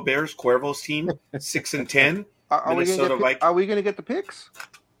Chicago Bears, Cuervo's team, 6-10. Are we going to get the picks?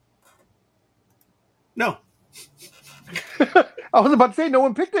 No. I was about to say no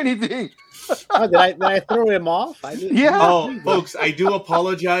one picked anything. Oh, did I throw him off? I didn't. Yeah. Oh, folks, I do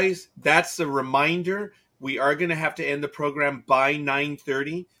apologize. That's a reminder. We are going to have to end the program by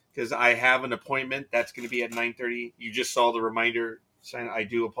 9:30 because I have an appointment that's going to be at 9:30. You just saw the reminder. I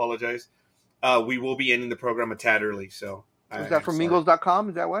do apologize. We will be ending the program a tad early. So is that from Mingles.com?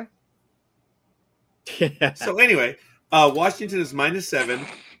 Is that why? Yeah. So anyway, Washington is -7.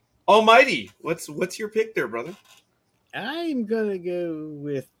 Almighty, what's your pick there, brother? I'm gonna go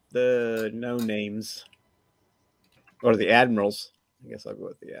with the no names or the Admirals. I guess I'll go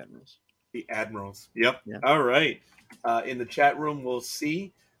with the Admirals. The Admirals. Yep. Yeah. All right. In the chat room, we'll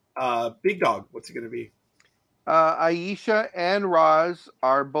see. Big Dog, what's it going to be? Aisha and Roz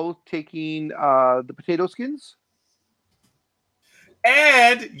are both taking the potato skins.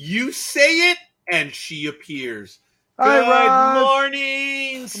 And you say it, and she appears. Hi, Good Roz.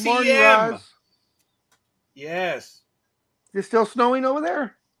 morning, Good CM. morning, Roz. Yes. Is it still snowing over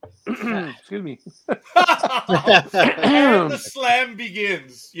there? Excuse me. And the slam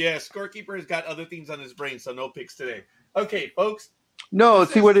begins. Yeah, Scorekeeper has got other things on his brain, so no picks today. Okay, folks. No,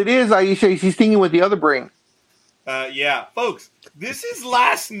 see what it is, Aisha. She's thinking with the other brain. Yeah, folks. This is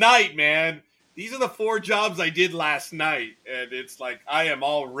last night, man. These are the 4 jobs I did last night, and it's like I am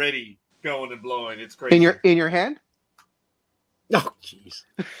already going and blowing. It's crazy. In your hand? Oh, jeez.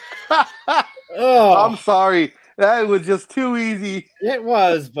 Oh, I'm sorry. That was just too easy. it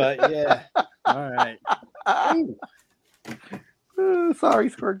was, but yeah. All right. Sorry,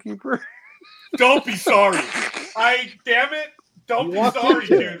 Scorekeeper. Don't be sorry. Damn it. Don't You be walked sorry,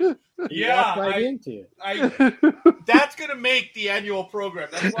 into it. dude. You Yeah, walked right into it. that's gonna make the annual program.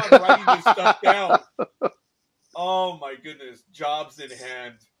 That's why I'm writing this stuff down. Oh my goodness, jobs in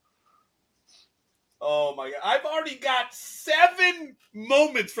hand. Oh my god, I've already got 7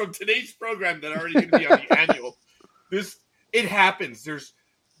 moments from today's program that are already gonna be on the annual. It happens. There's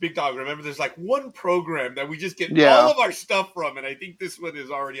Big Dog. Remember, there's like one program that we just get all of our stuff from, and I think this one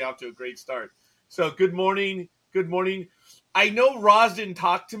is already off to a great start. So good morning. Good morning. I know Roz didn't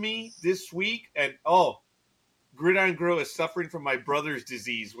talk to me this week, and Gridiron Grill is suffering from my brother's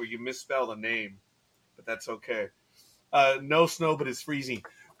disease where you misspell a name, but that's okay. No snow, but it's freezing.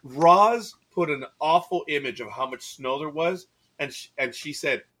 Roz put an awful image of how much snow there was, and she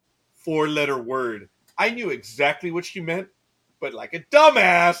said, 4-letter word. I knew exactly what she meant, but like a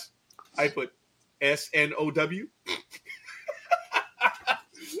dumbass, I put SNOW.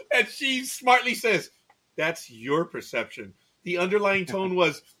 And she smartly says, that's your perception. The underlying tone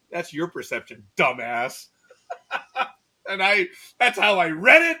was, that's your perception, dumbass. And that's how I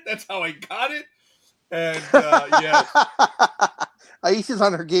read it. That's how I got it. And yes. Aisha's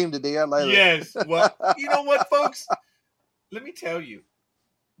on her game today. I like it. Yes. Well, you know what, folks? Let me tell you.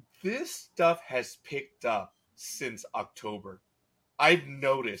 This stuff has picked up since October. I've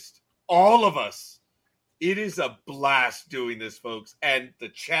noticed. All of us. It is a blast doing this, folks. And the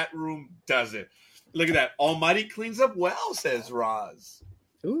chat room does it. Look at that. Almighty cleans up well, says Roz.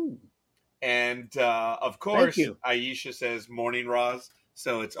 Ooh. And, of course, Aisha says, morning, Roz.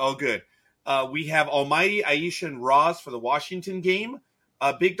 So it's all good. We have Almighty, Aisha, and Roz for the Washington game.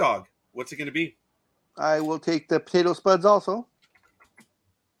 Big Dog, what's it going to be? I will take the potato spuds also.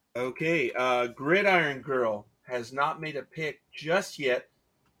 Okay. Gridiron Girl has not made a pick just yet.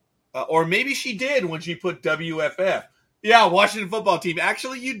 Or maybe she did when she put WFF. Yeah, Washington football team.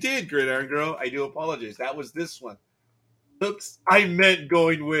 Actually, you did, Gridiron Girl. I do apologize. That was this one. Oops. I meant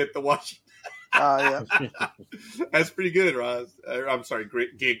going with the Washington. Yeah. That's pretty good, Roz. I'm sorry,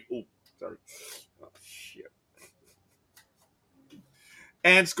 great gig. Oh, sorry. Oh, shit.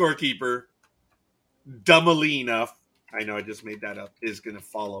 And Scorekeeper, dumbly enough, I know I just made that up, is going to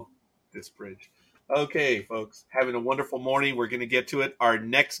follow this bridge. Okay, folks, having a wonderful morning. We're going to get to it. Our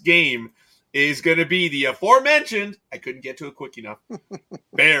next game is going to be the aforementioned, I couldn't get to it quick enough,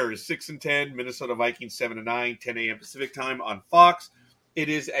 Bears 6-10, Minnesota Vikings 7-9, 10 a.m. Pacific time on Fox. It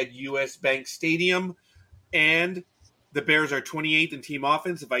is at US Bank Stadium, and the Bears are 28th in team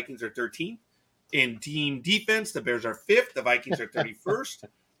offense. The Vikings are 13th. In team defense, the Bears are 5th. The Vikings are 31st.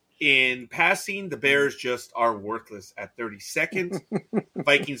 In passing, the Bears just are worthless at 32nd.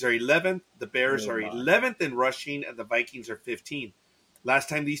 Vikings are 11th. The Bears are 11th in rushing, and the Vikings are 15th. Last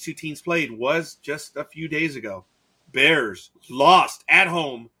time these two teams played was just a few days ago. Bears lost at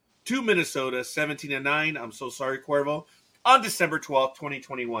home to Minnesota 17-9. I'm so sorry, Cuervo. On December 12th,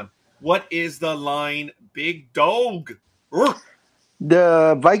 2021. What is the line, Big Dog?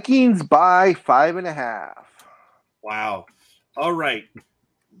 The Vikings by 5.5. Wow. All right.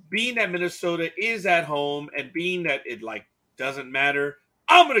 Being that Minnesota is at home and being that it doesn't matter,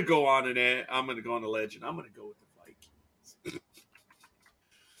 I'm gonna go on a ledge and I'm gonna go with the Vikings.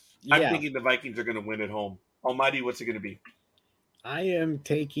 I'm Yeah, thinking the Vikings are going to win at home. Almighty, what's it going to be? I am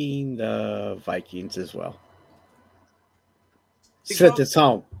taking the Vikings as well. Big Since dog? it's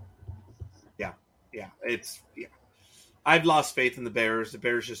home. Yeah, yeah. I've lost faith in the Bears. The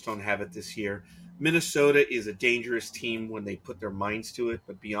Bears just don't have it this year. Minnesota is a dangerous team when they put their minds to it,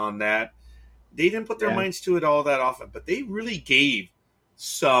 but beyond that, they didn't put their Yeah. minds to it all that often. But they really gave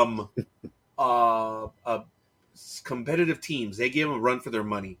some competitive teams. They gave them a run for their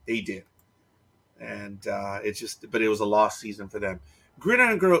money. They did, and but it was a lost season for them.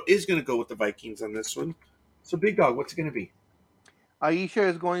 Gridiron Girl is going to go with the Vikings on this one. So, Big Dog, what's it going to be? Aisha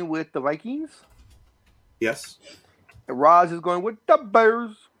is going with the Vikings. Yes. Roz is going with the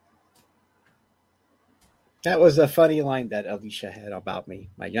Bears. That was a funny line that Alicia had about me,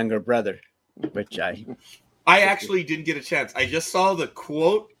 my younger brother, which I actually didn't get a chance. I just saw the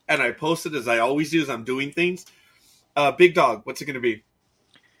quote and I posted as I always do as I'm doing things. Big Dog, what's it going to be?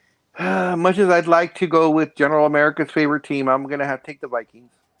 Much as I'd like to go with General America's favorite team, I'm going to have to take the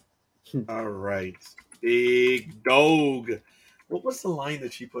Vikings. All right. Big Dog. What was the line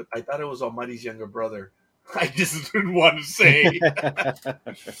that she put? I thought it was Almighty's younger brother. I just didn't want to say.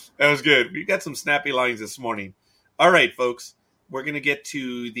 That was good. We got some snappy lines this morning. All right, folks. We're going to get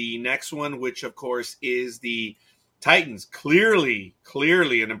to the next one, which, of course, is the Titans. Clearly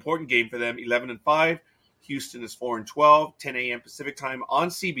an important game for them. 11-5. Houston is 4-12. 10 a.m. Pacific time on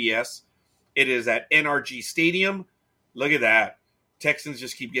CBS. It is at NRG Stadium. Look at that. Texans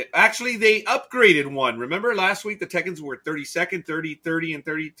just keep getting... Actually, they upgraded one. Remember last week the Texans were 32nd, 30, and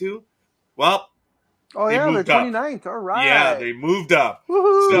 32? Well... Oh, they yeah, moved they're up. 29th. All right. Yeah, they moved up.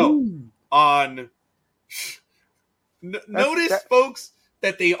 Woo-hoo. So, notice, folks,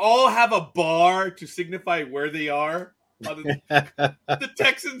 that they all have a bar to signify where they are. The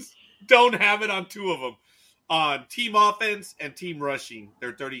Texans don't have it on two of them. On team offense and team rushing,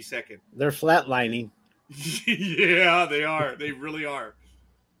 they're 32nd. They're flatlining. Yeah, they are. They really are.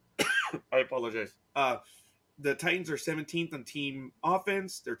 I apologize. The Titans are 17th on team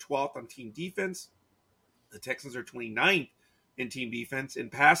offense. They're 12th on team defense. The Texans are 29th in team defense. In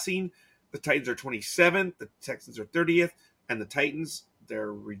passing, the Titans are 27th. The Texans are 30th. And the Titans,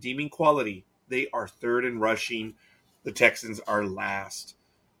 they're redeeming quality. They are third in rushing. The Texans are last.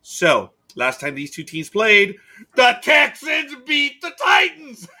 So, last time these two teams played, the Texans beat the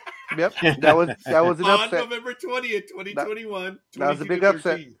Titans. Yep, that was an upset. On November 20th, 2021. That was a big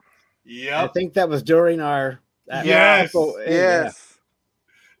upset. Yep. I think that was during our... Yes. Yes.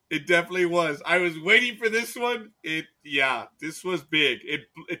 It definitely was. I was waiting for this one. This was big.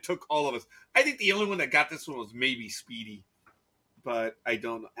 It took all of us. I think the only one that got this one was maybe Speedy, but I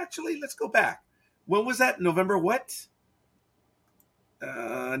don't know. Actually, let's go back. When was that? November what?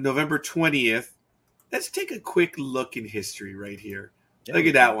 November 20th. Let's take a quick look in history right here. Yeah. Look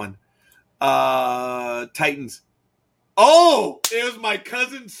at that one. Titans. Oh, it was my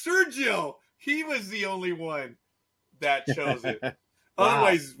cousin Sergio. He was the only one that chose it. Wow.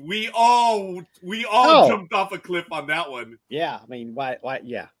 Otherwise, we all jumped off a cliff on that one. Yeah, I mean, why?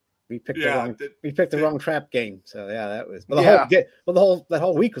 Yeah, we picked the wrong trap game. So yeah, that was. That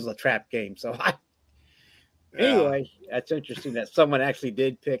whole week was a trap game. So anyway, that's interesting that someone actually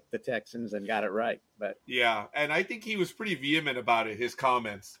did pick the Texans and got it right. But yeah, and I think he was pretty vehement about it. His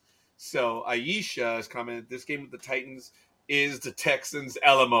comments. So Aisha has commented, "This game with the Titans is the Texans'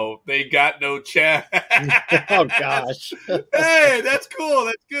 LMO. They got no chance." Oh gosh! Hey, that's cool.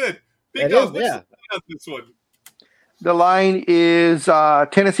 That's good. Big Dog, what's the line on this one? The line is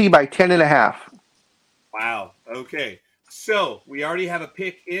Tennessee by 10.5. Wow. Okay. So we already have a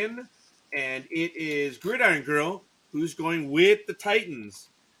pick in, and it is Gridiron Girl who's going with the Titans,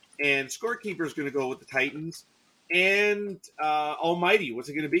 and Scorekeeper is going to go with the Titans, and Almighty, what's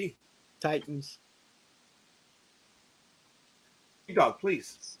it going to be? Titans. Dog,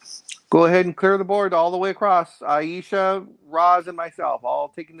 please. Go ahead and clear the board all the way across. Aisha, Roz, and myself all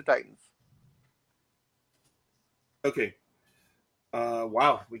taking the Titans. Okay.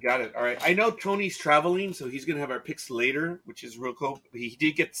 Wow, we got it. All right. I know Tony's traveling, so he's going to have our picks later, which is real cool. He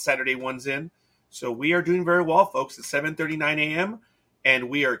did get the Saturday ones in. So we are doing very well, folks. It's 7:39 a.m., and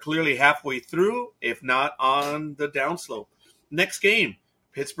we are clearly halfway through, if not on the downslope. Next game,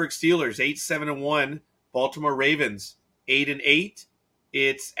 Pittsburgh Steelers, 8-7-1. Baltimore Ravens, 8-8.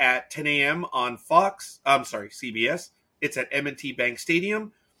 It's at 10 a.m. on CBS. It's at M&T Bank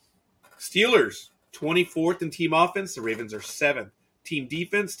Stadium. Steelers, 24th in team offense. The Ravens are 7th. Team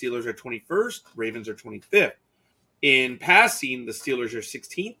defense, Steelers are 21st. Ravens are 25th. In passing, the Steelers are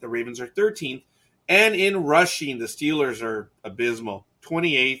 16th. The Ravens are 13th. And in rushing, the Steelers are abysmal.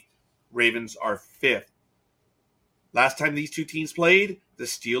 28th. Ravens are 5th. Last time these two teams played, the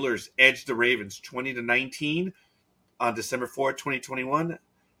Steelers edged the Ravens 20-19 on December 4th, 2021.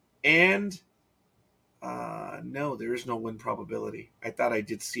 And no, there is no win probability. I thought I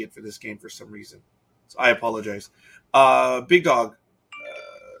did see it for this game for some reason. So I apologize. Big Dog,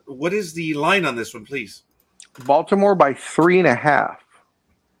 what is the line on this one, please? Baltimore by 3.5.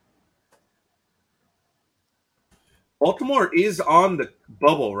 Baltimore is on the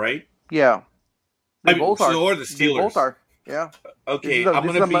bubble, right? Yeah. They both are. Or the Steelers. They both are. Yeah. Okay,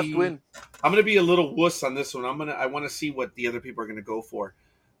 this is a must win. I'm gonna be a little wuss on this one. I want to see what the other people are gonna go for.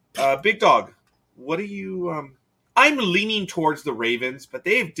 Big Dog, what are you? I'm leaning towards the Ravens, but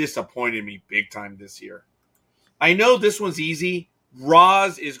they've disappointed me big time this year. I know this one's easy.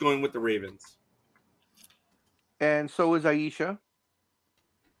 Roz is going with the Ravens, and so is Aisha.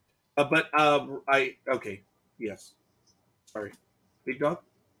 Yes. Sorry, Big Dog.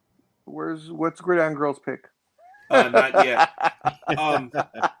 What's Gridiron Girls pick? Not yet.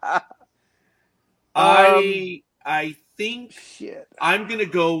 I think shit. I'm gonna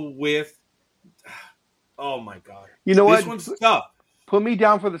go with. Oh my God! You know this what? One's tough. Put me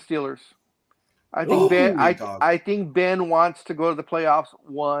down for the Steelers. I think Ben. I think Ben wants to go to the playoffs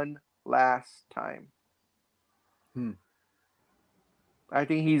one last time. I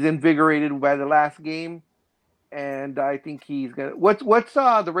think he's invigorated by the last game, and I think he's gonna. What's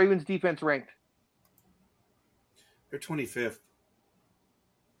the Ravens defense ranked? They're 25th.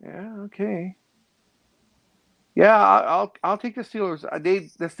 Yeah. Okay. Yeah, I'll take the Steelers.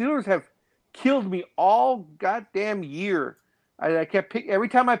 The Steelers have killed me all goddamn year. I kept every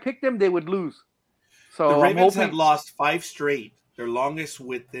time I picked them, they would lose. So the Ravens have lost 5 straight. Their longest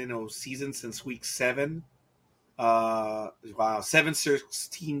within season since week 7.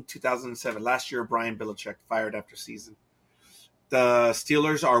 7/16/2007. Last year, Brian Belichick fired after season. The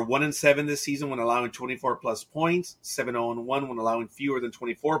Steelers are 1-7 this season when allowing 24 plus points. 7-0-1 when allowing fewer than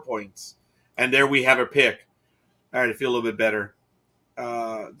 24 points. And there we have a pick. All right, I feel a little bit better.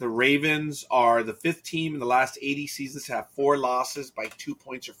 The Ravens are the 5th team in the last 80 seasons to have 4 losses by 2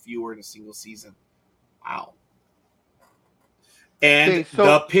 points or fewer in a single season. Wow. And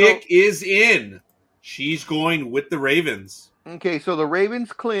the pick is in. She's going with the Ravens. Okay, so the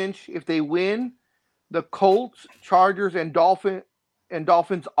Ravens clinch. If they win, the Colts, Chargers, and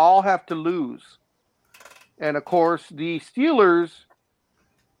Dolphins all have to lose. And, of course, the Steelers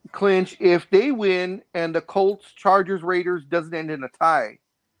clinch if they win and the Colts, Chargers, Raiders doesn't end in a tie.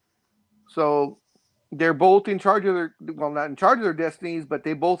 So they're both in charge of not in charge of their destinies, but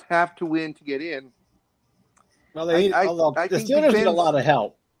they both have to win to get in. Well, the Steelers need a lot of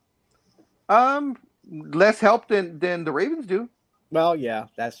help. Less help than the Ravens do. Well, yeah,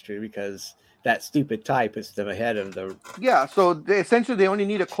 that's true because that stupid tie puts them ahead of the. Yeah, so essentially they only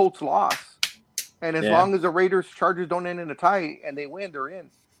need a Colts loss, and as long as the Raiders, Chargers don't end in a tie and they win, they're in.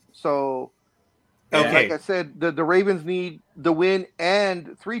 So, like I said, the Ravens need the win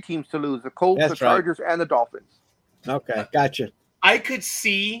and 3 teams to lose: the Colts, the Chargers, and the Dolphins. Okay, gotcha. I could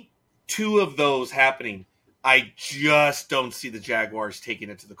see 2 of those happening. I just don't see the Jaguars taking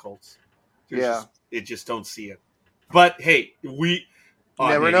it to the Colts. It just don't see it. But hey, we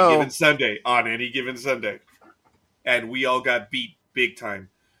on any given Sunday, and we all got beat big time.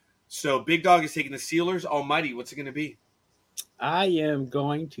 So Big Dog is taking the Steelers. Almighty, what's it going to be? I am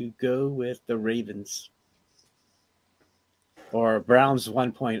going to go with the Ravens or Browns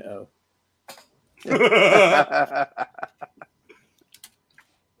 1.0.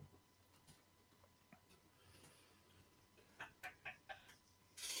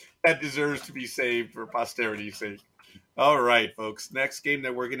 That deserves to be saved for posterity's sake. All right, folks. Next game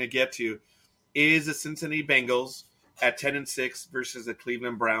that we're going to get to is the Cincinnati Bengals at 10-6 versus the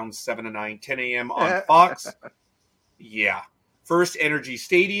Cleveland Browns 7-9, 10 a.m. on Fox. Yeah. First Energy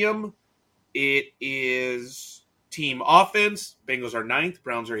Stadium. It is team offense. Bengals are 9th.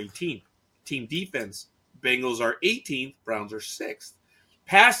 Browns are 18th. Team defense. Bengals are 18th. Browns are 6th.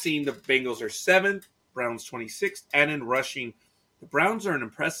 Passing, the Bengals are 7th. Browns 26th. And in rushing, the Browns are an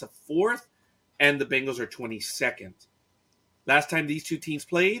impressive 4th. And the Bengals are 22nd. Last time these two teams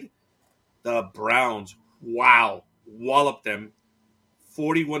played, the Browns, walloped them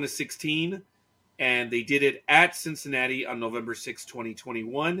 41-16. And they did it at Cincinnati on November 6,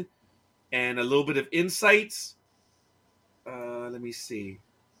 2021. And a little bit of insights. Let me see.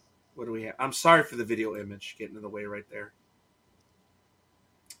 What do we have? I'm sorry for the video image getting in the way right there.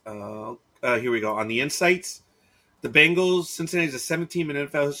 Here we go. On the insights, the Bengals, Cincinnati is the 7th team in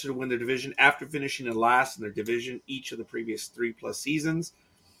NFL history to win their division after finishing in last in their division each of the previous 3+ seasons.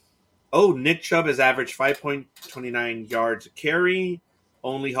 Oh, Nick Chubb has averaged 5.29 yards a carry.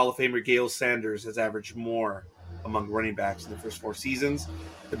 Only Hall of Famer Gale Sanders has averaged more. among running backs in the first 4 seasons.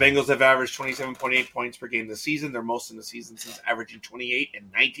 The Bengals have averaged 27.8 points per game this season. They're most in the season since averaging 28 in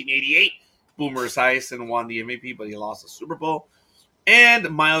 1988. Boomer Esiason won the MVP, but he lost the Super Bowl. And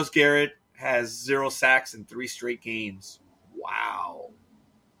Myles Garrett has 0 sacks in 3 straight games. Wow.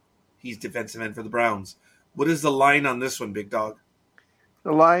 He's defensive end for the Browns. What is the line on this one, Big Dog?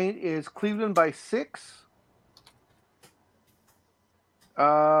 The line is Cleveland by 6.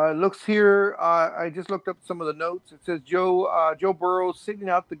 Looks here. I just looked up some of the notes. It says Joe Burrow sitting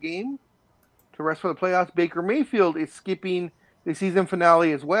out the game to rest for the playoffs. Baker Mayfield is skipping the season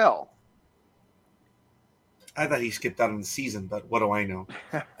finale as well. I thought he skipped out on the season, but what do I know?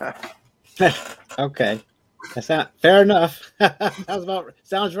 Okay, that's not fair enough.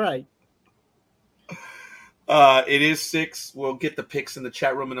 Sounds right. It is 6. We'll get the picks in the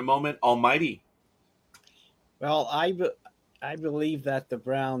chat room in a moment. Almighty. Well, I believe that the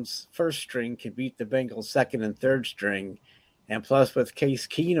Browns' first string can beat the Bengals' second and third string, and plus with Case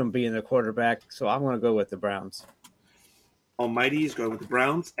Keenum being the quarterback, so I'm going to go with the Browns. Almighty is going with the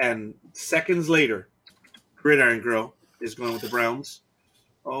Browns, and seconds later, Gridiron Girl is going with the Browns.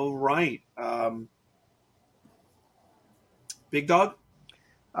 All right. Big Dog?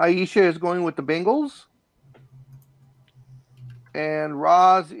 Aisha is going with the Bengals. And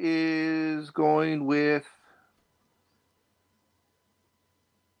Roz is going with...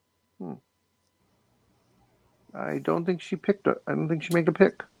 I don't think she made a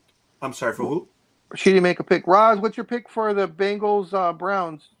pick. I'm sorry, for who? She didn't make a pick. Roz, what's your pick for the Bengals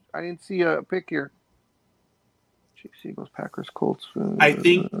Browns? I didn't see a pick here. Chiefs, Eagles, Packers, Colts. I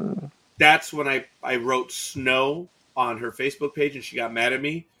think that's when I wrote snow on her Facebook page and she got mad at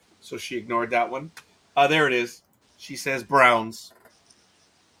me, so she ignored that one. There it is. She says Browns.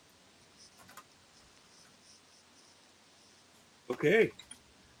 Okay.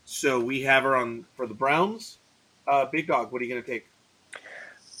 So we have her on for the Browns. Big Dog, what are you going to take?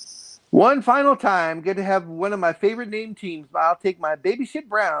 One final time. Get to have one of my favorite name teams. I'll take my baby shit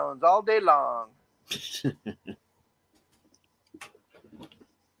Browns all day long. It's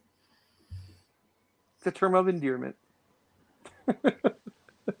a term of endearment.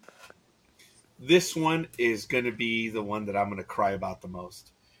 This one is going to be the one that I'm going to cry about the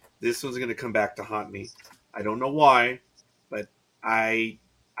most. This one's going to come back to haunt me. I don't know why, but I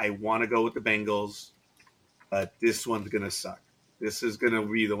want to go with the Bengals, but this one's going to suck. This is going to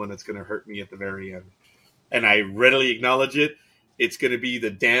be the one that's going to hurt me at the very end. And I readily acknowledge it. It's going to be the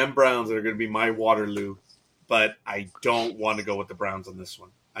damn Browns that are going to be my Waterloo, but I don't want to go with the Browns on this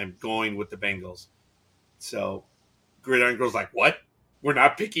one. I'm going with the Bengals. So Gridiron Girl's like, what? We're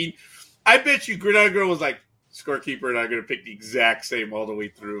not picking? I bet you Gridiron Girl was like, Scorekeeper and I are going to pick the exact same all the way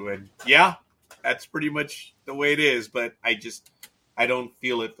through. And yeah, that's pretty much the way it is. But I don't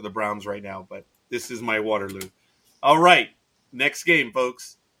feel it for the Browns right now. But this is my Waterloo. All right. Next game,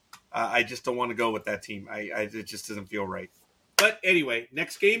 folks. I just don't want to go with that team. It just doesn't feel right. But anyway,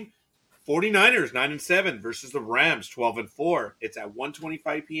 next game, 49ers 9-7 versus the Rams 12-4. It's at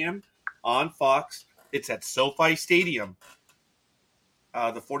 1:25 p.m. on Fox. It's at SoFi Stadium.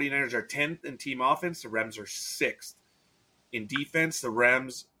 The 49ers are 10th in team offense. The Rams are 6th. In defense, the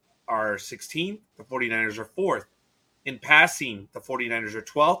Rams are 16th. The 49ers are 4th. In passing, the 49ers are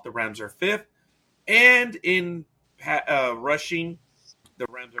 12th. The Rams are 5th. And in rushing, the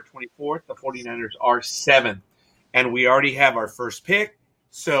Rams are 24th. The 49ers are 7th. And we already have our first pick.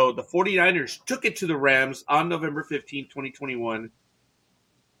 So the 49ers took it to the Rams on November 15, 2021.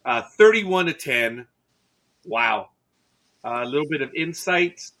 31-10. Wow. A little bit of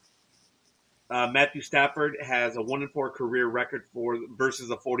insight. Matthew Stafford has a 1-4 career record versus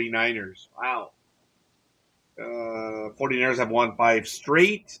the 49ers. Wow. 49ers have won 5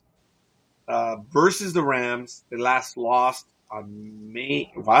 straight. Versus the Rams, they last lost on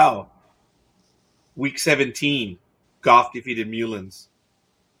Week 17. Goff defeated Mullins.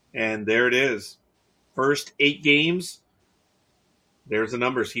 And there it is. First 8 games. There's the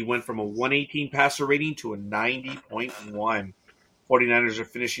numbers. He went from a 118 passer rating to a 90.1. 49ers are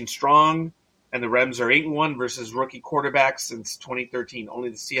finishing strong, and the Rams are 8-1 versus rookie quarterbacks since 2013. Only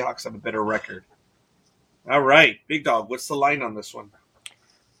the Seahawks have a better record. All right, Big Dog, what's the line on this one?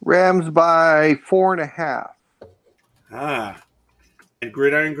 Rams by 4.5. And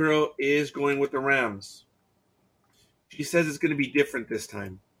Gridiron Girl is going with the Rams. She says it's going to be different this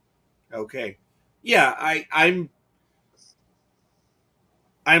time. Okay. Yeah,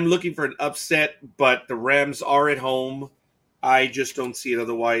 I'm looking for an upset, but the Rams are at home. I just don't see it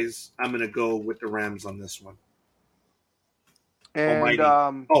otherwise. I'm going to go with the Rams on this one.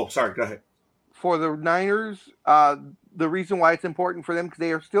 And sorry, go ahead. For the Niners, the reason why it's important for them because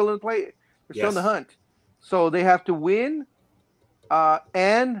they are still in play. They're still in the hunt. So they have to win,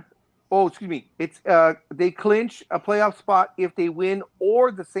 it's they clinch a playoff spot if they win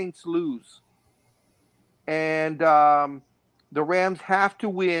or the Saints lose, and the Rams have to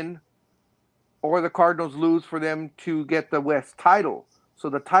win or the Cardinals lose for them to get the West title. So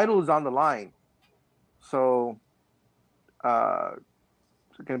the title is on the line. So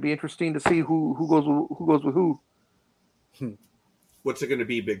it's going to be interesting to see who goes with who. What's it going to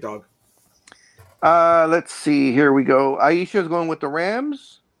be, Big Dog? Let's see. Here we go. Aisha is going with the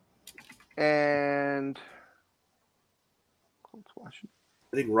Rams, and I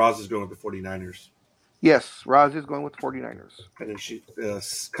think Roz is going with the 49ers. Yes, Roz is going with the 49ers. And then she,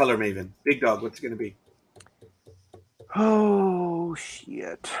 Color Maven. Big Dog, what's it going to be? Oh,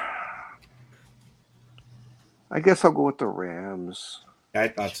 shit. I guess I'll go with the Rams. I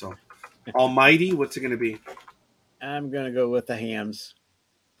thought so. Almighty, what's it going to be? I'm going to go with the Hams.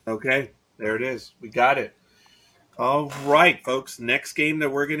 Okay, there it is. We got it. All right, folks. Next game that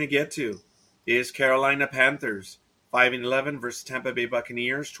we're going to get to is Carolina Panthers 5-11 versus Tampa Bay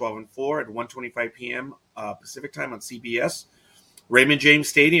Buccaneers 12-4 at 1:25 p.m. Pacific time on CBS. Raymond James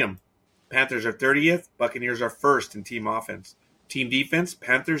Stadium. Panthers are 30th. Buccaneers are first in team offense. Team defense.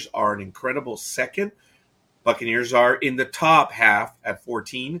 Panthers are an incredible second. Buccaneers are in the top half at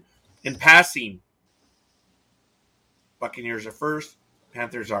 14. In passing, Buccaneers are first.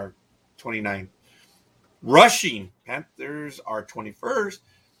 Panthers are 29th. Rushing, Panthers are 21st.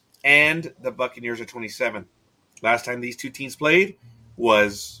 And the Buccaneers are 27th. Last time these two teams played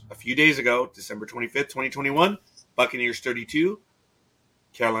was a few days ago, December 25th, 2021. Buccaneers 32.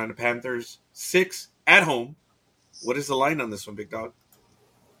 Carolina Panthers 6 at home. What is the line on this one, Big Dog?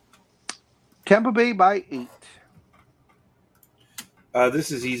 Tampa Bay by 8.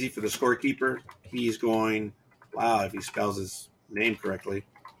 This is easy for the scorekeeper. He's going, wow, if he spells his name correctly,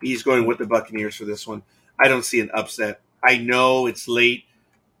 he's going with the Buccaneers for this one. I don't see an upset. I know it's late.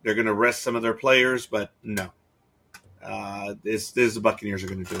 They're going to rest some of their players, but no. This the Buccaneers are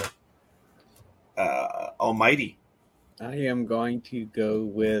going to do it. Almighty. I am going to go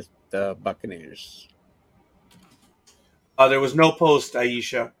with the Buccaneers. There was no post,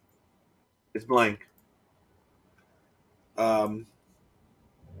 Aisha. It's blank.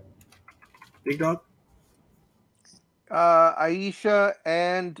 Big Dog? Aisha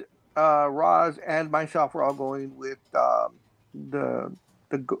and Roz and myself were all going with the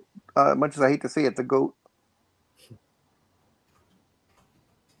much as I hate to say it, the GOAT.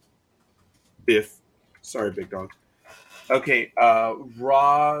 Biff. Sorry, Big Dog. Okay,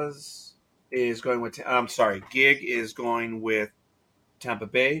 Roz is going with... I'm sorry, Gig is going with Tampa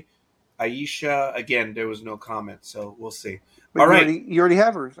Bay. Aisha, again, there was no comment, so we'll see. But you already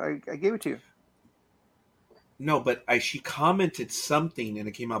have hers. I gave it to you. No, but she commented something and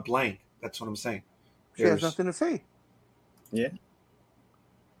it came out blank. That's what I'm saying. She has nothing to say. Yeah.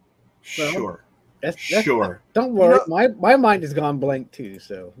 Sure. Sure. Don't worry. My mind has gone blank too,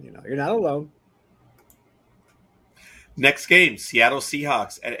 so you're not alone. Next game, Seattle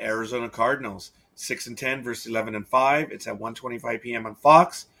Seahawks at Arizona Cardinals. 6-10 versus 11-5. It's at 1:25 p.m. on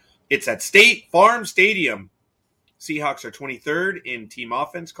Fox. It's at State Farm Stadium. Seahawks are 23rd in team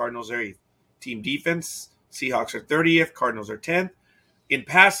offense. Cardinals are 8th. Team defense, Seahawks are 30th. Cardinals are 10th. In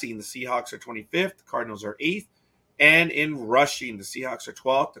passing, the Seahawks are 25th. Cardinals are 8th. And in rushing, the Seahawks are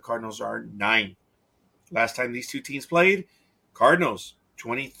 12th. The Cardinals are 9th. Last time these two teams played, Cardinals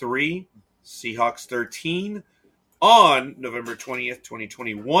 23, Seahawks 13 on November 20th,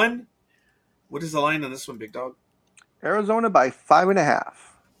 2021. What is the line on this one, Big Dog? Arizona by 5.5.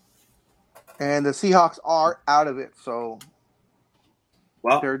 And the Seahawks are out of it, so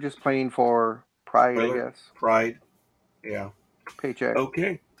they're just playing for pride, I guess. Pride, yeah. Paycheck.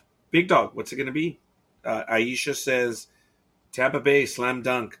 Okay. Big Dog, what's it going to be? Aisha says Tampa Bay slam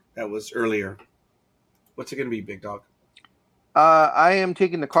dunk. That was earlier. What's it going to be, Big Dog? I am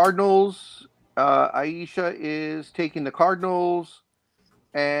taking the Cardinals. Aisha is taking the Cardinals.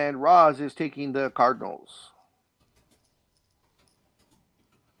 And Roz is taking the Cardinals.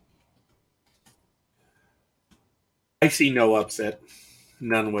 I see no upset.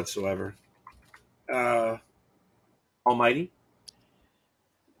 None whatsoever. Almighty?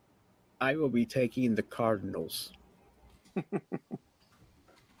 I will be taking the Cardinals.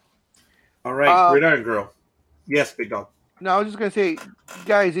 All right, Gridiron Girl. Yes, Big Dog. No, I was just going to say,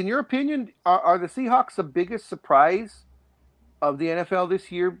 guys, in your opinion, are the Seahawks the biggest surprise of the NFL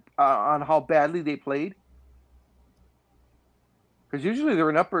this year on how badly they played? Because usually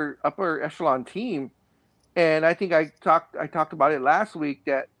they're an upper echelon team, and I think I talked about it last week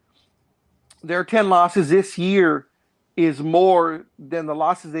that their 10 losses this year is more than the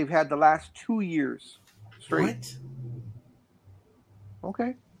losses they've had the last 2 years. straight. What?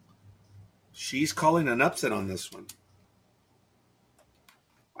 Okay. She's calling an upset on this one.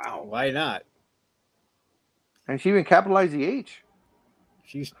 Wow. Why not? And she even capitalized the H.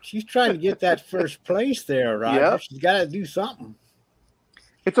 She's trying to get that first place there, Roger. Yep. She's got to do something.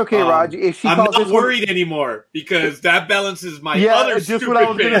 It's okay, Raj. If she I'm calls not this worried anymore because that balances my yeah, other just stupid what I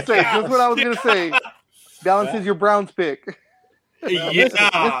was going to pick. say. Just what I was going to say. Balances your Browns pick.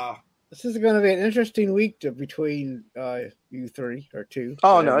 Yeah. This is going to be an interesting week between you three or two.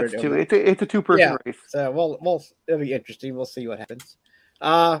 Oh no, it's two. It's a two-person race. So it'll be interesting. We'll see what happens.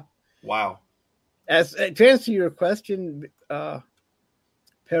 Wow. As to answer your question,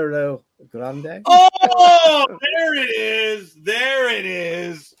 Perro Grande. Oh, there it is. There it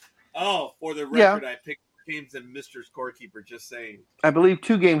is. Oh, for the record, I picked games and Mr. Scorekeeper. Just saying. I believe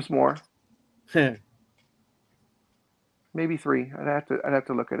 2 games more. Maybe 3. I'd have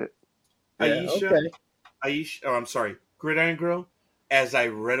to look at it. Aisha. Okay. Aisha. Oh, I'm sorry. Gridiron Girl. As I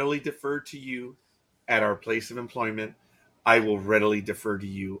readily defer to you at our place of employment, I will readily defer to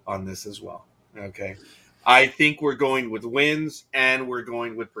you on this as well. Okay. I think we're going with wins and we're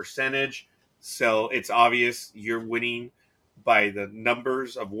going with percentage. So it's obvious you're winning by the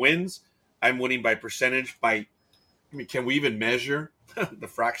numbers of wins. I'm winning by percentage can we even measure the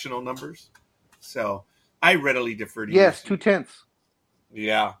fractional numbers? So I readily defer to you. Yes, 2/10.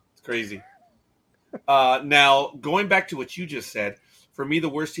 Yeah, it's crazy. Now, going back to what you just said, for me, the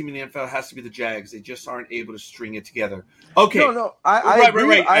worst team in the NFL has to be the Jags. They just aren't able to string it together. Okay. No, I agree.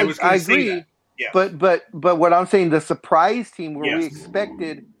 Right. I was going to say that. Yeah. But what I'm saying, the surprise team where we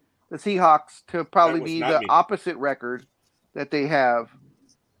expected the Seahawks to probably be the opposite record that they have.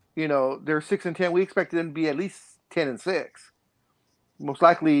 You know, they're 6-10. We expected them to be at least 10-6, most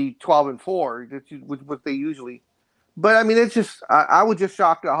likely 12-4, which what they usually. But I mean, it's just I was just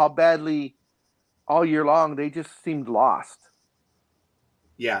shocked at how badly all year long they just seemed lost.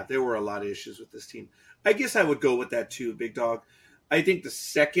 Yeah, there were a lot of issues with this team. I guess I would go with that too, Big Dog. I think the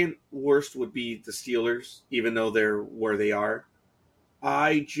second worst would be the Steelers, even though they're where they are.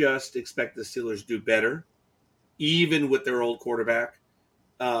 I just expect the Steelers to do better, even with their old quarterback.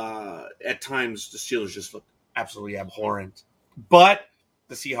 At times, the Steelers just look absolutely abhorrent. But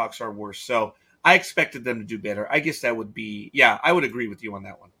the Seahawks are worse. So I expected them to do better. I guess that would be, I would agree with you on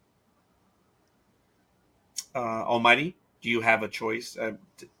that one. Almighty, do you have a choice?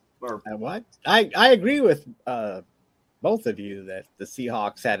 What? I agree with both of you that the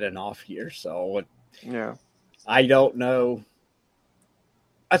Seahawks had an off year. So I don't know.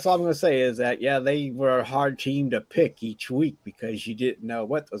 That's all I'm going to say is that, they were a hard team to pick each week because you didn't know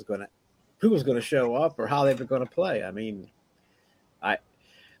who was going to show up or how they were going to play. I mean,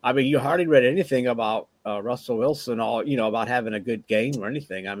 you hardly read anything about Russell Wilson, about having a good game or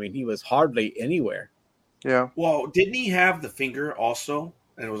anything. I mean, he was hardly anywhere. Yeah. Well, didn't he have the finger also?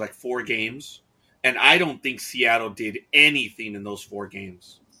 And it was like 4 games. And I don't think Seattle did anything in those 4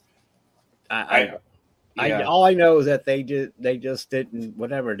 games. All I know is that they just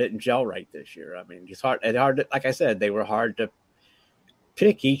didn't gel right this year. I mean, it's hard. Like I said, they were hard to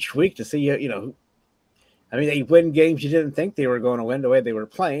pick each week to see. I mean, they win games you didn't think they were going to win the way they were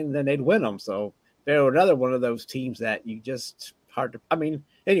playing, and then they'd win them. So they were another one of those teams that you just hard to. I mean,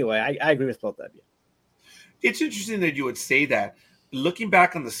 anyway, I agree with both of you. It's interesting that you would say that. Looking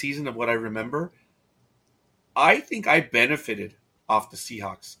back on the season of what I remember, I think I benefited off the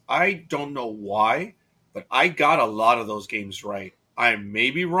Seahawks. I don't know why, but I got a lot of those games right. I may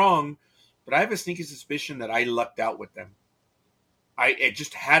be wrong, but I have a sneaky suspicion that I lucked out with them. I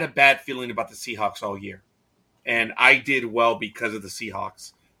just had a bad feeling about the Seahawks all year, and I did well because of the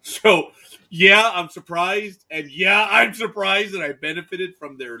Seahawks. So, I'm surprised, and I'm surprised that I benefited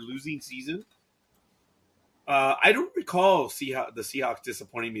from their losing season. I don't recall the Seahawks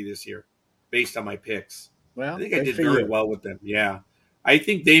disappointing me this year based on my picks. Well, I think I did very well with them. Yeah. I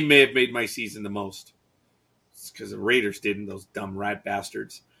think they may have made my season the most. It's because the Raiders didn't, those dumb rat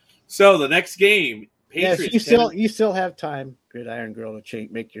bastards. So the next game, Patriots. Yes, you still have time, Gridiron Girl, to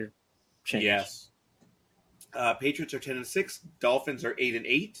make your change. Yes. Patriots are 10-6. Dolphins are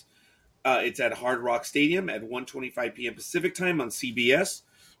 8-8. It's at Hard Rock Stadium at 1:25 p.m. Pacific time on CBS.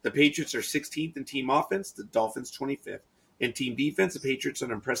 The Patriots are 16th in team offense. The Dolphins 25th in team defense. The Patriots are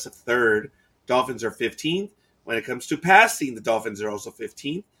an impressive 3rd. Dolphins are 15th. When it comes to passing, the Dolphins are also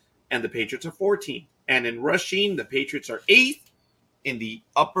 15th, and the Patriots are 14th. And in rushing, the Patriots are 8th in the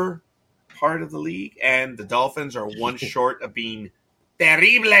upper part of the league, and the Dolphins are one short of being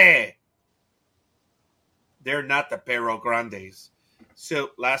terrible. They're not the Perro Grandes.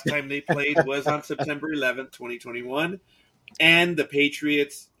 So last time they played was on September 11th, 2021, and the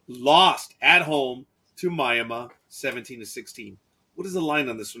Patriots lost at home to Miami, 17-16. What is the line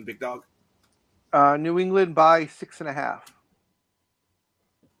on this one, Big Dog? New England by 6.5.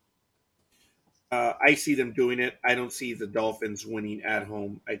 I see them doing it. I don't see the Dolphins winning at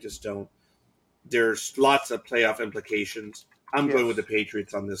home. I just don't. There's lots of playoff implications. I'm going with the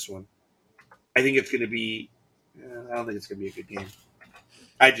Patriots on this one. I think it's going to be. I don't think it's going to be a good game.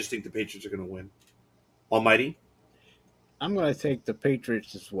 I just think the Patriots are going to win. Almighty? I'm going to take the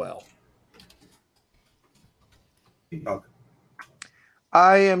Patriots as well. Dog.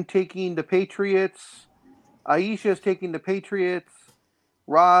 I am taking the Patriots. Aisha is taking the Patriots.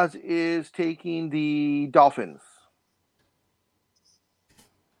 Roz is taking the Dolphins.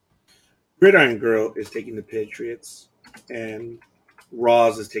 Gridiron Girl is taking the Patriots, and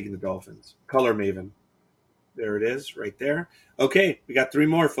Roz is taking the Dolphins. Color Maven. There it is, right there. Okay, we got 3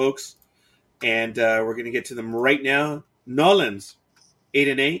 more, folks, and we're going to get to them right now. Nolans,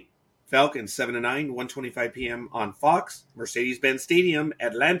 8-8. Falcons, 7-9, 1:25 p.m. on Fox. Mercedes-Benz Stadium,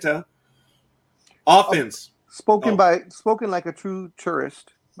 Atlanta. Offense. Spoken like a true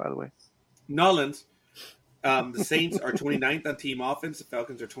tourist, by the way. Nolans. The Saints are 29th on team offense. The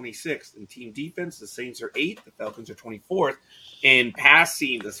Falcons are 26th. In team defense, the Saints are 8th. The Falcons are 24th. In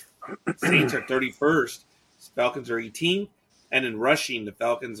passing, the Saints are 31st. The Falcons are 18th. And in rushing, the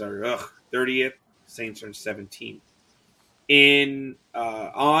Falcons are 30th. Saints are 17th.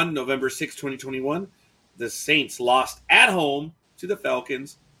 On November 6, 2021, the Saints lost at home to the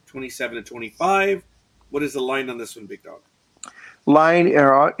Falcons, 27-25. What is the line on this one, Big Dog? Line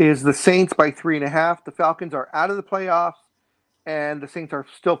is the Saints by 3.5. The Falcons are out of the playoffs, and the Saints are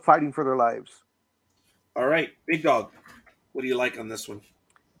still fighting for their lives. All right, Big Dog, what do you like on this one?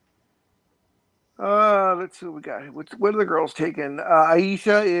 Let's see what we got. What are the girls taking?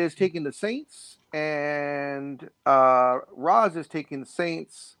 Aisha is taking the Saints, and Roz is taking the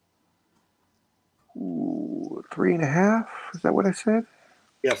Saints. 3.5. Is that what I said?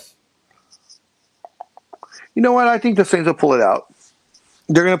 Yes. You know what? I think the Saints will pull it out.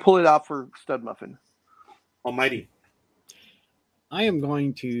 They're going to pull it out for Stud Muffin. Almighty. I am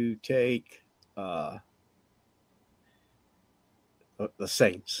going to take the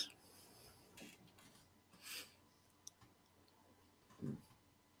Saints.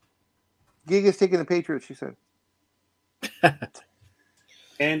 Giga's taking the Patriots, she said.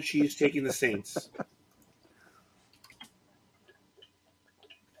 And she's taking the Saints.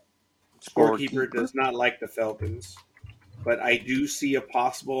 Scorekeeper does not like the Falcons, but I do see a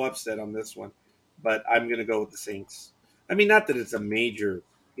possible upset on this one. But I'm going to go with the Saints. I mean, not that it's a major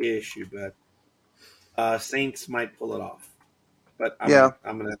issue, but Saints might pull it off. But I'm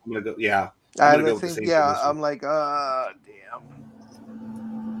gonna go. Yeah, I'm gonna go with the Saints. Yeah, I'm like, damn.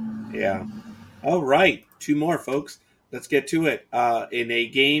 Yeah. All right, 2 more, folks. Let's get to it. In a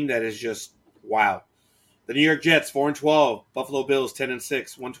game that is just wow. The New York Jets, 4-12. Buffalo Bills,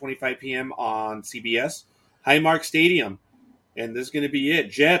 10-6. 1:25 p.m. on CBS. Highmark Stadium. And this is going to be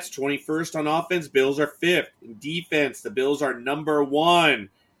it. Jets, 21st on offense. Bills are 5th. In defense, the Bills are number 1.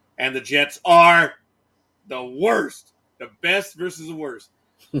 And the Jets are the worst. The best versus the worst.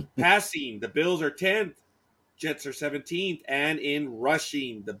 Passing, the Bills are 10th. Jets are 17th. And in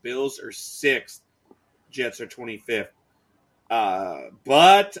rushing, the Bills are 6th. Jets are 25th.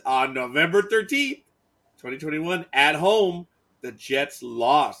 But on November 13th, 2021, at home, the Jets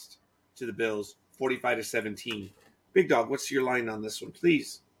lost to the Bills 45-17. Big Dog, what's your line on this one,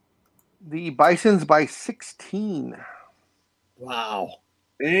 please? The Bisons by 16. Wow.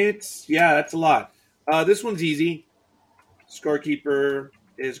 That's a lot. This one's easy. Scorekeeper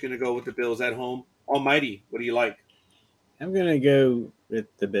is going to go with the Bills at home. Almighty, what do you like? I'm going to go with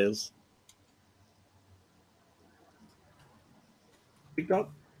the Bills. Big Dog?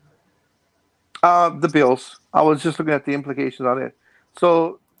 The Bills. I was just looking at the implications on it.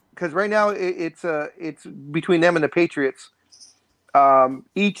 So, because right now it's between them and the Patriots.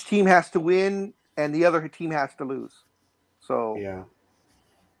 Each team has to win, and the other team has to lose. So yeah.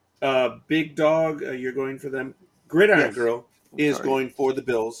 Big Dog, you're going for them. Gridiron Girl is going for the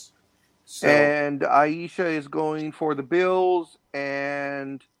Bills. So. And Aisha is going for the Bills,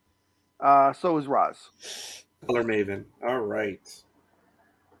 and so is Roz. Color Maven.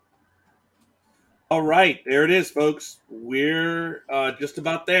 All right, there it is, folks. We're just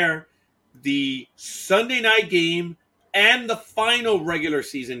about there. The Sunday night game and the final regular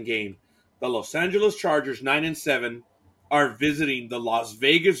season game. The Los Angeles Chargers, 9-7, are visiting the Las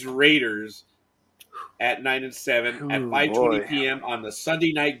Vegas Raiders at 9-7 at 5:20 p.m. on the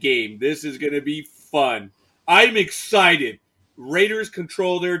Sunday night game. This is going to be fun. I'm excited. Raiders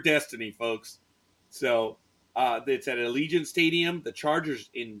control their destiny, folks. So It's at Allegiant Stadium. The Chargers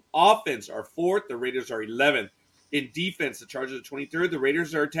in offense are 4th. The Raiders are 11th. In defense, the Chargers are 23rd. The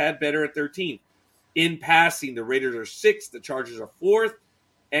Raiders are a tad better at 13th. In passing, the Raiders are 6th. The Chargers are 4th.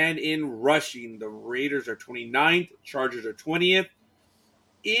 And in rushing, the Raiders are 29th. Chargers are 20th.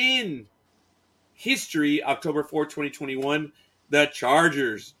 In history, October 4th, 2021, the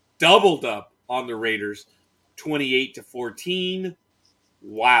Chargers doubled up on the Raiders, 28-14.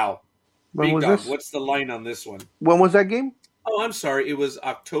 Wow. When Big was Dog, this? what's the line on this one? When was that game? Oh, I'm sorry. It was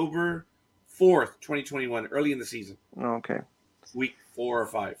October 4th, 2021, early in the season. Okay. Week 4 or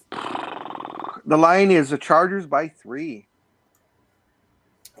 5. The line is the Chargers by 3.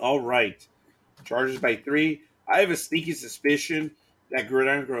 All right. Chargers by 3. I have a sneaky suspicion that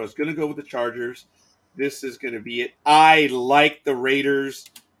Gridiron Girl is going to go with the Chargers. This is going to be it. I like the Raiders.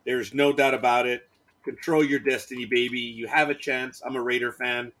 There's no doubt about it. Control your destiny, baby. You have a chance. I'm a Raider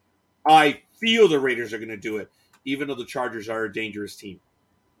fan. I feel the Raiders are going to do it, even though the Chargers are a dangerous team.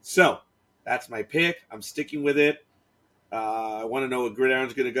 So, that's my pick. I'm sticking with it. I want to know what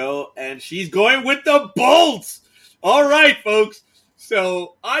Gridiron's going to go, and she's going with the Bolts. All right, folks.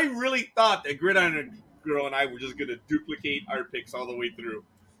 So, I really thought that Gridiron Girl and I were just going to duplicate our picks all the way through.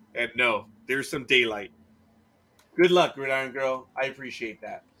 And no, there's some daylight. Good luck, Gridiron Girl. I appreciate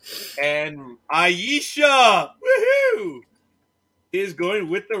that. And Aisha, woohoo, is going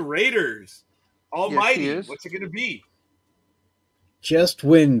with the Raiders. Almighty, Yes, what's it going to be? Just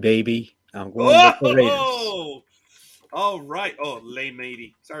win, baby. I'm going with the Raiders. Oh, all right. Oh, lame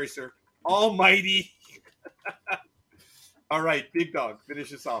matey. Sorry, sir. Almighty. All right, Big Dog,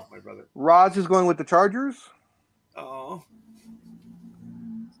 finish us off, my brother. Roz is going with the Chargers. Oh.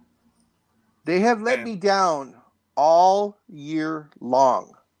 They have let me down all year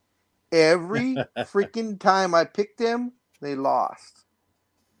long. Every freaking time I picked them, they lost.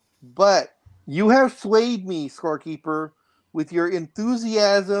 But you have swayed me, Scorekeeper, with your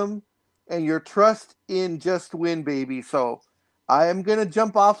enthusiasm and your trust in Just Win, baby. So I am going to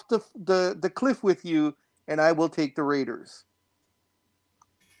jump off the cliff with you, and I will take the Raiders.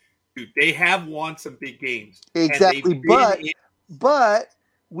 Dude, they have won some big games. Exactly, but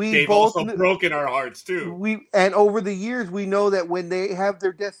they've also broken our hearts too. And over the years, we know that when they have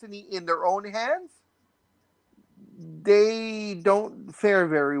their destiny in their own hands, they don't fare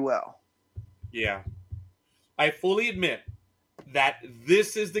very well. Yeah, I fully admit that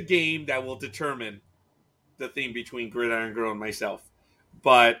this is the game that will determine the thing between Gridiron Girl and myself.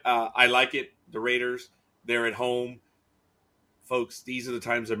 But I like it. The Raiders, they're at home. Folks, these are the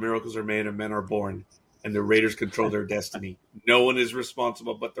times that miracles are made and men are born. And the Raiders control their destiny. No one is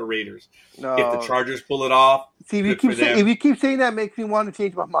responsible but the Raiders. No. If the Chargers pull it off, see, if you keep saying that, makes me want to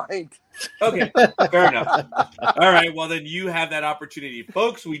change my mind. Okay, fair enough. All right, well, then you have that opportunity.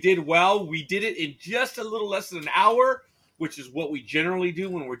 Folks, we did well. We did it in just a little less than an hour, which is what we generally do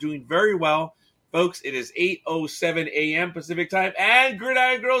when we're doing very well. Folks, it is 8:07 a.m. Pacific time, and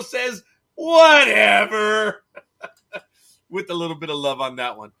Gridiron Girl says, whatever, with a little bit of love on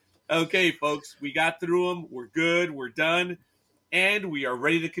that one. Okay, folks, we got through them. We're good. We're done. And we are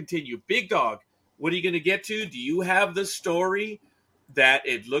ready to continue. Big Dog, what are you going to get to? Do you have the story that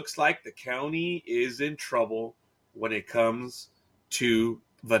it looks like the county is in trouble when it comes to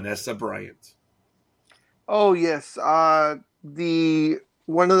Vanessa Bryant? Oh, yes. I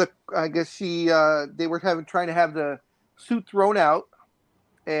guess they were trying to have the suit thrown out.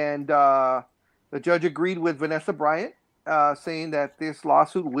 And the judge agreed with Vanessa Bryant. Saying that this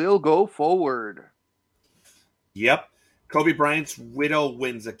lawsuit will go forward. Yep. Kobe Bryant's widow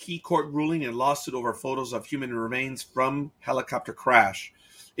wins a key court ruling in lawsuit over photos of human remains from helicopter crash.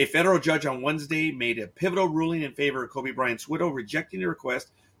 A federal judge on Wednesday made a pivotal ruling in favor of Kobe Bryant's widow, rejecting the request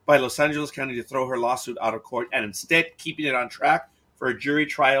by Los Angeles County to throw her lawsuit out of court and instead keeping it on track for a jury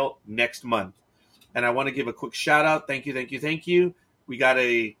trial next month. And I want to give a quick shout out. Thank you. We got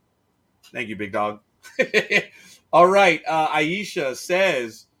a... Thank you, Big Dog. All right, Aisha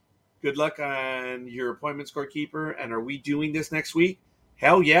says, good luck on your appointment, Scorekeeper, and are we doing this next week?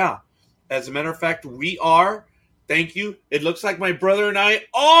 Hell yeah. As a matter of fact, we are. Thank you. It looks like my brother and I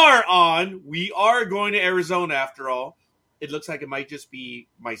are on. We are going to Arizona after all. It looks like it might just be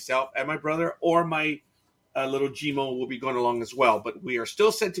myself and my brother, or my little Gmo will be going along as well. But we are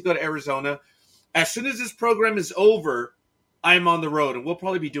still set to go to Arizona. As soon as this program is over, I'm on the road, and we'll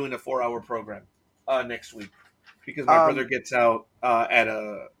probably be doing a 4-hour program next week. Because my brother gets out at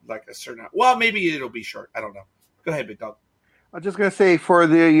a certain... Well, maybe it'll be short. I don't know. Go ahead, Big Dog. I'm just going to say for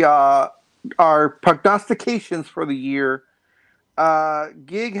the our prognostications for the year,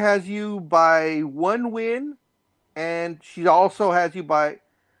 Gig has you by 1 win, and she also has you by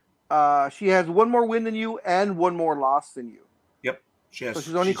She has one more win than you and one more loss than you. Yep, she has.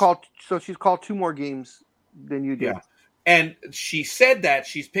 So she's called 2 more games than you did. Yeah, and she said that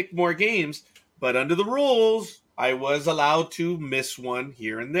she's picked more games, but under the rules, I was allowed to miss one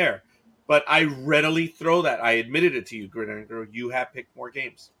here and there. But I readily throw that. I admitted it to you, Gridiron Girl. You have picked more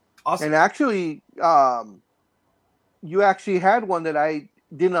games. Awesome. And actually, you actually had one that I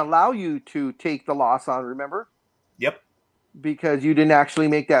didn't allow you to take the loss on. Remember? Yep. Because you didn't actually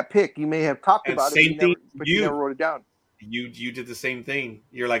make that pick. You may have talked And about same it, thing. but you never wrote it down. You did the same thing.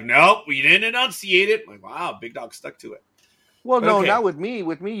 You're like, nope, we didn't enunciate it. I'm like, wow, Big Dog stuck to it. Well, no, not with me.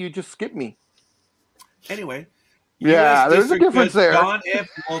 With me, you just skipped me. Anyway. Yeah, there's a difference there. John F.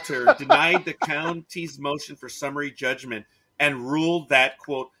 Walter denied the county's motion for summary judgment and ruled that,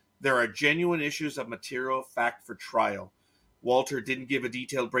 quote, there are genuine issues of material fact for trial. Walter didn't give a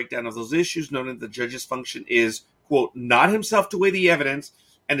detailed breakdown of those issues, noting the judge's function is, quote, not himself to weigh the evidence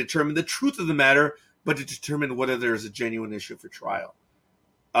and determine the truth of the matter, but to determine whether there is a genuine issue for trial.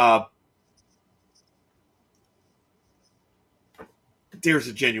 There's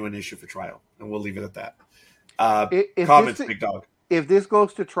a genuine issue for trial, and we'll leave it at that. Comments, Big Dog. If this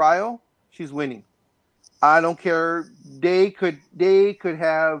goes to trial, she's winning. I don't care. They could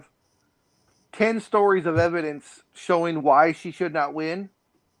have 10 stories of evidence showing why she should not win.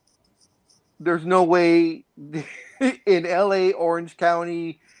 There's no way in LA, Orange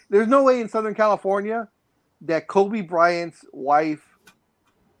County, there's no way in Southern California that Kobe Bryant's wife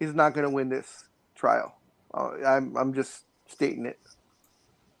is not going to win this trial. I'm just stating it.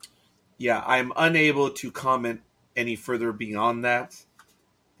 Yeah, I'm unable to comment any further beyond that.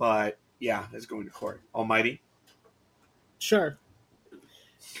 But, yeah, it's going to court. Almighty? Sure.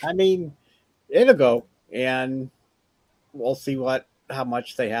 I mean, it'll go, and we'll see how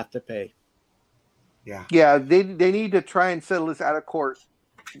much they have to pay. Yeah. Yeah, they need to try and settle this out of court.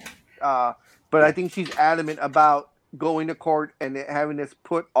 But I think she's adamant about going to court and having this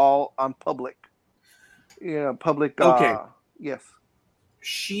put all on public. Public. Okay. Yes.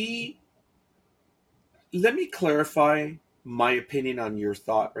 Let me clarify my opinion on your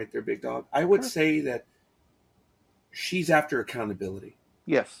thought right there, Big Dog. I would say that she's after accountability.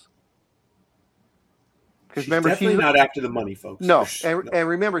 Yes. Because remember, definitely not after the money, folks. No, and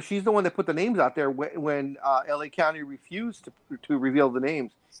remember, she's the one that put the names out there when LA County refused to reveal the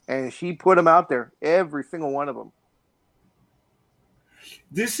names, and she put them out there, every single one of them.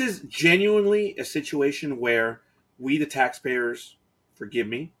 This is genuinely a situation where we, the taxpayers, forgive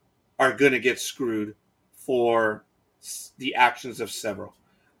me, are going to get screwed for the actions of several.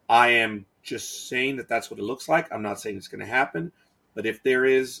 I am just saying that that's what it looks like. I'm not saying it's going to happen, but if there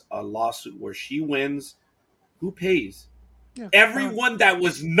is a lawsuit where she wins, who pays? Yeah, everyone that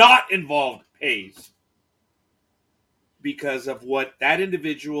was not involved pays because of what that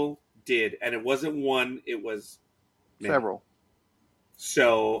individual did. And it wasn't one, it was many. Several.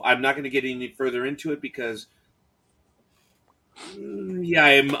 So I'm not going to get any further into it because,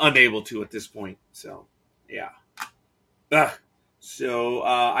 I'm unable to at this point. So, yeah. So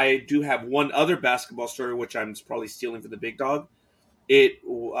I do have one other basketball story, which I'm probably stealing from the Big Dog. It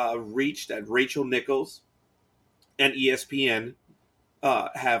reached that Rachel Nichols and ESPN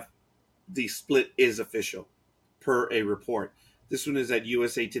have the split is official per a report. This one is at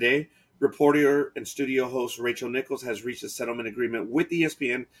USA Today. Reporter and studio host Rachel Nichols has reached a settlement agreement with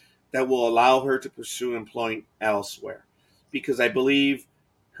ESPN that will allow her to pursue employment elsewhere. Because I believe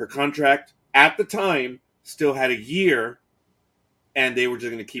her contract at the time still had a year and they were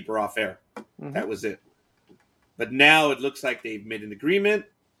just going to keep her off air. Mm-hmm. That was it. But now it looks like they've made an agreement.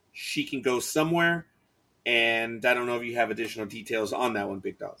 She can go somewhere. And I don't know if you have additional details on that one,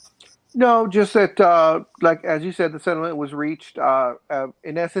 Big Dog. No, just that, like as you said, the settlement was reached.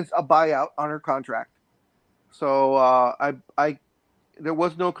 In essence, a buyout on her contract. So there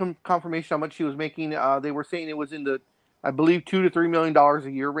was no confirmation how much she was making. They were saying it was in the, I believe, $2 to $3 million a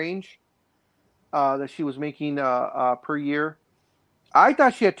year range that she was making per year. I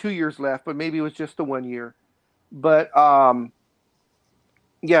thought she had 2 years left, but maybe it was just the 1 year. But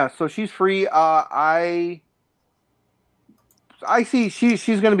yeah, so she's free. I see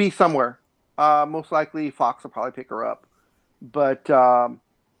she's going to be somewhere. Most likely Fox will probably pick her up. But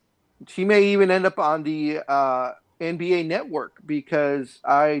she may even end up on the NBA network because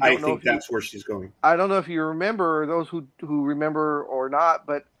I think that's where she's going. I don't know if you remember, those who remember or not,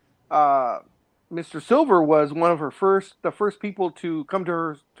 but Mr. Silver was one of the first people to come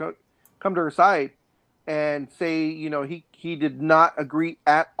to her side and say, he did not agree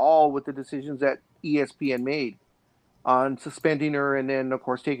at all with the decisions that ESPN made on suspending her and then, of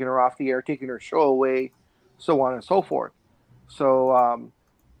course, taking her off the air, taking her show away, so on and so forth. So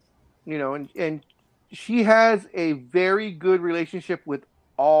and she has a very good relationship with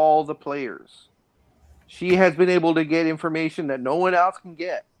all the players. She has been able to get information that no one else can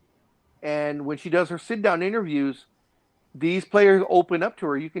get. And when she does her sit down interviews, these players open up to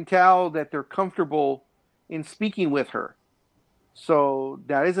her. You can tell that they're comfortable in speaking with her. So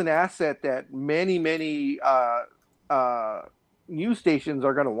that is an asset that many news stations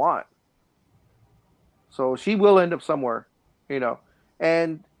are going to want. So she will end up somewhere,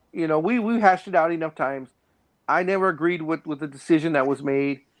 and we hashed it out enough times. I never agreed with the decision that was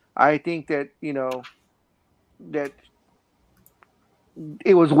made. I think that that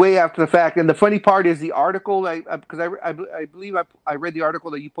it was way after the fact. And the funny part is the article, because I believe I read the article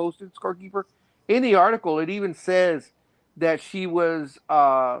that you posted, Scorekeeper. In the article, it even says that she was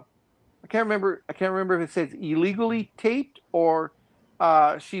I can't remember if it says illegally taped or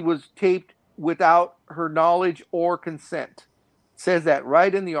she was taped without her knowledge or consent. It says that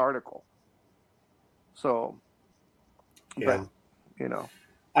right in the article. So, Yeah. But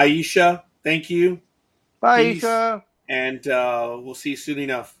Aisha, thank you. Bye, Peace. Aisha. And we'll see you soon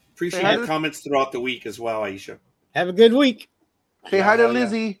enough. Appreciate your comments throughout the week as well, Aisha. Have a good week. Say hi to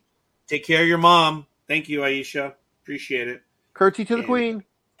Lizzie. Yeah. Take care of your mom. Thank you, Aisha. Appreciate it. Curtsy to the queen.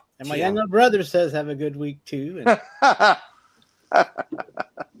 And my younger brother says have a good week too. Do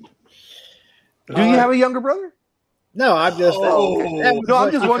you have a younger brother? No, I'm just.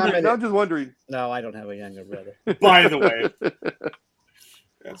 I'm just wondering. I'm just wondering. No, I don't have a younger brother. By the way,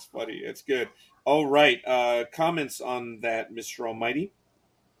 that's funny. It's good. All right. Comments on that, Mr. Almighty?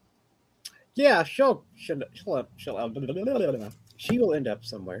 Yeah, she will end up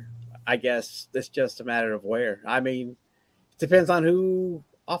somewhere. I guess it's just a matter of where. I mean, it depends on who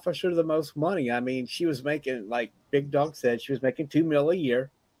offers her the most money. I mean, she was making, like Big Dog said, she was making $2 million a year,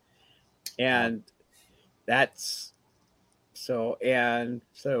 and that's so. And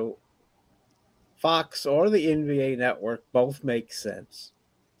so, Fox or the NBA Network both make sense.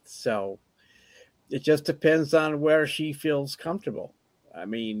 So it just depends on where she feels comfortable. I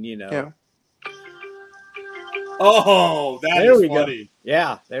mean, Yeah. Oh, that's funny. Go.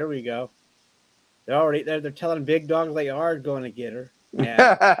 Yeah, there we go. They're telling Big Dog they are going to get her.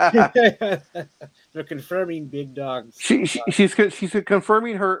 They're confirming Big Dog's. She's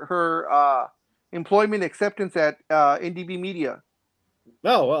confirming her employment acceptance at NDB Media.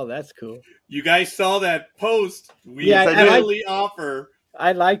 Oh well, that's cool. You guys saw that post. We really offer.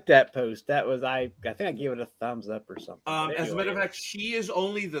 I liked that post. That was I think I gave it a thumbs up or something. As a matter of fact, she is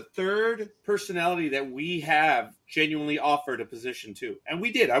only the third personality that we have genuinely offered a position to, and we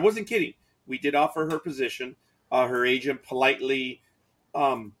did. I wasn't kidding. We did offer her position. Her agent politely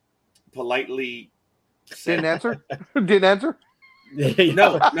said, didn't answer. Didn't answer.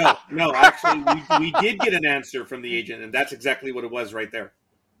 No. Actually, we did get an answer from the agent, and that's exactly what it was right there.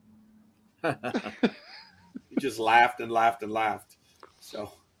 He just laughed and laughed and laughed.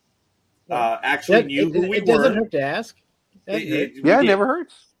 So, actually knew who we were. It doesn't hurt to ask. It never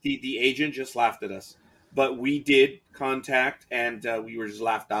hurts. The agent just laughed at us. But we did contact, and we were just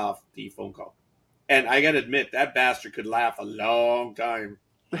laughed off the phone call. And I got to admit, that bastard could laugh a long time.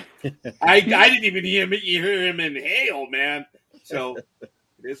 I didn't even hear him inhale, man. So it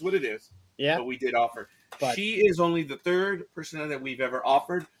is what it is. Yeah. But we did offer. But she is only the third person that we've ever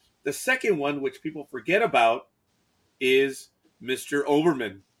offered. The second one, which people forget about, is Mr.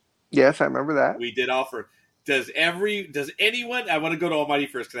 Oberman. Yes, I remember that. We did offer. Does anyone? I want to go to Almighty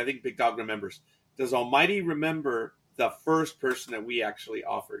first because I think Big Dog remembers. Does Almighty remember the first person that we actually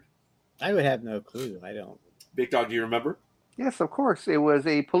offered? I would have no clue. I don't. Big Dog, do you remember? Yes, of course. It was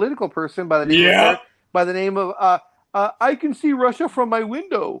a political person by the name of I can see Russia from my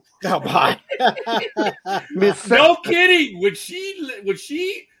window. Oh my! No kidding. When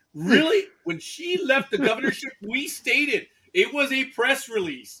she left the governorship, we stated it was a press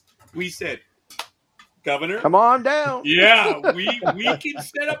release. We said, Governor, come on down. Yeah, we can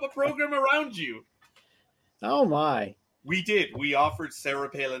set up a program around you. Oh my! We did. We offered Sarah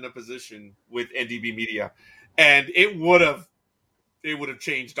Palin a position with NDB Media, and it would have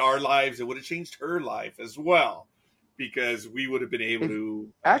changed our lives. It would have changed her life as well, because we would have been able to.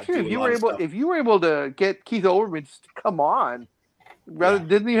 Actually, if you were able to get Keith Olbermann to come on,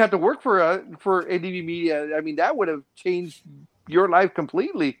 didn't you have to work for NDB Media? I mean, that would have changed your life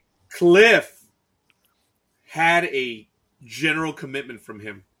completely. Cliff had a general commitment from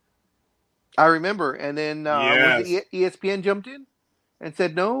him. I remember, and then ESPN jumped in and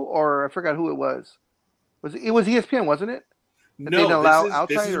said no, or I forgot who it was. It was ESPN, wasn't it? No,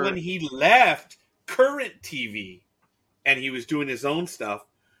 this is when he left Current TV, and he was doing his own stuff.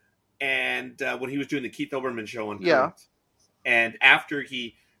 And when he was doing the Keith Olbermann show on Current, and after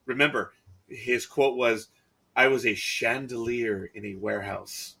he remember, his quote was, "I was a chandelier in a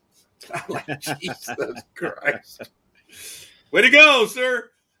warehouse." I'm like, Jesus Christ. Way to go, sir.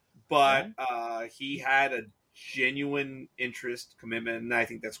 But he had a genuine interest, commitment, and I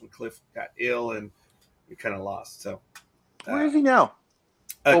think that's when Cliff got ill and we kind of lost. So where is he now?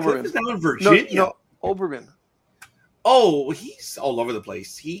 Cliff is now in Virginia. No, Oberman. Oh, he's all over the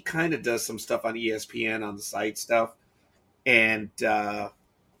place. He kind of does some stuff on ESPN on the side stuff, and I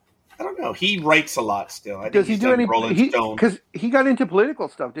don't know. He writes a lot still. I Does think he do any? Rolling Stone. Because he got into political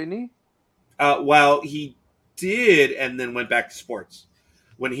stuff, didn't he? Well, he did, and then went back to sports.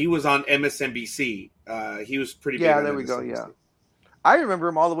 When he was on MSNBC, he was pretty big. Yeah, there we go. Yeah, I remember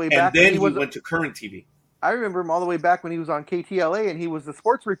him all the way back. And then he went to Current TV. I remember him all the way back when he was on KTLA, and he was the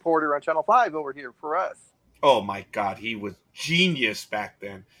sports reporter on Channel 5 over here for us. Oh my God, he was genius back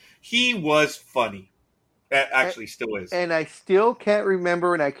then. He was funny. Actually, still is. And I still can't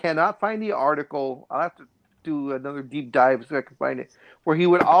remember, and I cannot find the article. I'll have to do another deep dive so I can find it. Where he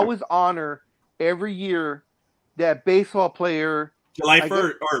would always honor every year that baseball player. July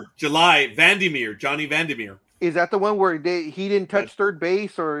 1st, or July, Johnny Vandermeer. Is that the one where he didn't touch third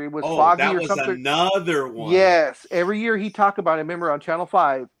base, or it was foggy or something? That was another one. Yes. Every year he talked about it, remember, on Channel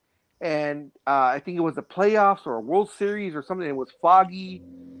 5. And I think it was the playoffs or a World Series or something. It was foggy.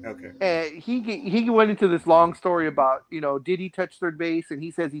 Okay. And he went into this long story about, did he touch third base? And he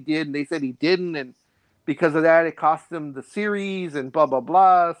says he did, and they said he didn't. And because of that, it cost them the series and blah, blah,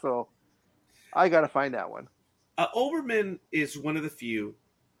 blah. So I got to find that one. Oberman is one of the few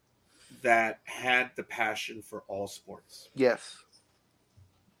that had the passion for all sports. Yes.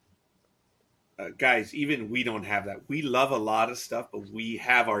 Guys, even we don't have that. We love a lot of stuff, but we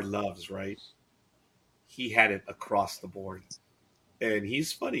have our loves, right? He had it across the board. And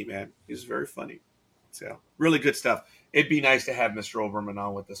he's funny, man. He's very funny. So, really good stuff. It'd be nice to have Mr. Oberman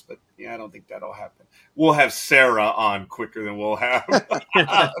on with us, but I don't think that'll happen. We'll have Sarah on quicker than we'll have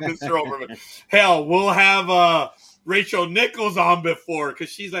Mr. Oberman. Hell, we'll have Rachel Nichols on before, because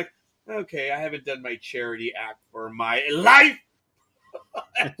she's like, okay, I haven't done my charity act for my life.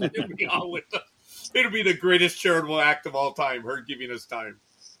 It'll be on with us. It'll be the greatest charitable act of all time, her giving us time.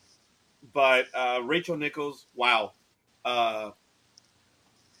 But Rachel Nichols, wow. I'm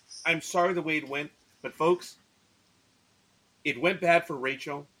sorry the way it went, but folks, it went bad for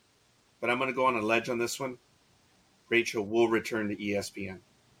Rachel, but I'm going to go on a ledge on this one. Rachel will return to ESPN.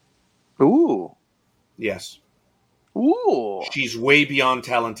 Ooh. Yes. Ooh. She's way beyond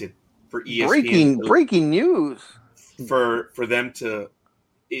talented for ESPN. Breaking news. For them to,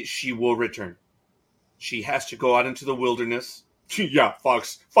 she will return. She has to go out into the wilderness. Yeah,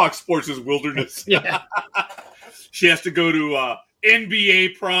 Fox Sports is wilderness. Yeah. She has to go to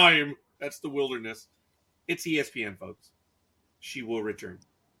NBA Prime. That's the wilderness. It's ESPN, folks. She will return.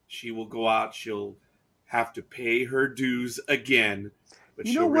 She will go out. She'll have to pay her dues again, but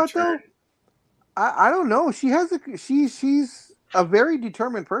she'll return. Though? I don't know. She has she's a very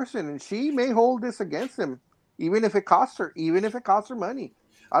determined person, and she may hold this against him, even if it costs her money.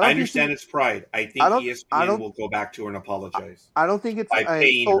 I understand it's pride. I think ESPN will go back to her and apologize. I don't think it's by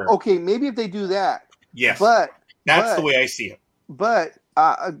paying her. Okay, maybe if they do that. Yes, but that's the way I see it. But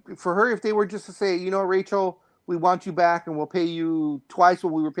for her, if they were just to say, Rachel, we want you back and we'll pay you twice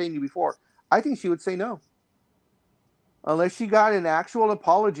what we were paying you before, I think she would say no. Unless she got an actual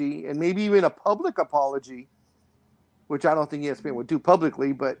apology, and maybe even a public apology, which I don't think ESPN would do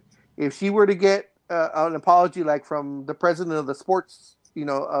publicly, but if she were to get an apology like from the president of the sports,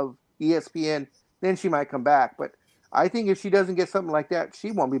 of ESPN, then she might come back. But I think if she doesn't get something like that,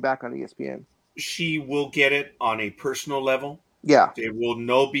 she won't be back on ESPN. She will get it on a personal level. Yeah. It will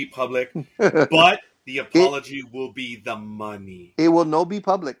no be public, but the apology will be the money. It will no be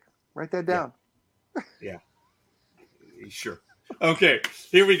public. Write that down. Yeah. Sure. Okay,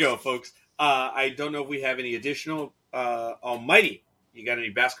 here we go, folks. I don't know if we have any additional. Almighty, you got any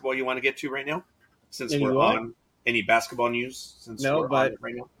basketball you want to get to right now? Since we're on any basketball news? Since we're on it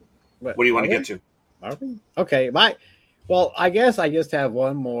right now. What do you want to get to? Are we? Okay, I guess I just have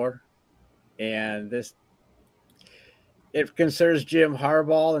one more, and it concerns Jim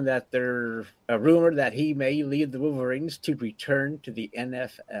Harbaugh, and that there's a rumor that he may lead the Wolverines to return to the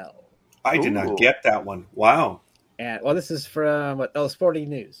NFL. I did not get that one. Wow. And this is from Sporting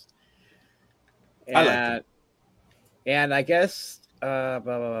News. And, I like it. And I guess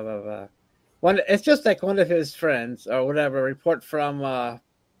it's just like one of his friends or whatever. A report from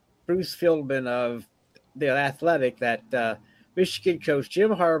Bruce Fieldman of The Athletic that Michigan coach Jim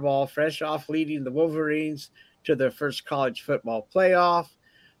Harbaugh, fresh off leading the Wolverines to their first college football playoff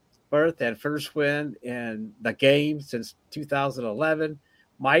berth and first win in the game since 2011,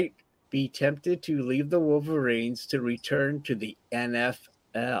 might be tempted to leave the Wolverines to return to the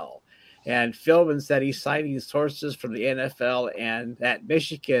NFL. And Philbin said he's citing sources from the NFL and at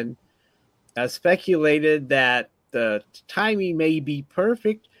Michigan speculated that the timing may be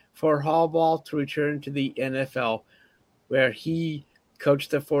perfect for Harbaugh to return to the NFL, where he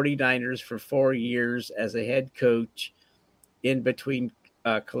coached the 49ers for 4 years as a head coach in between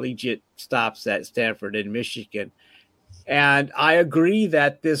collegiate stops at Stanford and Michigan. And I agree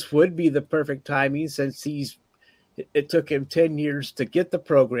that this would be the perfect timing since it took him 10 years to get the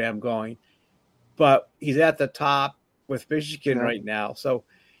program going, but he's at the top with Michigan right now. So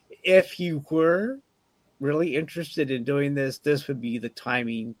if he were really interested in doing this would be the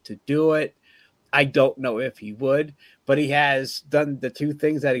timing to do it. I don't know if he would, but he has done the two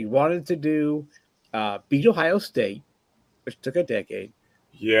things that he wanted to do, beat Ohio State, which took a decade.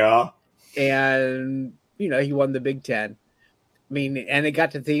 Yeah. And, he won the Big Ten. I mean, and it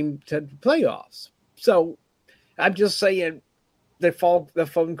got the team to playoffs. So I'm just saying the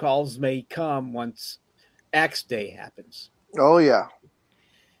phone calls may come once X Day happens. Oh, yeah.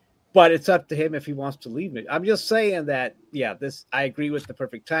 But it's up to him if he wants to leave it. I'm just saying that, I agree with the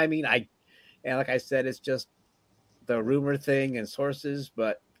perfect timing. And like I said, it's just the rumor thing and sources,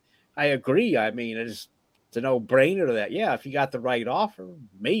 but I agree. I mean, it's a no-brainer that, if you got the right offer,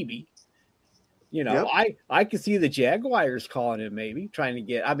 maybe. I could see the Jaguars calling him, maybe trying to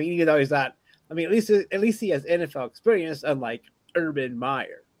get. I mean, even though he's not. I mean, at least he has NFL experience, unlike Urban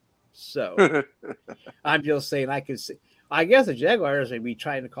Meyer. So I'm just saying, I could see. I guess the Jaguars may be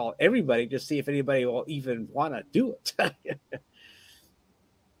trying to call everybody to see if anybody will even want to do it.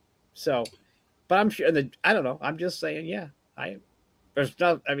 So, but I'm sure. I don't know. I'm just saying, there's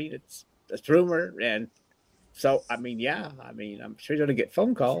no. I mean, it's rumor, and so I mean, I'm sure you're going to get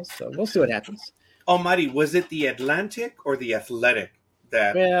phone calls. So we'll see what happens. Almighty, was it the Atlantic or the Athletic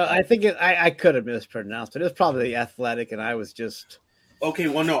that? Well, I think I could have mispronounced it. It was probably the Athletic, and I was just. Okay,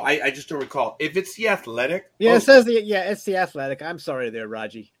 well, no, I just don't recall. If it's the Athletic, it says it's the Athletic. I'm sorry, there,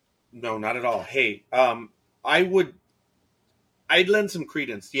 Raji. No, not at all. Hey, I'd lend some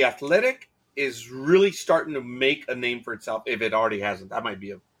credence. The Athletic is really starting to make a name for itself. If it already hasn't, that might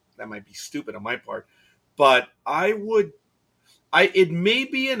be stupid on my part. But it may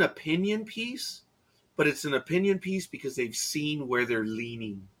be an opinion piece, but it's an opinion piece because they've seen where they're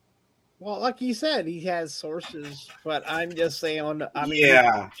leaning. Well, like he said, he has sources, but I'm just saying. I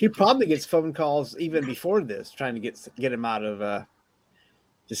mean, he probably gets phone calls even before this, trying to get him out of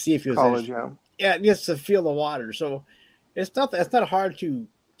to see if he was college. Just to feel the water. So it's not hard to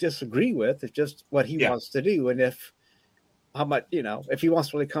disagree with. It's just what he wants to do, and if he wants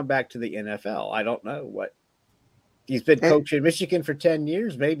to really come back to the NFL. I don't know what he's been coaching Michigan for 10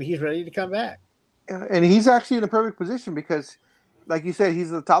 years. Maybe he's ready to come back. And he's actually in a perfect position because, like you said,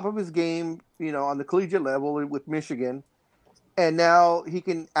 he's at the top of his game, on the collegiate level with Michigan. And now he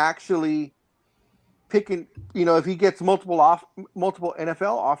can actually pick and, if he gets multiple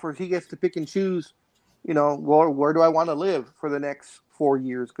NFL offers, he gets to pick and choose, where do I want to live for the next 4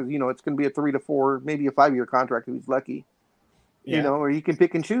 years? Because, it's going to be a 3 to 4, maybe a 5-year contract if he's lucky. Or he can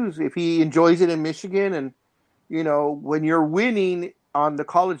pick and choose if he enjoys it in Michigan. And, when you're winning on the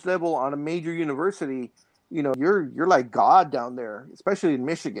college level on a major university, you're like God down there, especially in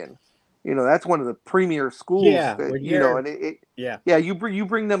Michigan. That's one of the premier schools. You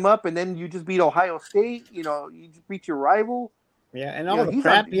bring them up, and then you just beat Ohio State. You just beat your rival. Yeah, and all the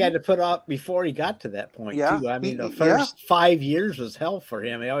crap he had to put up before he got to that point too. I mean, the first 5 years was hell for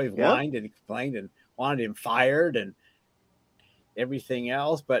him. He always whined and complained and wanted him fired and everything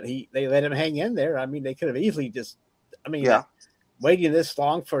else. But they let him hang in there. I mean, they could have easily just. I mean, waiting this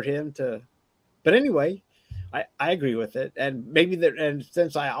long for him to. But anyway. I agree with it, and maybe and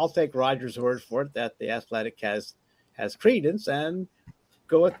since I'll take Roger's word for it that the Athletic has credence and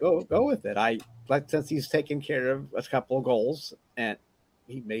go with it. Since he's taken care of a couple of goals and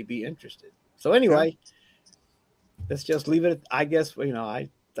he may be interested. So anyway, let's just leave it. I guess I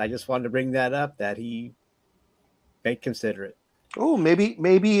just wanted to bring that up that he may consider it. Oh,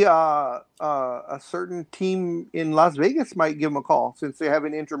 maybe a certain team in Las Vegas might give him a call since they have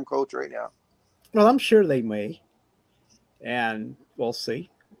an interim coach right now. Well, I'm sure they may, and we'll see.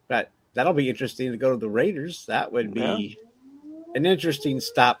 But that'll be interesting to go to the Raiders. That would be an interesting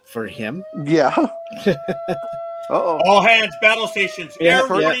stop for him. Yeah. All hands, battle stations,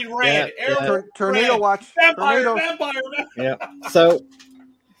 everybody red. Tornado watch. Vampire. Yeah. So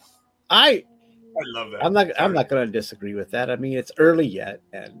I love that. I'm not going to disagree with that. I mean, it's early yet,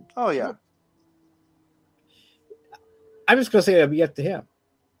 and I'm just going to say it'll be up to him.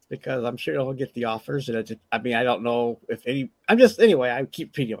 because I'm sure he'll get the offers. And I mean, I don't know if any. Anyway. I keep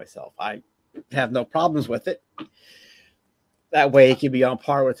repeating myself. I have no problems with it. That way, he can be on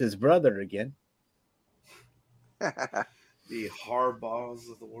par with his brother again. The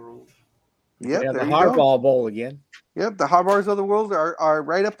Harbaughs of the world. Yep, the Harbaugh Bowl again. Yep, the Harbaughs of the world are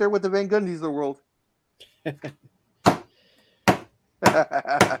right up there with the Van Gundys of the world.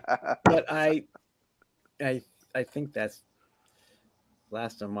 But I think that's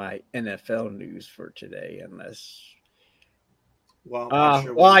last of my NFL news for today, unless. Well,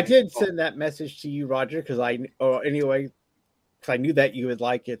 I did send that message to you, Roger, because I knew that you would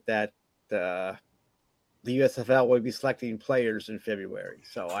like it, that the USFL would be selecting players in February.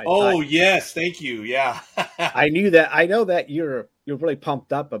 So yes, thank you. Yeah, I knew that. I know that you're really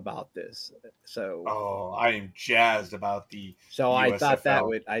pumped up about this. So I am jazzed about the. So USFL. I thought that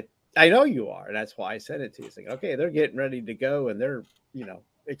would I know you are. That's why I sent it to you. It's like, okay, they're getting ready to go, and they're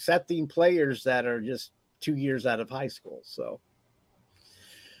accepting players that are just 2 years out of high school. So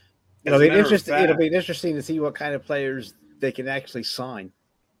it'll be interesting to see what kind of players they can actually sign.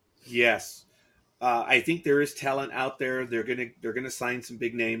 Yes. I think there is talent out there. They're gonna sign some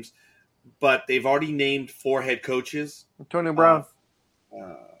big names, but they've already named 4 head coaches. Antonio Brown.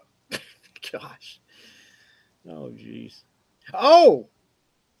 Gosh. Oh, jeez. Oh.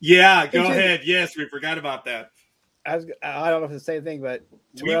 Yeah. Go ahead. Yes, we forgot about that. I don't know if it's the same thing, but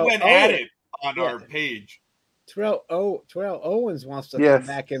we went at it on our page. Terrell Owens wants to come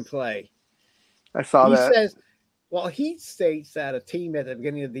back and play. I saw that. He says. Well, he states that a team at the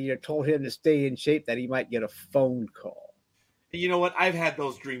beginning of the year told him to stay in shape, that he might get a phone call. You know what? I've had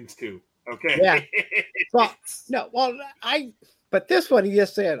those dreams too. Okay. Yeah. But this one he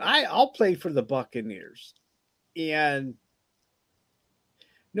just said, I'll play for the Buccaneers. And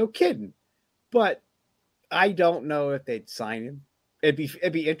no kidding. But I don't know if they'd sign him. It'd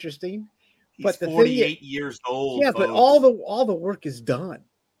be interesting. He's 48 years old. Yeah, folks. but all the work is done.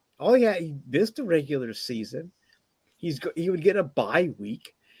 He missed the regular season. He would get a bye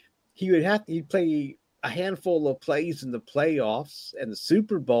week. He'd play a handful of plays in the playoffs and the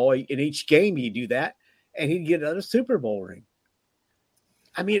Super Bowl. In each game, he'd do that, and he'd get another Super Bowl ring.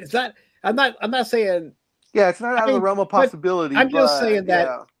 I mean, it's not. I'm not saying. Yeah, it's not out of the realm of possibility. I'm just saying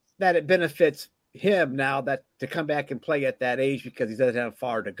that it benefits him now that to come back and play at that age because he doesn't have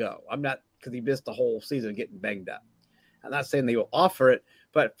far to go. I'm not because he missed the whole season getting banged up. I'm not saying they will offer it,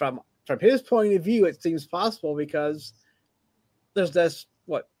 but from his point of view, it seems possible because there's this,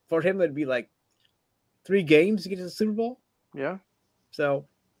 for him, it'd be like 3 games to get to the Super Bowl. Yeah. So,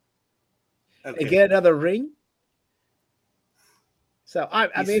 and get another ring. So,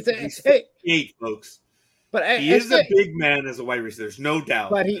 he's 8, folks. But he is a big man as a wide receiver. There's no doubt.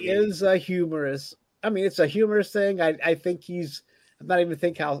 But he is a humorous. I mean, it's a humorous thing. I think I'm not even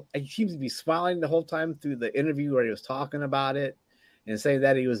think how he seems to be smiling the whole time through the interview where he was talking about it and saying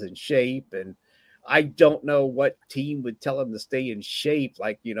that he was in shape. And I don't know what team would tell him to stay in shape.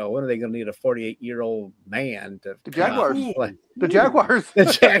 Like, when are they going to need a 48-year-old man to? The Jaguars. The Jaguars.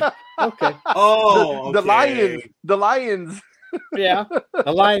 Okay. Oh, the Lions. The Lions. Yeah,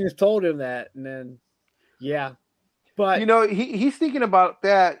 the Lions told him that, and then but he's thinking about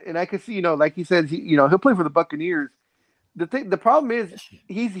that, and I can see, like he says, he'll play for the Buccaneers. The problem is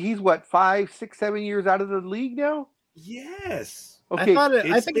he's what 5, 6, 7 years out of the league now. Yes. Okay.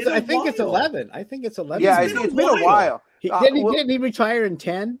 I think it's 11. I think it's 11. Yeah, it's been a while. Didn't he retire in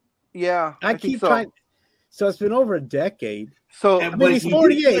 10? Yeah, I keep trying. So it's been over a decade. So he's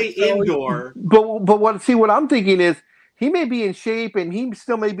 48. Indoor. But what I'm thinking is he may be in shape and he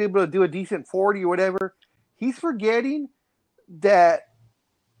still may be able to do a decent 40 or whatever. He's forgetting that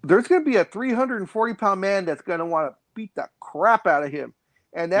there's going to be a 340-pound man that's going to want to beat the crap out of him,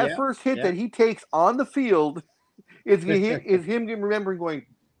 and that first hit that he takes on the field is him remembering going,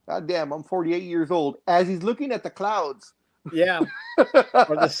 God damn, I'm 48 years old, as he's looking at the clouds. Yeah.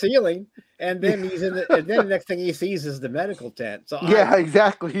 Or the ceiling. And then the next thing he sees is the medical tent. So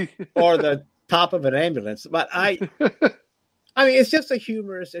exactly. Or the top of an ambulance. But I mean, it's just a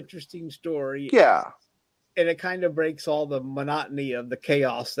humorous, interesting story. Yeah. And it kind of breaks all the monotony of the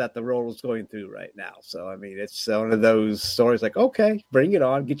chaos that the world is going through right now. So, I mean, it's one of those stories like, okay, bring it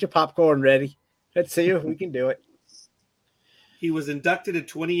on. Get your popcorn ready. Let's see if we can do it. He was inducted in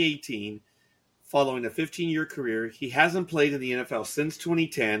 2018 following a 15-year career. He hasn't played in the NFL since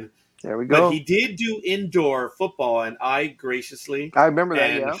 2010. There we go. But he did do indoor football, and I graciously remember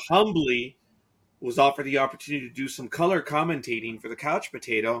that, and humbly was offered the opportunity to do some color commentating for the Couch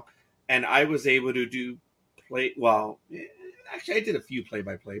Potato, and I was able to actually I did a few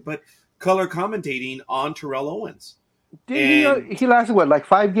play-by-play, but color commentating on Terrell Owens. He lasted what, like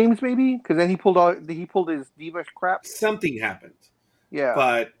 5 games maybe? Because then he pulled his diva crap. Something happened. Yeah.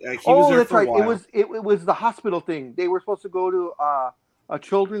 But he was there that's for a right. while. It was the hospital thing. They were supposed to go to a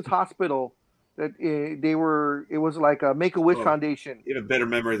children's hospital. It was like a Make-A-Wish Foundation. You have a better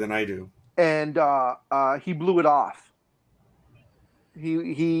memory than I do. And he blew it off.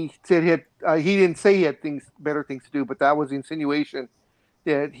 He said he didn't say he had better things to do, but that was the insinuation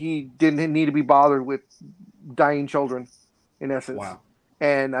that he didn't need to be bothered with dying children, in essence. Wow.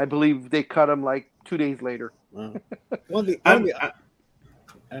 And I believe they cut him like 2 days later. Wow. One of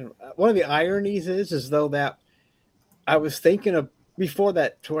the ironies is though that I was thinking of before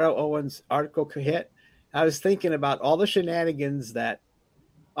that Terrell Owens article hit, I was thinking about all the shenanigans the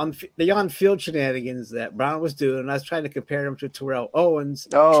on-field shenanigans that Brown was doing, and I was trying to compare him to Terrell Owens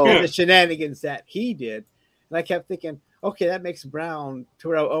and the shenanigans that he did. And I kept thinking, okay, that makes Brown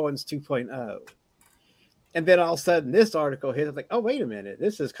Terrell Owens 2.0. And then all of a sudden this article hit, I'm like, oh, wait a minute.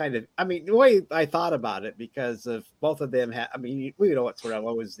 This is kind of, I mean, the way I thought about it, because of both of them, we know what Terrell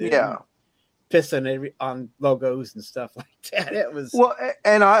Owens did. Yeah. Pissing on logos and stuff like that. It was. Well,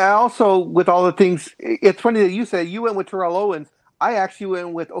 and I also, with all the things, it's funny that you said you went with Terrell Owens. I actually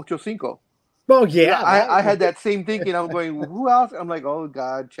went with Ocho Cinco. Well, yeah. I had that same thinking. I'm going, who else? I'm like, oh,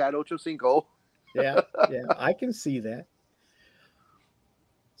 God, Chad Ocho Cinco. Yeah, I can see that.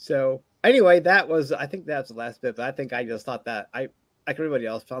 So, anyway, I think that's the last bit, but I think I just thought that like everybody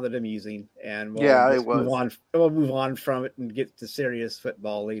else, found it amusing. And we'll move on from it and get to serious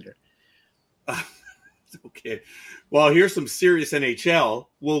football later. Okay. Well, here's some serious NHL.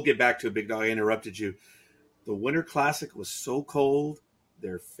 We'll get back to it, Big Dog. I interrupted you. The Winter Classic was so cold,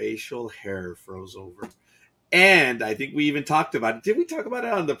 their facial hair froze over. And I think we even talked about it. Did we talk about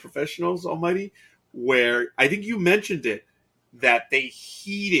it on the Professionals, Almighty? Where I think you mentioned it, that they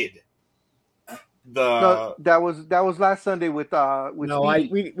heated the. No, that was last Sunday with no,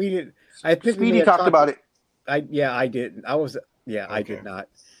 Speedy. We didn't. I think Speedy talked about it. I didn't. I did not.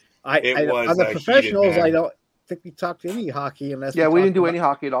 On the Professionals, I don't think we talked any hockey unless. Yeah, we didn't do any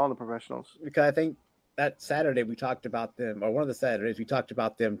hockey at all in the Professionals, because I think that Saturday we talked about them, or one of the Saturdays we talked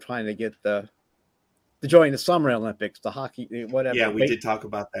about them trying to get to join the Summer Olympics, the hockey, whatever. Yeah, we did talk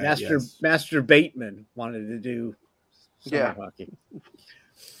about that. Master Bateman wanted to do summer hockey.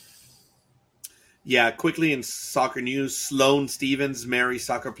 Yeah, quickly in soccer news, Sloane Stevens marries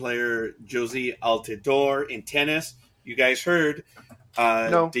soccer player Josie Altidore. In tennis, you guys heard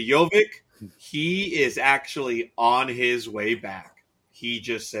no. Djokovic, he is actually on his way back. He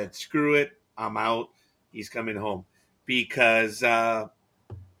just said, screw it, I'm out. He's coming home because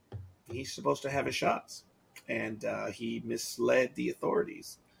he's supposed to have his shots, and he misled the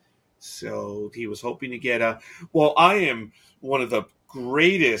authorities. So he was hoping to get I am one of the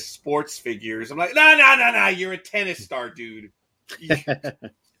greatest sports figures. I'm like, no, you're a tennis star, dude.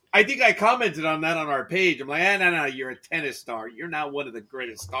 I think I commented on that on our page. I'm like, no, you're a tennis star. You're not one of the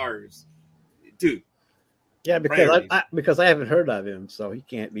greatest stars, dude. Yeah, because I haven't heard of him, so he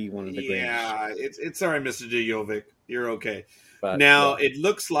can't be one of the greatest. Yeah, it's all right, Mr. Djokovic. You're okay. But, now, it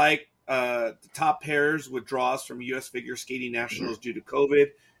looks like the top pairs withdraws from U.S. Figure Skating Nationals due to COVID.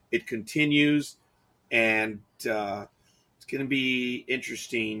 It continues, and it's going to be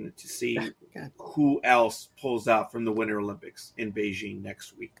interesting to see who else pulls out from the Winter Olympics in Beijing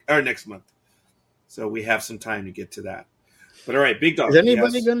next month. So we have some time to get to that. But all right, Big Dog. Is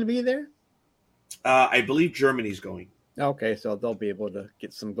anybody going to be there? I believe Germany's going. Okay, so they'll be able to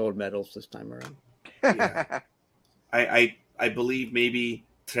get some gold medals this time around. Yeah. I believe maybe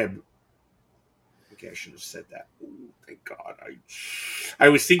Treb. Okay, I should have said that. Oh, thank God. I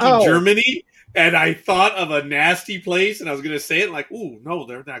was thinking Germany, and I thought of a nasty place, and I was going to say it like, oh, no,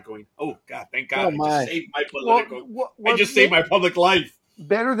 they're not going. Oh, God, thank God. I just saved my political. I just saved my public life.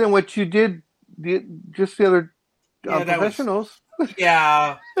 Better than what you did just the other Professionals.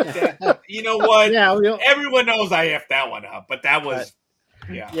 Yeah. You know what? Yeah, everyone knows I effed that one up, but that was,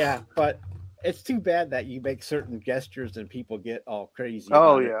 Yeah, but it's too bad that you make certain gestures and people get all crazy.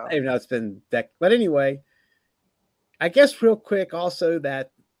 Oh, yeah. Even though it's been but anyway, I guess real quick also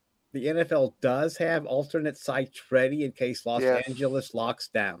that the NFL does have alternate sites ready in case Los Angeles locks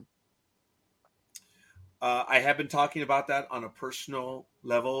down. I have been talking about that on a personal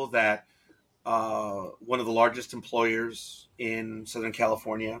level that one of the largest employers in Southern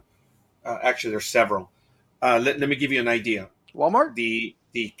California, actually there's several. Let me give you an idea. Walmart? The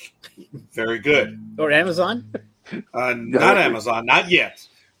very good. Or Amazon? Not Amazon, not yet.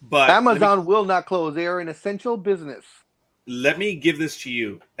 But Amazon will not close. They are an essential business. Let me give this to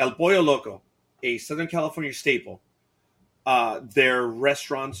you. El Pollo Loco, a Southern California staple. Their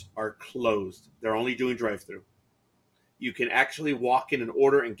restaurants are closed. They're only doing drive-through. you can actually walk in and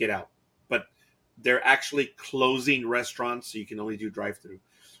order and get out. But they're actually closing restaurants, so you can only do drive-through.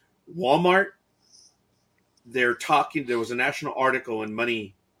 Walmart, they're talking. There was a national article in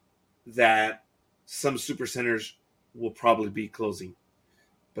Money that some supercenters will probably be closing,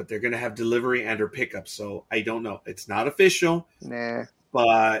 but they're going to have delivery and or pickup. So I don't know. It's not official. Nah.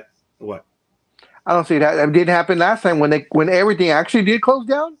 But what? I don't see that. It didn't happen last time when everything actually did close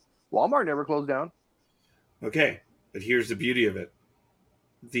down. Walmart never closed down. Okay, but here's the beauty of it: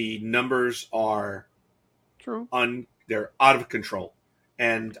 the numbers are true. They're out of control,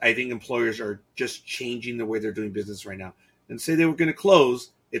 and I think employers are just changing the way they're doing business right now. And say they were going to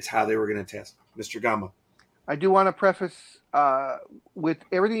close, it's how they were going to test. Mr. Gama. I do want to preface with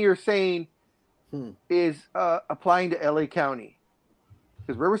everything you're saying is applying to LA County.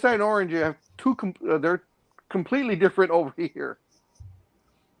 Because Riverside and Orange, you have they're completely different over here.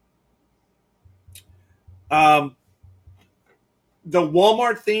 The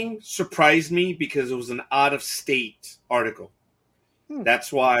Walmart thing surprised me because it was an out-of-state article.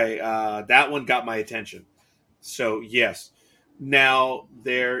 That's why that one got my attention. So, yes. Now,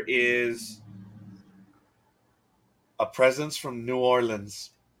 there is a presence from New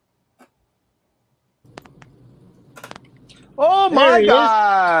Orleans. Oh my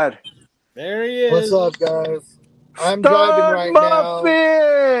God! There he is. What's up, guys? I'm Stud driving right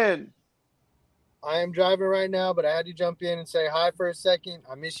Muffin! now. I am driving right now, but I had to jump in and say hi for a second.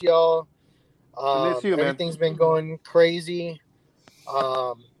 I miss y'all. I miss you, man. Everything's been going crazy.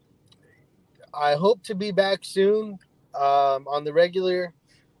 I hope to be back soon on the regular.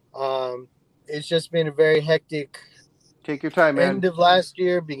 It's just been a very hectic. Take your time, man. End of last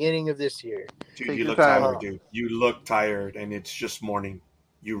year, beginning of this year. Dude, you look tired, dude. You look tired, and it's just morning.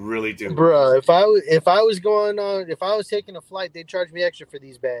 You really do. Bro, if I was taking a flight, they'd charge me extra for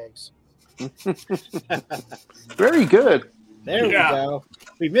these bags. Very good. There we go.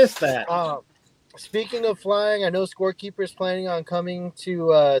 We missed that. Speaking of flying, I know Scorekeeper is planning on coming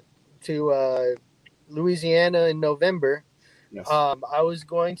to Louisiana in November. Yes. I was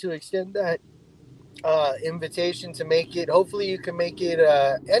going to extend that invitation to make it. Hopefully, you can make it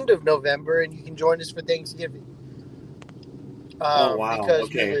end of November, and you can join us for Thanksgiving. Oh wow! Because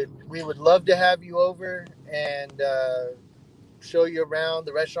okay. we would love to have you over and show you around.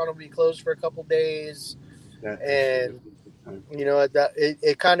 The restaurant will be closed for a couple days, and you know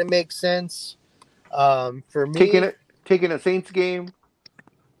it kind of makes sense for me. Taking a Saints game,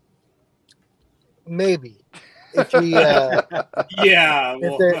 maybe if we yeah,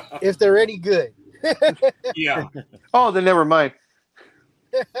 if they're any good. Yeah. Oh, then never mind.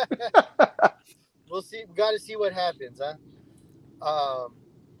 We'll see. We got to see what happens, huh?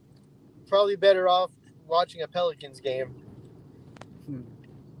 Probably better off watching a Pelicans game.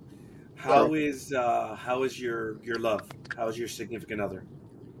 How is your love? How is your significant other?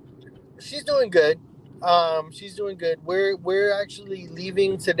 She's doing good. She's doing good. We're actually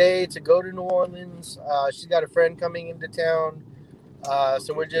leaving today to go to New Orleans. She's got a friend coming into town.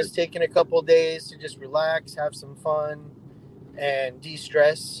 So we're just taking a couple of days to just relax, have some fun, and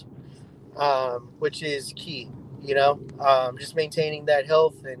de-stress, which is key, you know, just maintaining that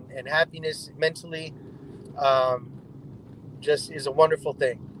health and happiness mentally, just is a wonderful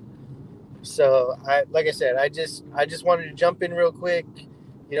thing. So like I said, I just wanted to jump in real quick.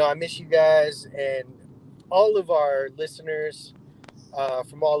 You know, I miss you guys and all of our listeners,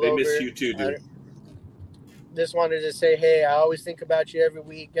 from all over. They miss you too, dude. Just wanted to say, hey, I always think about you every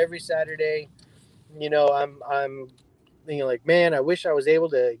week, every Saturday. You know, I'm thinking like, man, I wish I was able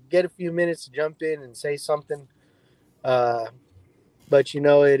to get a few minutes to jump in and say something. But you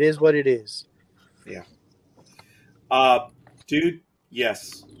know, it is what it is. Yeah. Dude,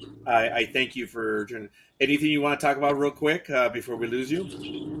 yes. I thank you for joining. Anything you want to talk about real quick before we lose you?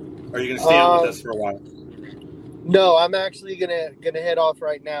 Or are you going to stay on with us for a while? No, I'm actually gonna head off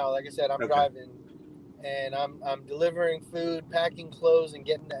right now. Like I said, I'm driving. And I'm delivering food, packing clothes, and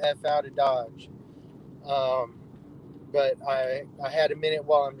getting the F out of Dodge. But I had a minute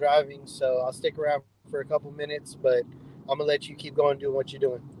while I'm driving, so I'll stick around for a couple minutes. But I'm gonna let you keep going doing what you're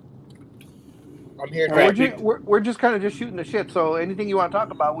doing. I'm here. We're just kind of just shooting the shit. So anything you want to talk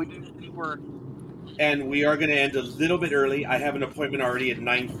about, we were. And we are going to end a little bit early. I have an appointment already at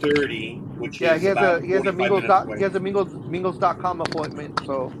 9:30, which he has a Mingles.com appointment.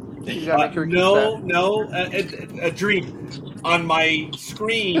 So. You gotta make sure a dream. On my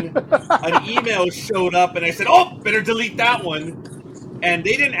screen, an email showed up, and I said, "Oh, better delete that one." And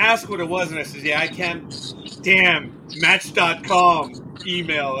they didn't ask what it was, and I said, "Yeah, I can't." Damn, Match.com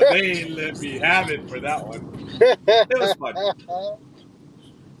email. They ain't let me have it for that one. It was fun.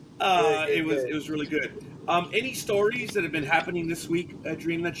 It was really good. Any stories that have been happening this week,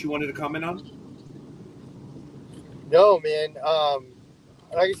 Dream, that you wanted to comment on? No, man.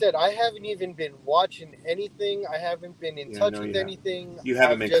 Like I said, I haven't even been watching anything. I haven't been in touch with anything. You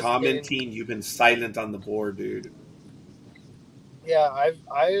haven't I've been just commenting. You've been silent on the board, dude. Yeah,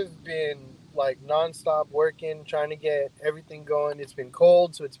 I've been like nonstop working, trying to get everything going. It's been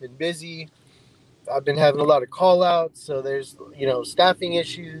cold, so it's been busy. I've been having a lot of call outs, so there's staffing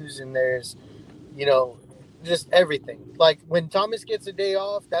issues, and there's just everything. Like when Thomas gets a day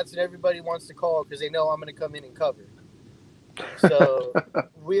off, that's when everybody wants to call because they know I'm going to come in and cover. So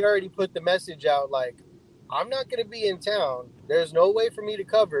we already put the message out like, I'm not going to be in town. There's no way for me to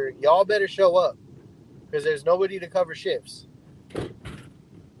cover. Y'all better show up because there's nobody to cover shifts.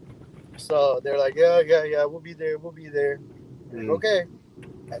 So they're like, yeah, we'll be there. Like, okay,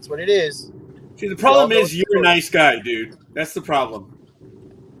 that's what it is. See, the problem is you're a nice guy, dude. That's the problem.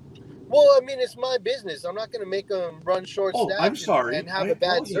 Well, I mean, it's my business. I'm not going to make them run short staff I'm sorry. and have a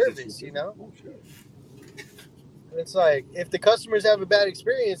bad service, Oh, sure. It's like, if the customers have a bad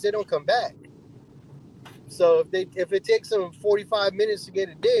experience, they don't come back. So if it takes them 45 minutes to get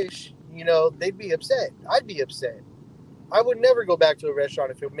a dish, they'd be upset. I'd be upset. I would never go back to a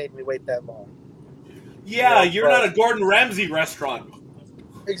restaurant if it made me wait that long. Yeah, you're not a Gordon Ramsay restaurant.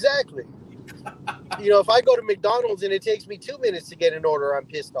 Exactly. If I go to McDonald's and it takes me 2 minutes to get an order, I'm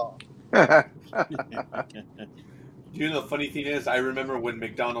pissed off. The funny thing is, I remember when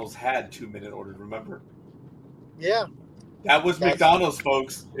McDonald's had 2-minute orders, remember? Yeah. That's McDonald's,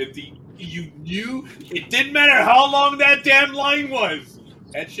 folks. You knew, it didn't matter how long that damn line was.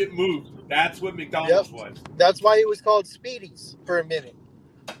 That shit moved. That's what McDonald's was. That's why it was called Speedies for a minute.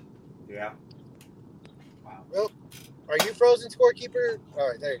 Yeah. Wow. Well, are you frozen, scorekeeper? All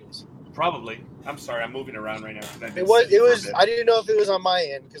right, there it is. Probably. I'm sorry, I'm moving around right now. It was. I didn't know if it was on my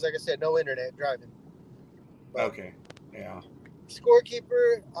end because, like I said, no internet driving. But, okay. Yeah.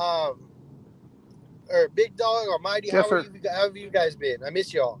 Scorekeeper, or Big Dog or Mighty, yes, how have you guys been? I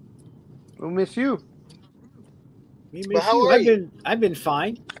miss y'all. We'll miss you. We miss you. I've been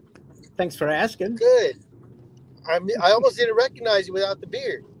fine. Thanks for asking. Good. I almost didn't recognize you without the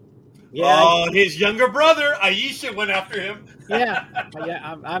beard. Yeah. His younger brother, Aisha, went after him. Yeah.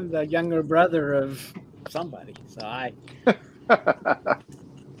 I'm the younger brother of somebody. So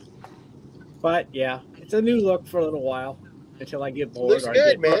But yeah, it's a new look for a little while until I get bored. Looks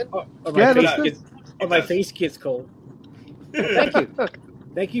good, man. Or my face gets cold. Thank you.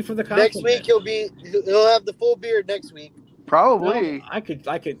 Thank you for the compliment. Next week he'll have the full beard next week. Probably. No, I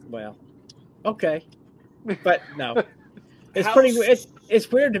could. Well, okay, but no, it's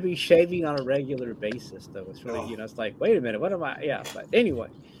it's weird to be shaving on a regular basis, though. It's really it's like, wait a minute, what am I? Yeah, but anyway,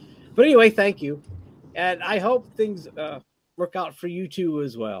 thank you, and I hope things work out for you too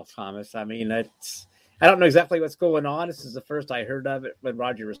as well, Thomas. I mean, I don't know exactly what's going on. This is the first I heard of it when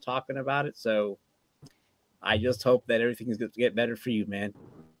Roger was talking about it, so I just hope that everything's going to get better for you, man.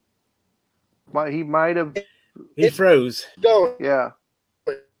 Well, he might have. He froze. Yeah.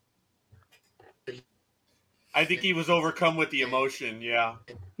 I think he was overcome with the emotion. Yeah.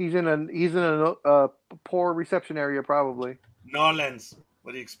 He's in a poor reception area, probably. Nolens.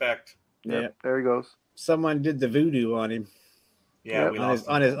 What do you expect? Yeah. There he goes. Someone did the voodoo on him. Yeah, we lost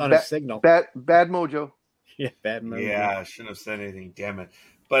on his signal. Bad mojo. Yeah, bad mojo. Yeah, I shouldn't have said anything. Damn it.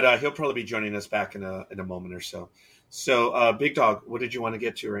 But he'll probably be joining us back in a moment or so. So, Big Dog, what did you want to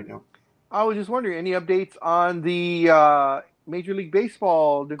get to right now? I was just wondering, any updates on the Major League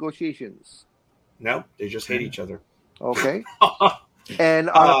Baseball negotiations? No, they just hate each other. Okay. And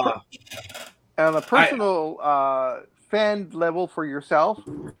on a personal fan level for yourself,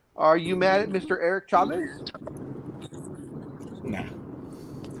 are you mad at Mr. Eric Chavez? Nah.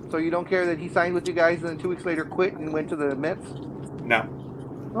 So you don't care that he signed with you guys and then 2 weeks later quit and went to the Mets? No.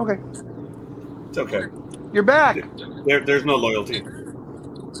 Okay. It's okay. You're back. There's no loyalty.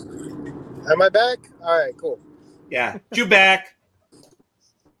 Am I back? All right, cool. Yeah. You back.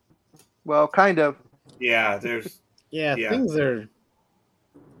 Well, kind of. Yeah, there's... Yeah, things are...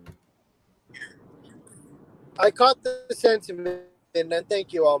 I caught the sentiment, and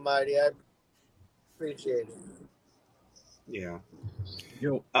thank you, Almighty. I appreciate it. Yeah.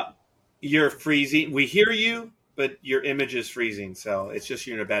 You're freezing. We hear you, but your image is freezing, so it's just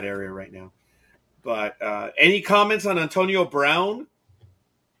you're in a bad area right now. But any comments on Antonio Brown?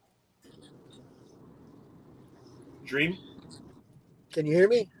 Dream? Can you hear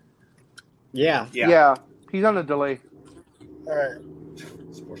me? Yeah. He's on a delay. All right.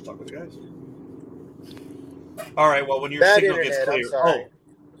 Sports Talk with the guys. All right. Well, when your bad signal internet, gets clear,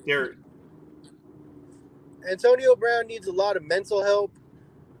 there. Antonio Brown needs a lot of mental help.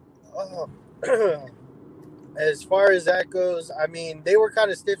 as far as that goes, I mean, they were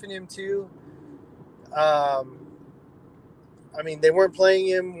kind of stiffing him too. I mean, they weren't playing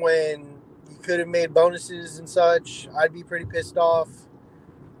him when he could have made bonuses and such. I'd be pretty pissed off.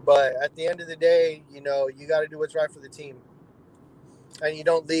 But at the end of the day, you know, you got to do what's right for the team. And you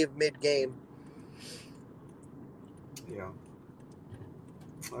don't leave mid-game. Yeah.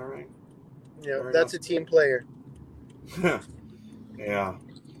 All right. Yeah, that's a team player. Yeah.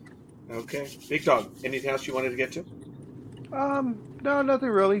 Okay. Big Dog, anything else you wanted to get to? No, nothing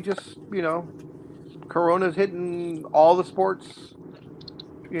really. Just, Corona's hitting all the sports,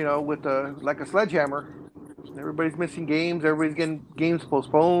 with like a sledgehammer. Everybody's missing games. Everybody's getting games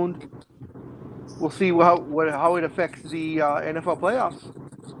postponed. We'll see how it affects the NFL playoffs.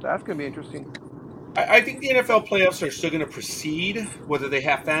 That's going to be interesting. I think the NFL playoffs are still going to proceed, whether they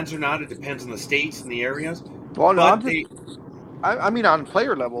have fans or not. It depends on the states and the areas. Well, no, But I mean, on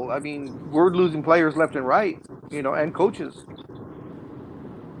player level, I mean, we're losing players left and right, and coaches.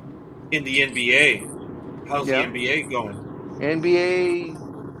 in the NBA, how's the NBA going?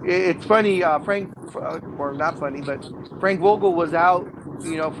 NBA, it's funny. Frank, or not funny, but Frank Vogel was out,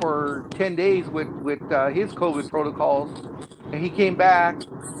 for 10 days with his COVID protocols, and he came back.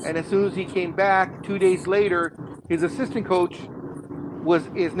 And as soon as he came back, 2 days later, his assistant coach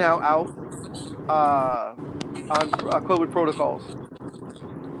is now out on COVID protocols.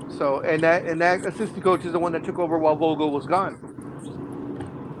 So, and that assistant coach is the one that took over while Vogel was gone.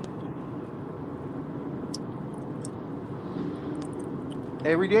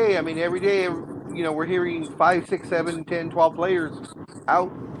 Every day, we're hearing 5, 6, 7, 10, 12 players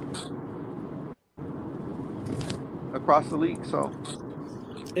out across the league. So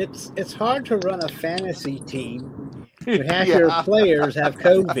it's hard to run a fantasy team when half your players have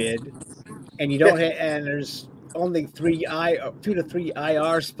COVID, and you don't have, and there's only 2 to 3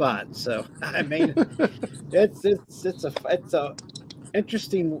 IR spots. So I mean, it's a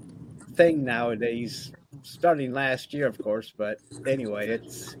interesting thing nowadays. Starting last year, of course, but anyway,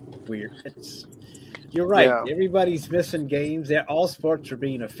 it's weird. You're right. Yeah. Everybody's missing games. All sports are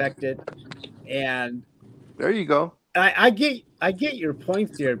being affected, and there you go. I get your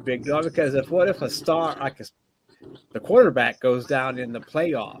point there, Big Dog. Because what if a star the quarterback goes down in the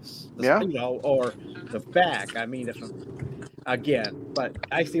playoffs? Or the back. I mean, but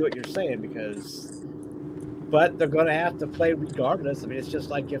I see what you're saying but they're going to have to play regardless. I mean, it's just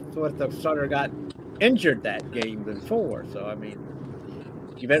like if the starter got injured that game before. So, I mean,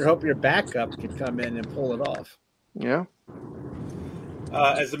 you better hope your backup can come in and pull it off. Yeah.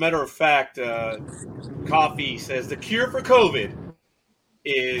 As a matter of fact, Coffee says the cure for COVID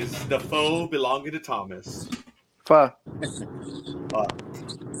is the foe belonging to Thomas. What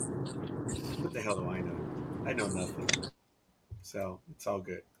the hell do I know? I know nothing. So it's all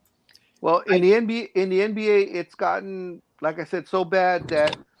good. Well, in the NBA, it's gotten, like I said, so bad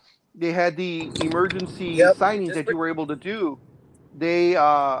that they had the emergency signings that you were able to do. They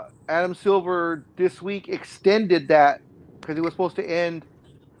Adam Silver this week extended that because it was supposed to end,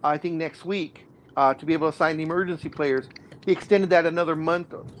 I think, next week to be able to sign the emergency players. He extended that another month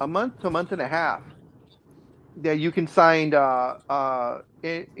to a month and a half. That you can sign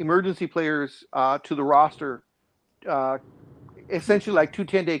emergency players to the roster, essentially like 2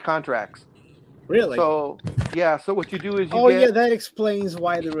 10-day contracts. Really? So, yeah. So what you do is that explains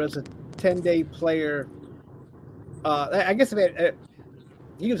why there was a 10-day player. I guess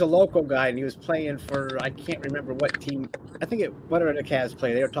he was a local guy and he was playing for, I can't remember what team. I think whatever the Cavs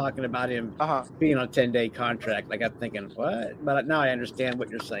play. They were talking about him being on a 10-day contract. Like I'm thinking, what? But now I understand what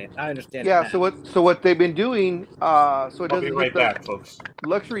you're saying. I understand. Yeah. So what they've been doing, so it doesn't be right back, folks.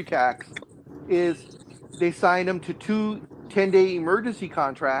 Luxury tax, is they sign them to 2 10-day emergency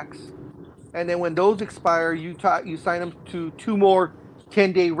contracts. And then when those expire, you sign them to 2 more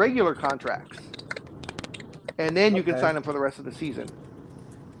 10-day regular contracts, and then you can sign them for the rest of the season.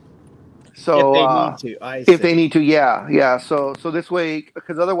 So if they need to, yeah. So this way,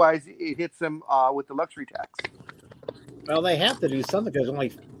 because otherwise it hits them with the luxury tax. Well, they have to do something because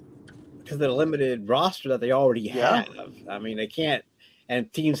of the limited roster that they already have. I mean, they can't. And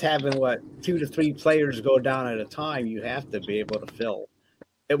teams having 2 to 3 players go down at a time, you have to be able to fill.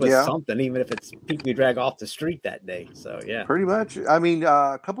 It was something, even if it's people you drag off the street that day. So, yeah. Pretty much. I mean,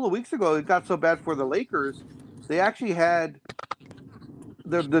 a couple of weeks ago, it got so bad for the Lakers. They actually had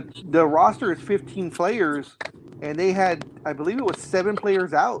the roster is 15 players, and they had, I believe it was 7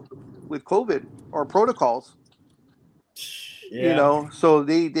 players out with COVID or protocols. Yeah. So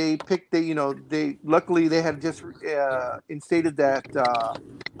they picked luckily they had just instated that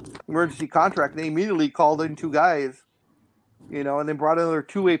emergency contract, and they immediately called in 2 guys You know, and then brought another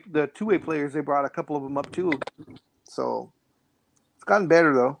the two-way players. They brought a couple of them up too. So it's gotten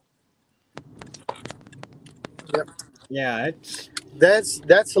better though. Yep. Yeah, it's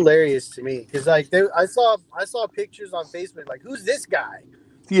That's hilarious to me because like I saw pictures on Facebook like who's this guy?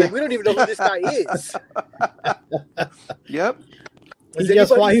 Yeah. Like we don't even know who this guy is. Yep. Has He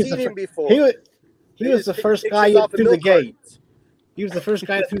just anybody he seen him before? he was the first guy through the gate. He was the first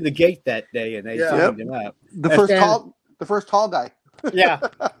guy through the gate that day, and they signed him up. The first tall guy. Yeah,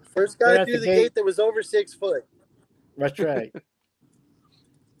 first guy through the gate that was over 6 foot. That's right.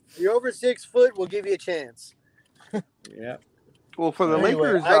 If you're over 6 foot, we'll give you a chance. Yeah. Well, for the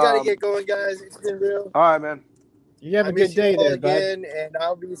Lakers, I gotta get going, guys. It's been real. All right, man. You have a good day there, again, and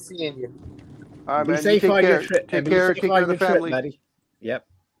I'll be seeing you. All right, be man. Safe on your trip. Take care of the family, buddy. Yep.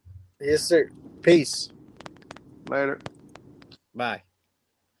 Yes, sir. Peace. Later. Bye.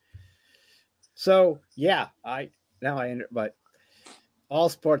 So yeah, but all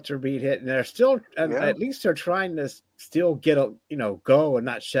sports are being hit, and they're still at least they're trying to still get go and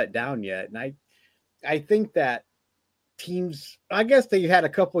not shut down yet. And I think that teams, I guess they had a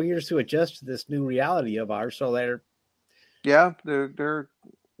couple of years to adjust to this new reality of ours, so they're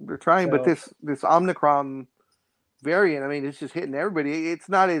trying, but this Omicron variant, I mean, it's just hitting everybody. It's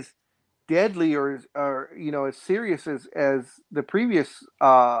not as deadly or as serious as the previous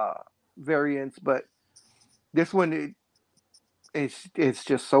variants, but this one it's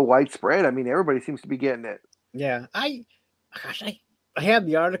just so widespread. I mean, everybody seems to be getting it. Yeah, I have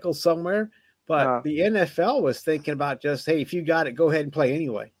the article somewhere. But the NFL was thinking about just, hey, if you got it, go ahead and play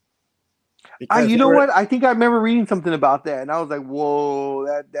anyway. You know what? I think I remember reading something about that, and I was like,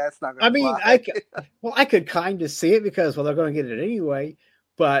 "Whoa, that's not going to fly." I could kind of see it because, they're going to get it anyway.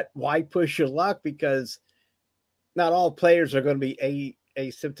 But why push your luck? Because not all players are going to be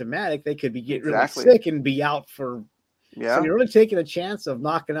asymptomatic. They could be getting really sick and be out for. Yeah. So you're really taking a chance of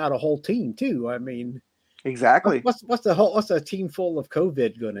knocking out a whole team too. I mean, exactly. What's a team full of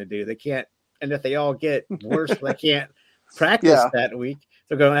COVID going to do? They can't. And if they all get worse, they can't practice that week.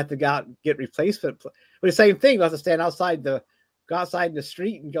 They're going to have to go out and get replacement. But the same thing, they'll have to stand go outside in the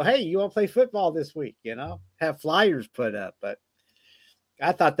street and go, hey, you want to play football this week? Have flyers put up. But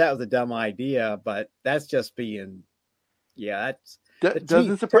I thought that was a dumb idea. But that's just being, that's.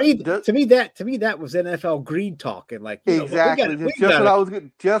 Doesn't surprise to me that was NFL greed talking. Like exactly,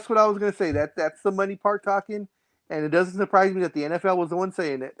 just what I was going to say. That's the money part talking, and it doesn't surprise me that the NFL was the one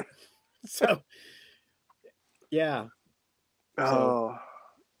saying it. So, yeah. Oh,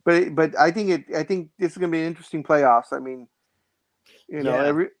 but I think this is going to be an interesting playoffs. I mean,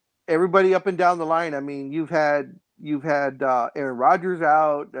 everybody up and down the line. I mean, you've had Aaron Rodgers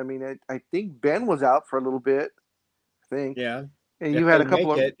out. I mean, I think Ben was out for a little bit. I think. Yeah. And you had a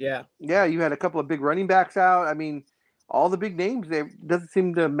couple of you had a couple of big running backs out. I mean, all the big names. It doesn't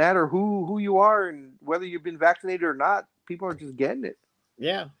seem to matter who you are and whether you've been vaccinated or not. People are just getting it.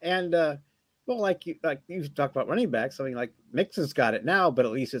 Yeah, and like you talked about running backs. I mean, like Mixon's got it now, but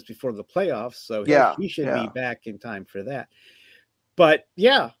at least it's before the playoffs, so he should be back in time for that. But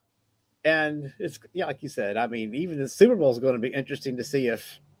and it's like you said. I mean, even the Super Bowl is going to be interesting to see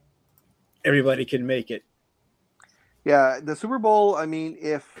if everybody can make it. Yeah, the Super Bowl. I mean,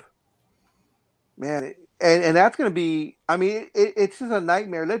 and that's going to be. I mean, it's just a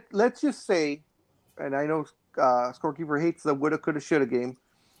nightmare. Let's just say, and I know. Scorekeeper hates the woulda, coulda, shoulda game,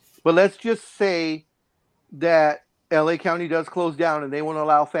 but let's just say that LA County does close down and they won't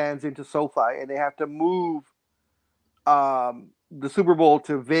allow fans into SoFi and they have to move the Super Bowl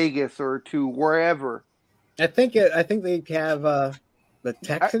to Vegas or to wherever. I think they have the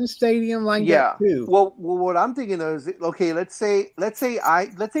Texans Stadium lined up too. Well, what I'm thinking is, okay, let's say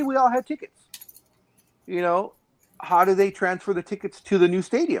we all had tickets. How do they transfer the tickets to the new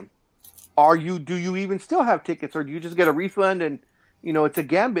stadium? Do you even still have tickets, or do you just get a refund and it's a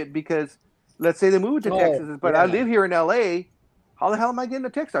gambit? Because let's say they move to Texas, but I live here in LA. How the hell am I getting a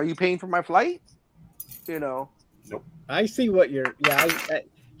text? Are you paying for my flight? Nope. I see what you're. How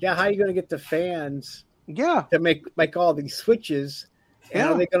are you going to get the fans? Yeah. To make all these switches, and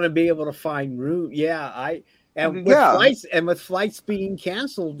are they going to be able to find route? With flights being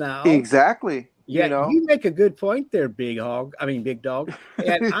canceled now. Exactly. Yeah, you make a good point there, big dog.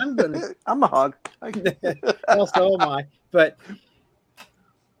 And I'm a hog. Also am I. But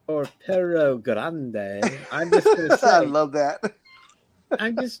or Perro Grande. I'm just gonna say I love that.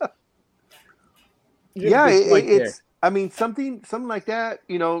 I'm just it's I mean something like that,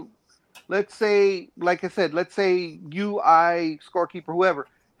 let's say, like I said, let's say you, I, Scorekeeper, whoever,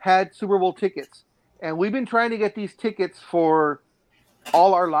 had Super Bowl tickets. And we've been trying to get these tickets for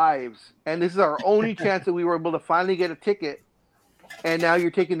all our lives, and this is our only chance that we were able to finally get a ticket. and now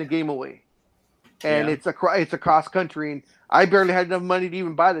you're taking the game away. And Yeah. it's across country, and I barely had enough money to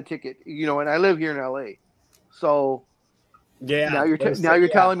even buy the ticket, and I live here in LA. So Yeah. now you're yeah.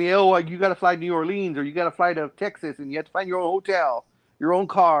 telling me, oh, you got to fly to New Orleans or you got to fly to Texas, and you have to find your own hotel, your own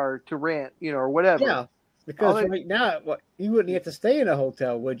car to rent, or whatever. Yeah. Because right now, you wouldn't have to stay in a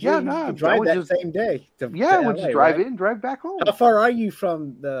hotel, would you? Yeah, You no, could drive that same day to I would LA, just drive right? in, drive back home. How far are you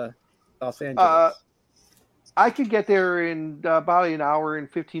from the Los Angeles? I could get there in about an hour and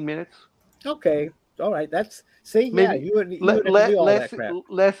 15 minutes. Okay, all right. You wouldn't have to do all that crap.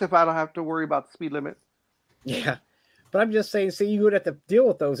 Less if I don't have to worry about the speed limit. Yeah, but I'm just saying. See, you would have to deal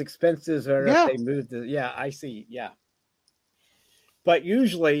with those expenses, or if they moved. I see. Yeah, but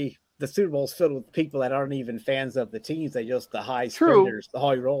usually the Super Bowl's filled with people that aren't even fans of the teams. They just the high spenders, the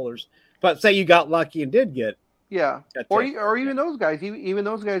high rollers. But say you got lucky and did get. Yeah, or even those guys, even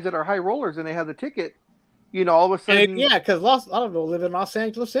those guys that are high rollers and they have the ticket. All of a sudden, because a lot of them live in Los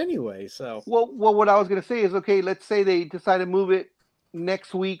Angeles anyway. So, well, what I was going to say is, okay, let's say they decide to move it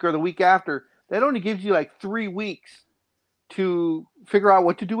next week or the week after. That only gives you like 3 weeks to figure out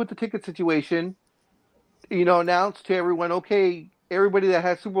what to do with the ticket situation. Announce to everyone, okay, everybody that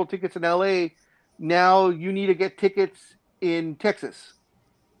has Super Bowl tickets in LA, now you need to get tickets in Texas.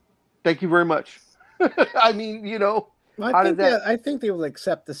 Thank you very much. I mean, I think they will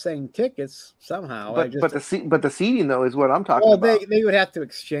accept the same tickets somehow. But the seating though is what I'm talking about. Well, they would have to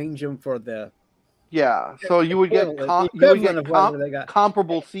exchange them for the. Yeah, so you would get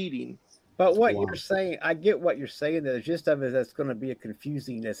comparable seating. But what you're saying, I get what you're saying. The gist of it, that's going to be a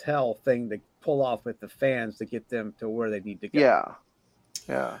confusing as hell thing to pull off with the fans to get them to where they need to go.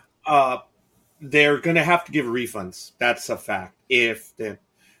 Yeah. They're going to have to give refunds. That's a fact.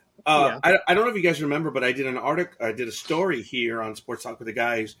 I don't know if you guys remember, but I did a story here on Sports Talk with the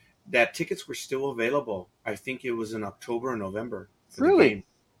guys that tickets were still available. I think it was in October or November. Really? The game.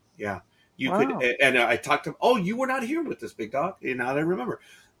 Yeah. You could, and I talked to him. Oh, you were not here with this, big dog. Now that I remember,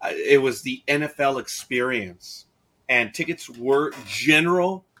 it was the NFL experience, and tickets were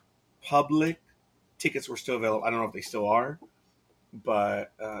general public tickets were still available. I don't know if they still are,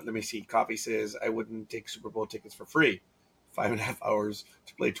 but let me see. Coffee says I wouldn't take Super Bowl tickets for free. 5.5 hours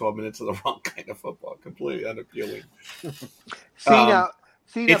to play 12 minutes of the wrong kind of football. Completely unappealing.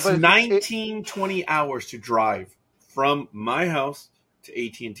 It's 20 hours to drive from my house to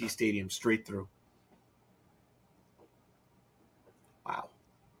AT&T Stadium straight through. Wow.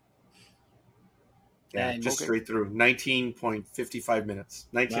 Yeah, straight through. 19.55 minutes.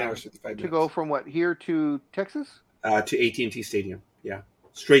 19 hours, 55 minutes. To go from what, here to Texas? To AT&T Stadium. Yeah.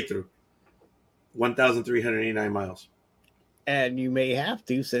 Straight through. 1,389 miles. And you may have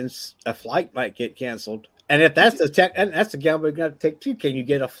to, since a flight might get canceled. And if that's the gamble we're going to take too. Can you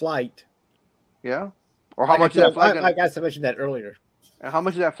get a flight? Yeah. Or how much is that flight? I guess I mentioned that earlier. And how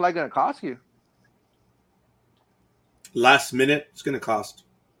much is that flight going to cost you? Last minute, it's going to cost.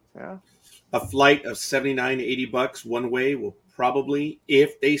 Yeah. A flight of $79, $80 one way will probably,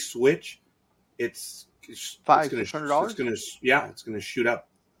 if they switch, it's $500. It's going to shoot up.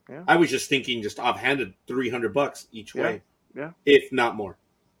 Yeah. I was just thinking, just offhanded, $300 each way. Yeah. If not more.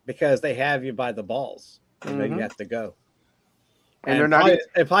 Because they have you by the balls. You know you have to go. And they're not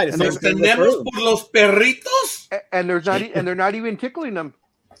they're not even tickling them.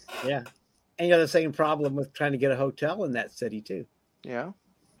 Yeah. And you have the same problem with trying to get a hotel in that city too. Yeah.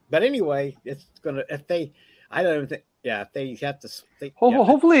 But anyway, it's gonna if they have to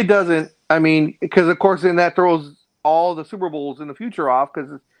hopefully it doesn't. I mean, because of course then that throws all the Super Bowls in the future off,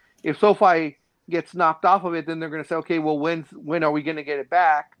 because if SoFi gets knocked off of it, then they're going to say, okay, well, when are we going to get it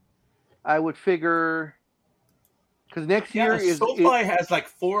back? I would figure because next year SoFi has like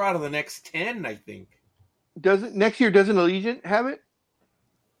 4 out of the next 10, I think. Next year doesn't Allegiant have it?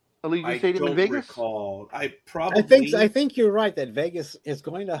 Allegiant Stadium in Vegas? Recall. I think you're right that Vegas is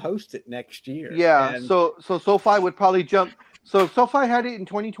going to host it next year. Yeah, so SoFi would probably jump. So if SoFi had it in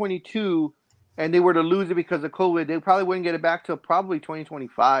 2022 and they were to lose it because of COVID, they probably wouldn't get it back till probably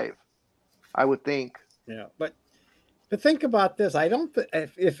 2025. I would think. Yeah, but think about this. I don't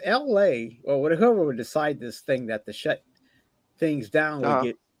if LA or whoever would decide this thing that to shut things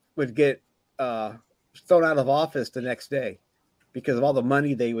down would get thrown out of office the next day because of all the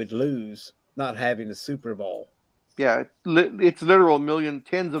money they would lose not having the Super Bowl. Yeah, it's literal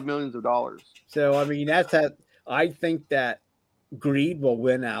tens of millions of dollars. So I mean I think that greed will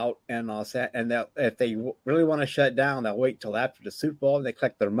win out, and that if they really want to shut down, they'll wait till after the Super Bowl and they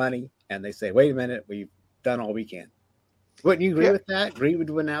collect their money and they say, "Wait a minute, we've done all we can." Wouldn't you agree with that? Greed would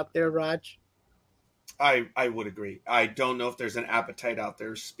win out there, Raj? I would agree. I don't know if there's an appetite out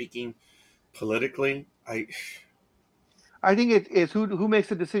there speaking politically. I think it's who makes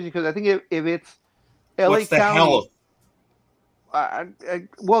the decision, because I think if it's L.A. What's the County, health?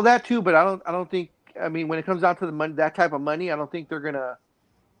 well, that too, but I don't think. I mean, when it comes down to the money, that type of money, I don't think they're gonna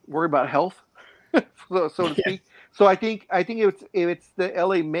worry about health, so to speak. So if it's the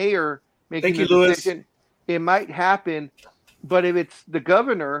L.A. mayor making Thank you, the Louis. decision, it might happen. But if it's the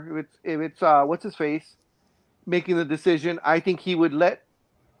governor, if it's what's his face making the decision, I think he would let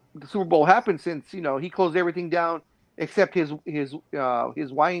the Super Bowl happen, since he closed everything down except his winery.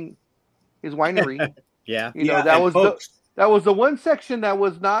 Yeah. Yeah, That and was the folks, one section that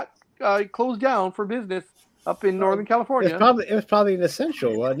was not closed down for business up in Northern It's California probably it was probably an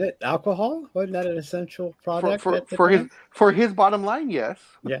essential, wasn't it? Alcohol wasn't that an essential for product for at the for his time? for his bottom line. Yes.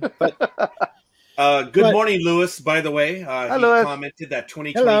 Yeah, but good morning, Louis. By the way, Hi, he Louis. commented that hello.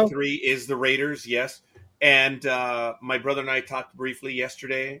 2023 is the Raiders. Yes, and my brother and I talked briefly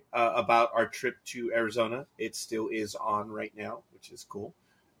yesterday about our trip to Arizona. It still is on right now, which is cool.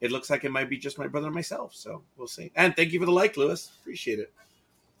 It looks like it might be just my brother and myself, so we'll see. And thank you for the like, Louis. Appreciate it.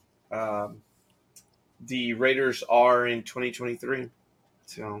 The Raiders are in 2023,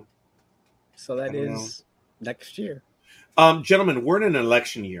 so That I don't know. is next year. Gentlemen, we're in an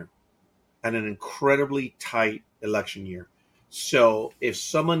election year, and an incredibly tight election year. So if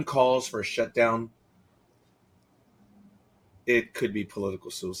someone calls for a shutdown, it could be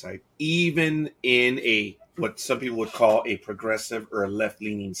political suicide, even in a what some people would call a progressive or a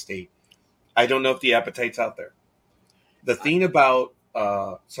left-leaning state. I don't know if the appetite's out there. The thing about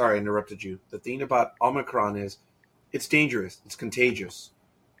sorry, I interrupted you. The thing about Omicron is it's dangerous, it's contagious,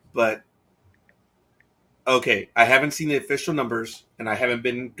 but okay, I haven't seen the official numbers, and I haven't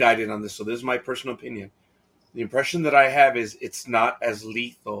been guided on this, so this is my personal opinion. The impression that I have is it's not as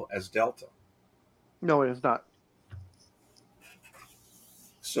lethal as Delta. No, it is not.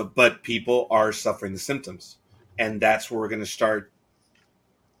 So, but people are suffering the symptoms, and that's where we're going to start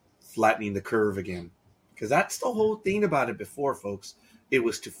flattening the curve again. Because that's the whole thing about it before, folks. It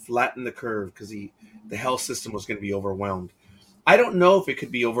was to flatten the curve because the health system was going to be overwhelmed. I don't know if it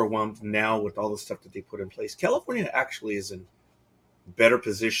could be overwhelmed now with all the stuff that they put in place. California actually is in better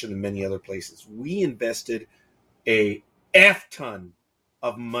position than many other places. We invested a F ton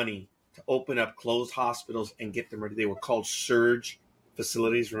of money to open up closed hospitals and get them ready. They were called surge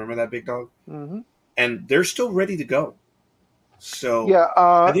facilities. Remember that, big dog? Mm-hmm. And they're still ready to go. So Yeah.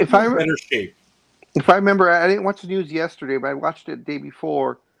 I think we're in better shape. If I remember, I didn't watch the news yesterday, but I watched it the day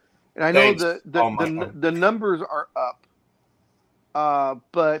before, and I know Thanks. the numbers are up,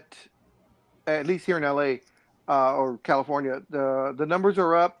 but at least here in LA or California, the numbers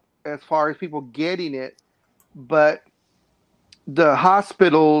are up as far as people getting it, but the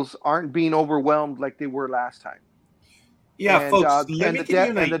hospitals aren't being overwhelmed like they were last time. Yeah, folks, let And me give you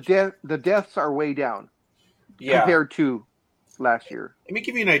an idea. the deaths are way down Yeah. compared to last year. Let me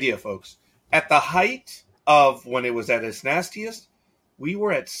give you an idea, folks. At the height of when it was at its nastiest, we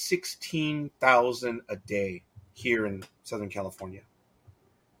were at 16,000 a day here in Southern California.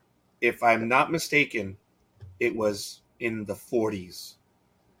 If I'm not mistaken, it was in the 40s.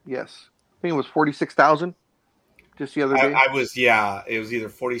 Yes, I think it was 46,000 just the other day. It was either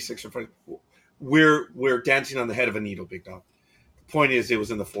 46 or 40. We're dancing on the head of a needle, big dog. The point is, it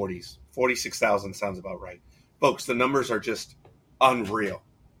was in the 40s. 46,000 sounds about right. Folks, the numbers are just unreal.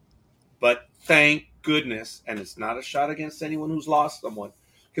 But thank goodness, and it's not a shot against anyone who's lost someone,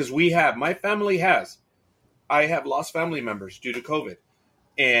 because my family has. I have lost family members due to COVID.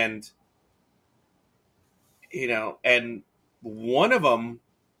 And, and one of them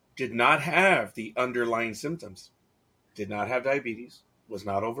did not have the underlying symptoms. Did not have diabetes, was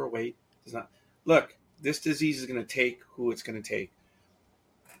not overweight, does not. Look, this disease is going to take who it's going to take.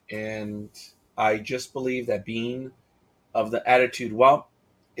 And I just believe that being of the attitude, well,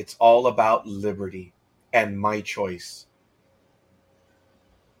 it's all about liberty and my choice.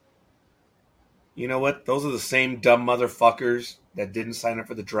 You know what? Those are the same dumb motherfuckers that didn't sign up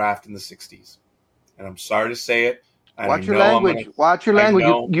for the draft in the 60s. And I'm sorry to say it. Watch your language. Watch your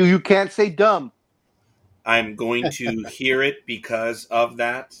language. You can't say dumb. I'm going to hear it because of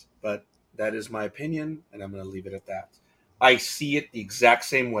that, but that is my opinion, and I'm going to leave it at that. I see it the exact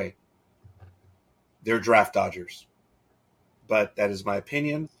same way. They're draft dodgers. But that is my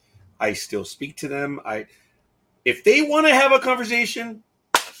opinion. I still speak to them. If they want to have a conversation,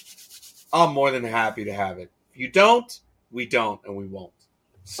 I'm more than happy to have it. If you don't, we don't, and we won't.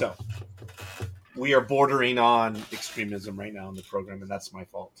 So, we are bordering on extremism right now in the program, and that's my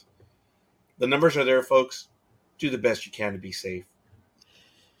fault. The numbers are there, folks. Do the best you can to be safe.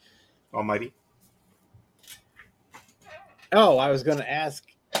 Almighty. Oh, I was going to ask.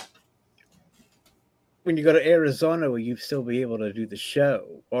 when you go to Arizona, will you still be able to do the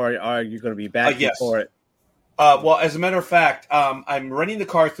show, or are you going to be back Yes. before it? Well, as a matter of fact, I'm renting the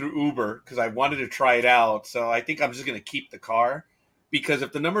car through Uber because I wanted to try it out. So I think I'm just going to keep the car because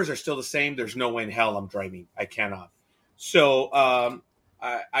if the numbers are still the same, there's no way in hell I'm driving. I cannot. So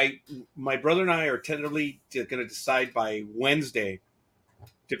my brother and I are tentatively going to decide by Wednesday,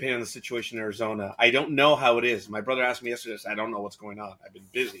 depending on the situation in Arizona. I don't know how it is. My brother asked me yesterday. I don't know what's going on. I've been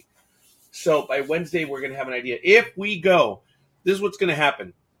busy. So by Wednesday, we're going to have an idea. If we go, this is what's going to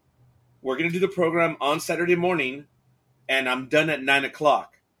happen. We're going to do the program on Saturday morning, and I'm done at 9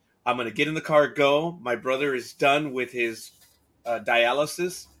 o'clock. I'm going to get in the car, go. My brother is done with his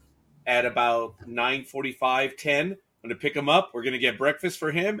dialysis at about 9:45, 10. I'm going to pick him up. We're going to get breakfast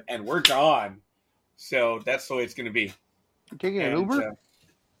for him, and we're gone. So that's the way it's going to be. You're taking an Uber?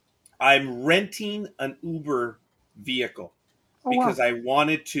 I'm renting an Uber vehicle because I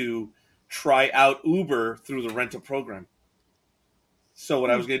wanted to try out Uber through the rental program. So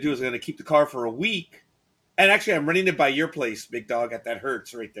what I was going to do is I'm going to keep the car for a week. And actually, I'm renting it by your place, Big Dog, at that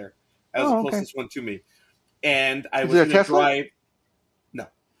Hertz right there. That was the closest one to me. And I was going to drive. No.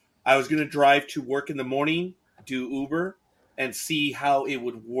 I was going to drive to work in the morning, do Uber, and see how it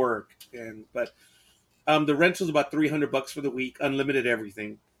would work. But the rental's about $300 for the week, unlimited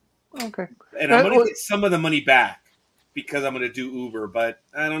everything. Okay. And I'm going to get some of the money back because I'm going to do Uber. But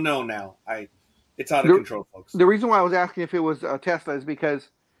I don't know now. It's out of control, folks. The reason why I was asking if it was a Tesla is because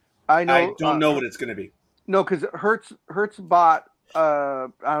I don't know what it's going to be. No, because Hertz bought I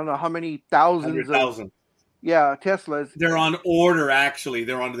don't know how many thousands 100,000. Yeah, Teslas. They're on order. Actually,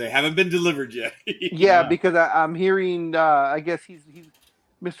 they haven't been delivered yet. Yeah, because I'm hearing. I guess he's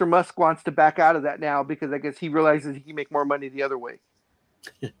Mr. Musk wants to back out of that now because I guess he realizes he can make more money the other way.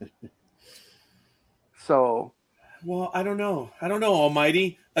 So. Well, I don't know,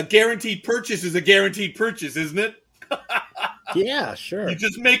 Almighty. A guaranteed purchase is a guaranteed purchase, isn't it? Yeah, sure. You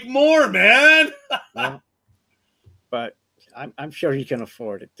just make more, man. Well, but I'm sure he can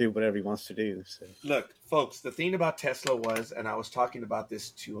afford to do whatever he wants to do. So. Look, folks, the thing about Tesla was, and I was talking about this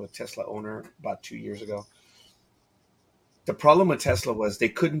to a Tesla owner about 2 years ago. The problem with Tesla was they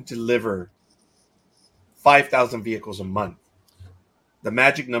couldn't deliver 5,000 vehicles a month. The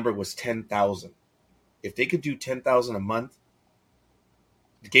magic number was 10,000. If they could do 10,000 a month,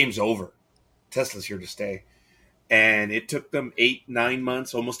 the game's over. Tesla's here to stay. And it took them 8-9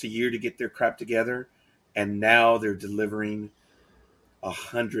 months, almost a year to get their crap together. And now they're delivering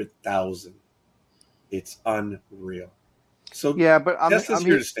 100,000. It's unreal. So yeah, but Tesla's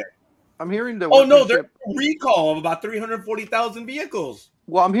here to stay. I'm hearing the there's a recall of about 340,000 vehicles.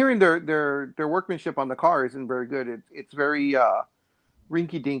 Well, I'm hearing their workmanship on the car isn't very good. It's very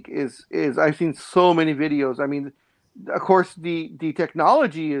rinky dink. Is I've seen so many videos. I mean, of course the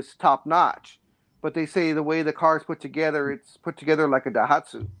technology is top notch, but they say the way the car is put together, it's put together like a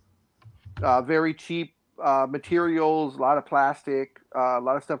Daihatsu. Very cheap materials, a lot of plastic, a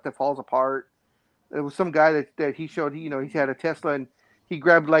lot of stuff that falls apart. There was some guy that he showed. He had a Tesla and he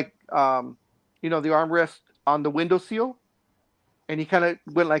grabbed the armrest on the window seal, and he kind of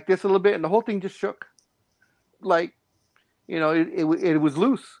went like this a little bit, and the whole thing just shook, like, it was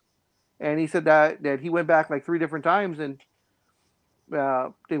loose. And he said that he went back like 3 different times, and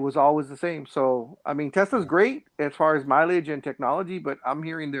it was always the same. So I mean, Tesla's great as far as mileage and technology, but I'm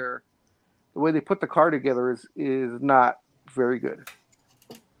hearing the way they put the car together is not very good.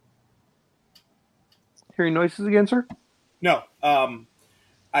 Hearing noises again, sir? No.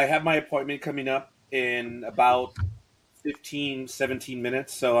 I have my appointment coming up in about 15, 17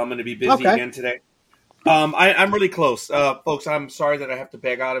 minutes, so I'm going to be busy again today. I'm really close. Folks, I'm sorry that I have to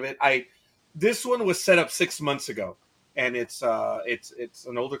beg out of it. This one was set up 6 months ago, and it's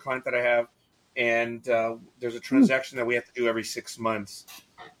an older client that I have, and there's a transaction that we have to do every 6 months,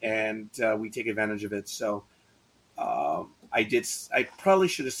 and we take advantage of it. So I probably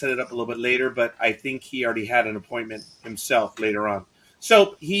should have set it up a little bit later, but I think he already had an appointment himself later on.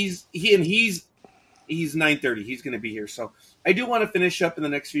 So he's 9:30. He's going to be here. So I do want to finish up in the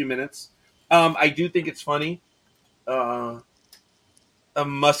next few minutes. I do think it's funny. Musk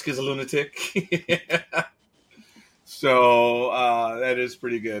is a lunatic. So that is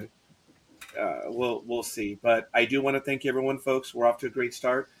pretty good. We'll see. But I do want to thank everyone, folks. We're off to a great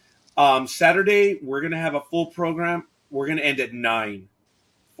start. Saturday, we're going to have a full program. We're going to end at 9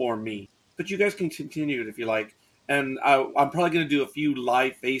 for me. But you guys can continue it if you like. And I'm probably going to do a few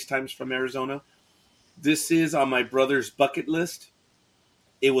live FaceTimes from Arizona. This is on my brother's bucket list.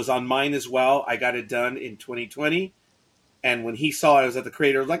 It was on mine as well. I got it done in 2020. And when he saw I was at the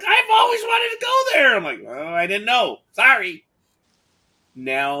crater, I was like, I've always wanted to go there. I'm like, oh, I didn't know. Sorry.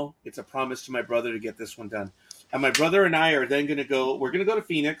 now it's a promise to my brother to get this one done. And my brother and I are then going to go. We're going to go to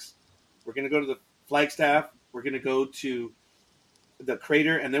Phoenix. We're going to go to the Flagstaff. We're going to go to the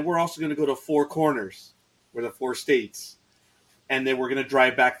crater, and then we're also going to go to Four Corners, where the 4 states, and then we're going to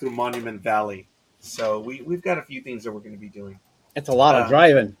drive back through Monument Valley. So we've got a few things that we're going to be doing. It's a lot of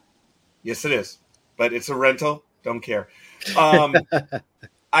driving. Yes, it is, but it's a rental. Don't care.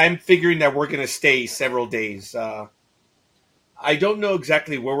 I'm figuring that we're going to stay several days. I don't know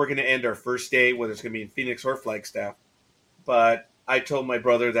exactly where we're going to end our first day, whether it's going to be in Phoenix or Flagstaff, but I told my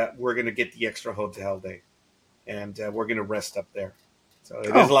brother that we're going to get the extra hotel day, and we're going to rest up there. So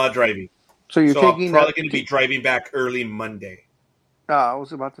it is a lot of driving. So you're taking I'm probably going to be driving back early Monday. I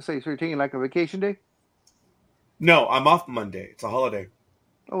was about to say, so you're taking like a vacation day? No, I'm off Monday. It's a holiday.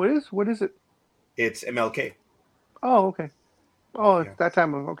 Oh, it is? What is it? It's MLK. Oh, okay. Oh, it's that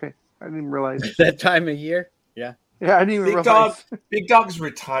time of, okay. I didn't even realize. That time of year? Yeah. Yeah, I didn't even realize. Big Dog's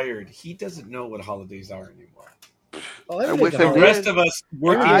retired. He doesn't know what holidays are anymore. Well, I wish The I did. rest of us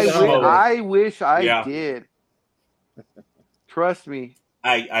working I wish I did. Trust me.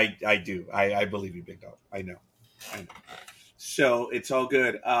 I do. I believe you, Big Dog. I know. So it's all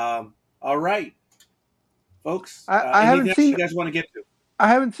good. All right, folks. I haven't seen. You guys want to get to? I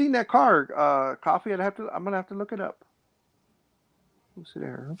haven't seen that car. Coffee. I'm gonna have to look it up. Who's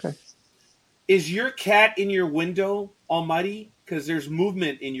there? Okay. Is your cat in your window, Almighty? Because there's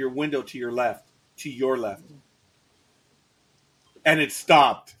movement in your window to your left. And it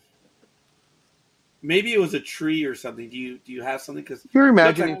stopped. Maybe it was a tree or something. Do you have something? Because you're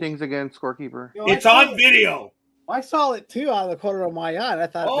imagining things again, Scorekeeper. It's on video. I saw it too out of the corner of my eye. I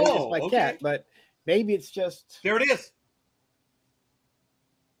thought maybe it's my cat, but maybe it's just. There it is.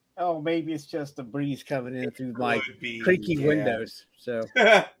 Oh, maybe it's just the breeze coming in through my creaky windows. So,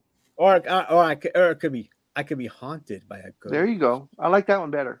 or it could be. I could be haunted by a ghost. There you go. I like that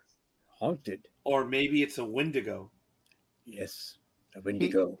one better. Haunted. Or maybe it's a Wendigo. Yes, a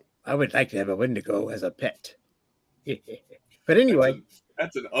Wendigo. I would like to have a Wendigo as a pet. But anyway.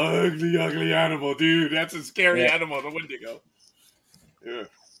 That's an ugly, ugly animal, dude. That's a scary animal, the Wendigo. Ugh.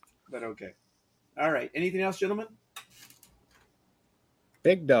 But okay. All right. Anything else, gentlemen?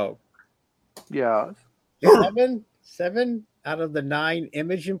 Big Dog. Yeah. 7 out of the 9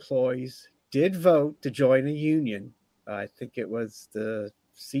 Image employees did vote to join a union. I think it was the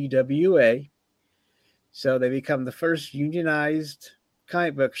CWA. So they become the first unionized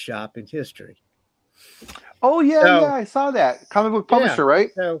comic book shop in history. Oh, yeah, I saw that. Comic book publisher, right?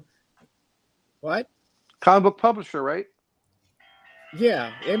 So, what? Comic book publisher, right?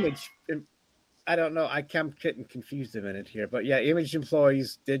 Yeah, Image. I don't know. I'm getting confused a minute here. But yeah, Image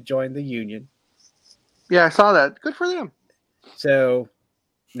employees did join the union. Yeah, I saw that. Good for them. So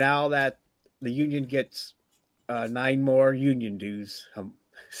now that the union gets 9 more union dues.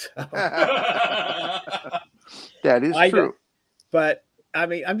 That is true. But I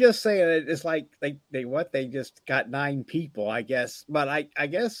mean, I'm just saying it's like they just got 9 people, I guess. But I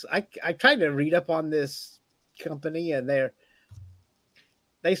guess I tried to read up on this company, and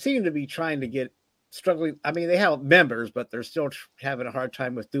they seem to be trying to get struggling. I mean, they have members, but they're still having a hard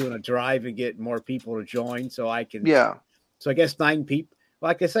time with doing a drive and getting more people to join. So I guess 9 people.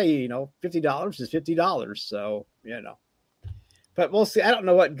 Like I say, $50 is $50. So but we'll see. I don't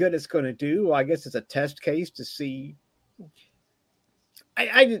know what good it's going to do. I guess it's a test case to see. We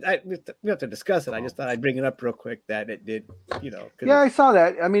have to discuss it. I just thought I'd bring it up real quick that it did, Yeah, I saw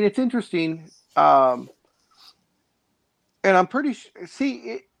that. I mean, it's interesting. And I'm pretty sure,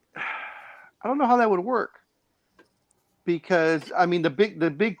 I don't know how that would work. Because, I mean, the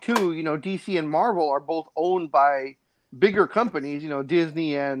big two, DC and Marvel are both owned by bigger companies,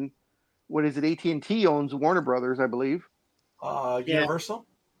 Disney and, what is it, AT&T owns Warner Brothers, I believe. Universal?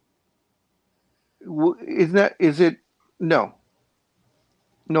 Is it? No,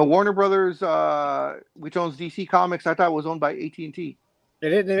 Warner Brothers, which owns DC Comics, I thought was owned by AT&T. They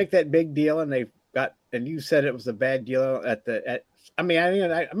didn't make that big deal, and you said it was a bad deal I'm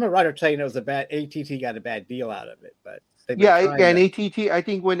a writer telling you it was AT&T got a bad deal out of it, but and AT&T, I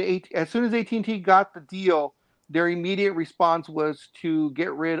think as soon as AT&T got the deal, their immediate response was to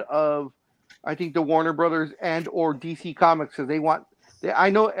get rid of, I think, the Warner Brothers and or DC Comics, because I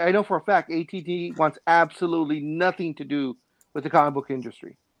know for a fact AT&T wants absolutely nothing to do with the comic book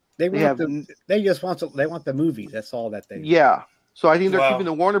industry. They want the movies. That's all that they. Yeah. So I think they're keeping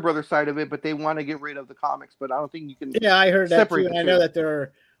the Warner Brothers side of it, but they want to get rid of the comics. But I don't think you can. Yeah, I heard that too, and I know that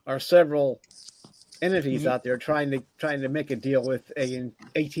there are several entities out there trying to make a deal with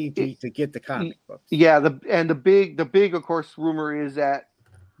AT&T to get the comic books. Yeah, the big of course rumor is that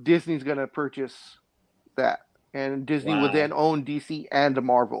Disney's going to purchase that. and Disney Wow. would then own DC and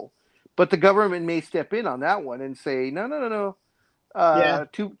Marvel. But the government may step in on that one and say, no. Yeah.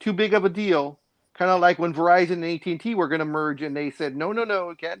 Too big of a deal. Kind of like when Verizon and AT&T were going to merge, and they said, no,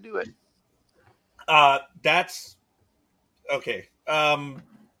 we can't do it. That's okay.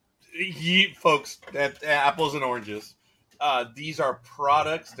 Folks, that apples and oranges. These are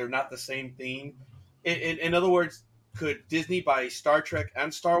products; they're not the same thing. In other words, could Disney buy Star Trek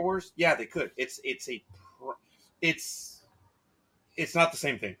and Star Wars? Yeah, they could. It's not the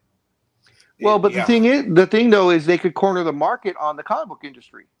same thing. Well, but the thing though is they could corner the market on the comic book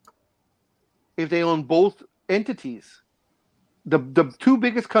industry if they own both entities. The two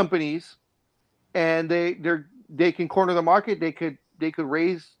biggest companies, and they can corner the market. They could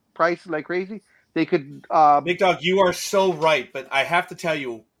raise prices like crazy. They could. Big Dog, you are so right, but I have to tell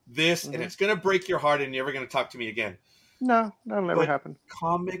you this, and it's going to break your heart, and you're never going to talk to me again. No, that'll never happen.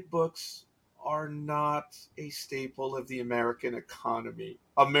 Comic books are not a staple of the American economy.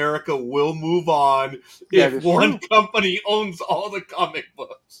 America will move on if one company owns all the comic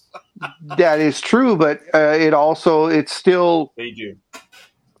books. That is true, but it's still... They do.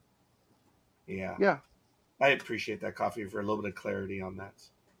 Yeah. Yeah. I appreciate that, Coffee, for a little bit of clarity on that.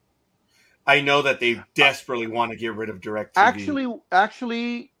 I know that they desperately want to get rid of DirecTV.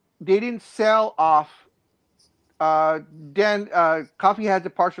 Actually, they didn't sell off. Dan, Coffee has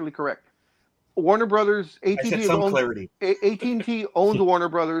it partially correct. Warner Brothers, AT&T owns Warner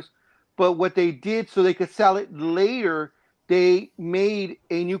Brothers, but what they did so they could sell it later, they made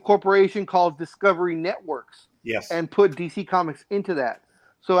a new corporation called Discovery Networks. Yes. And put DC Comics into that.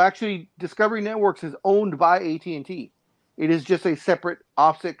 So actually, Discovery Networks is owned by AT&T. It is just a separate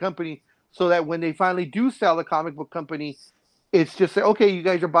offset company, so that when they finally do sell the comic book company, it's just say, okay, you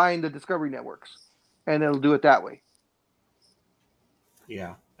guys are buying the Discovery Networks, and it'll do it that way.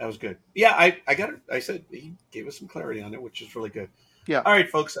 Yeah, that was good. Yeah, I got it. I said he gave us some clarity on it, which is really good. Yeah. All right,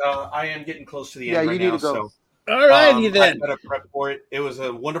 folks. I am getting close to the end right now. So, all righty then. I got to prep for it. It was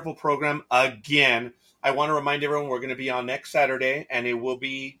a wonderful program. Again, I want to remind everyone we're going to be on next Saturday, and it will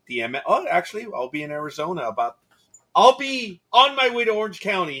be the actually, I'll be in Arizona. I'll be on my way to Orange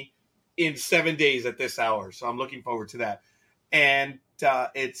County in 7 days at this hour, so I'm looking forward to that. And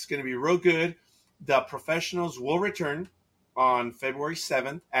it's going to be real good. The professionals will return on February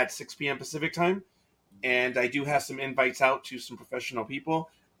 7th at 6 p.m. Pacific time, and I do have some invites out to some professional people.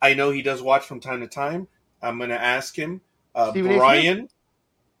 I know he does watch from time to time. I'm going to ask him. Brian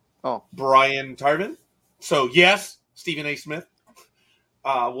Tarvin. So, yes, Stephen A. Smith.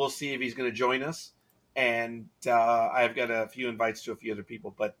 We'll see if he's going to join us. And I've got a few invites to a few other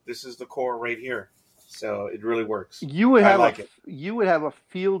people, but this is the core right here. So it really works. You would have a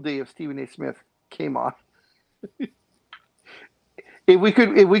field day if Stephen A. Smith came on. If we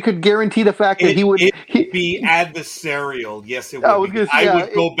could guarantee the fact that he would be adversarial, yes, it would. I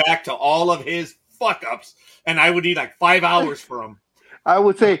would go back to all of his fuck ups, and I would need like 5 hours for him. I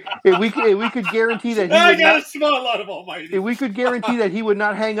would say if we could guarantee that if we could guarantee that he would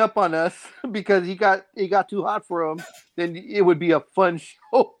not hang up on us because it got too hot for him, then it would be a fun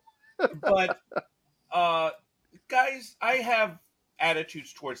show. But guys, I have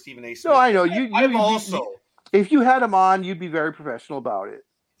attitudes towards Stephen A. Smith. No, I know if you had him on, you'd be very professional about it.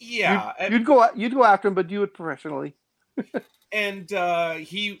 Yeah, you'd go after him, but do it professionally. And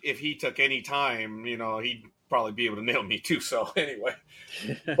if he took any time, he'd probably be able to nail me too. So anyway,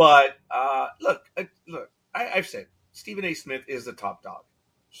 but look, I've said Stephen A. Smith is the top dog.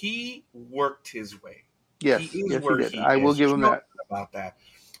 He worked his way. Yes, he did. I will give him that. About that,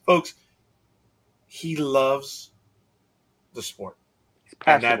 folks. He loves the sport. He's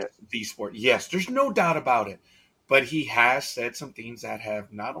passionate. And that's the sport. Yes, there's no doubt about it. But he has said some things that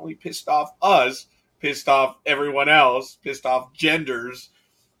have not only pissed off us, pissed off everyone else, pissed off genders.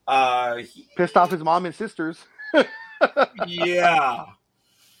 Pissed off his mom and sisters. Yeah.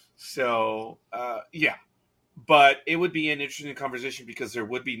 So, yeah. But it would be an interesting conversation because there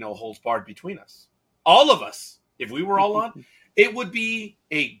would be no holds barred between us. All of us. If we were all on, it would be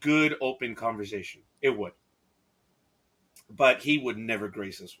a good, open conversation. It would. But he would never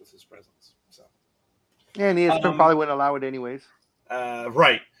grace us with his presence. So. And ESPN probably wouldn't allow it anyways.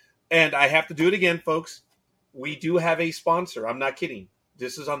 Right. And I have to do it again, folks. We do have a sponsor. I'm not kidding.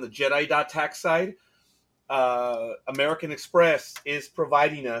 This is on the Jedi.tax side. American Express is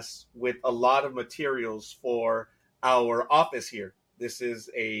providing us with a lot of materials for our office here. This is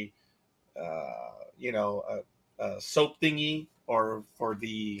a soap thingy or for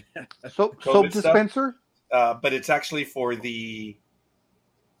the soap dispenser. But it's actually for the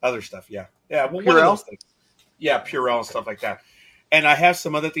other stuff. Yeah. Yeah. Well, Purell? One of those things. Yeah. Purell and stuff like that. And I have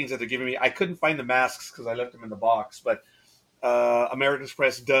some other things that they're giving me. I couldn't find the masks because I left them in the box, but American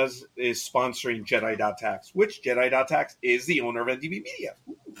Express is sponsoring Jedi.tax, which Jedi.tax is the owner of NDB Media.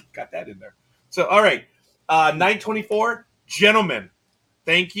 Ooh, got that in there. So, all right, 924, gentlemen,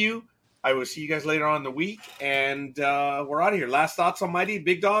 thank you. I will see you guys later on in the week, and we're out of here. Last thoughts on Mighty,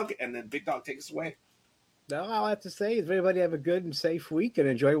 Big Dog, and then Big Dog, take us away. No, all I have to say is everybody have a good and safe week and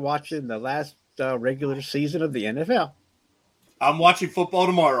enjoy watching the last regular season of the NFL. I'm watching football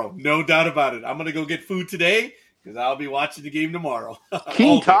tomorrow, no doubt about it. I'm going to go get food today because I'll be watching the game tomorrow.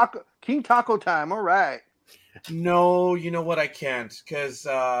 King Taco time. All right. No, you know what? I can't because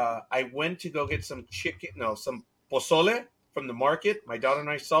I went to go get some some pozole from the market. My daughter and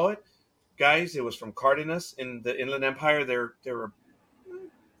I saw it. Guys, it was from Cardenas in the Inland Empire. They're a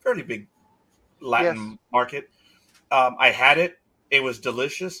fairly big Latin market. I had it. It was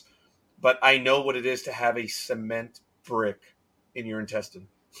delicious, but I know what it is to have a cement brick in your intestine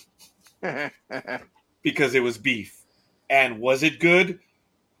because it was beef. And was it good?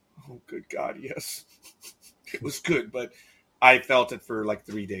 Oh, good God, yes. It was good, but I felt it for like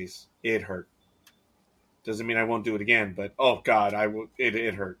 3 days. It hurt. Doesn't mean I won't do it again, but oh God, I will.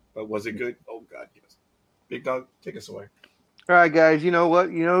 It hurt. But was it good? Oh God, yes. Big Dog, take us away. All right, guys. You know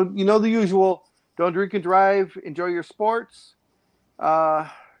what? You know the usual. Don't drink and drive. Enjoy your sports.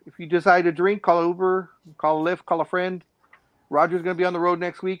 If you decide to drink, call Uber, call Lyft, call a friend. Roger's going to be on the road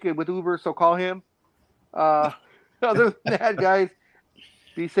next week with Uber, so call him. Other than that, guys,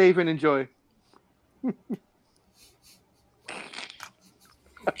 be safe and enjoy.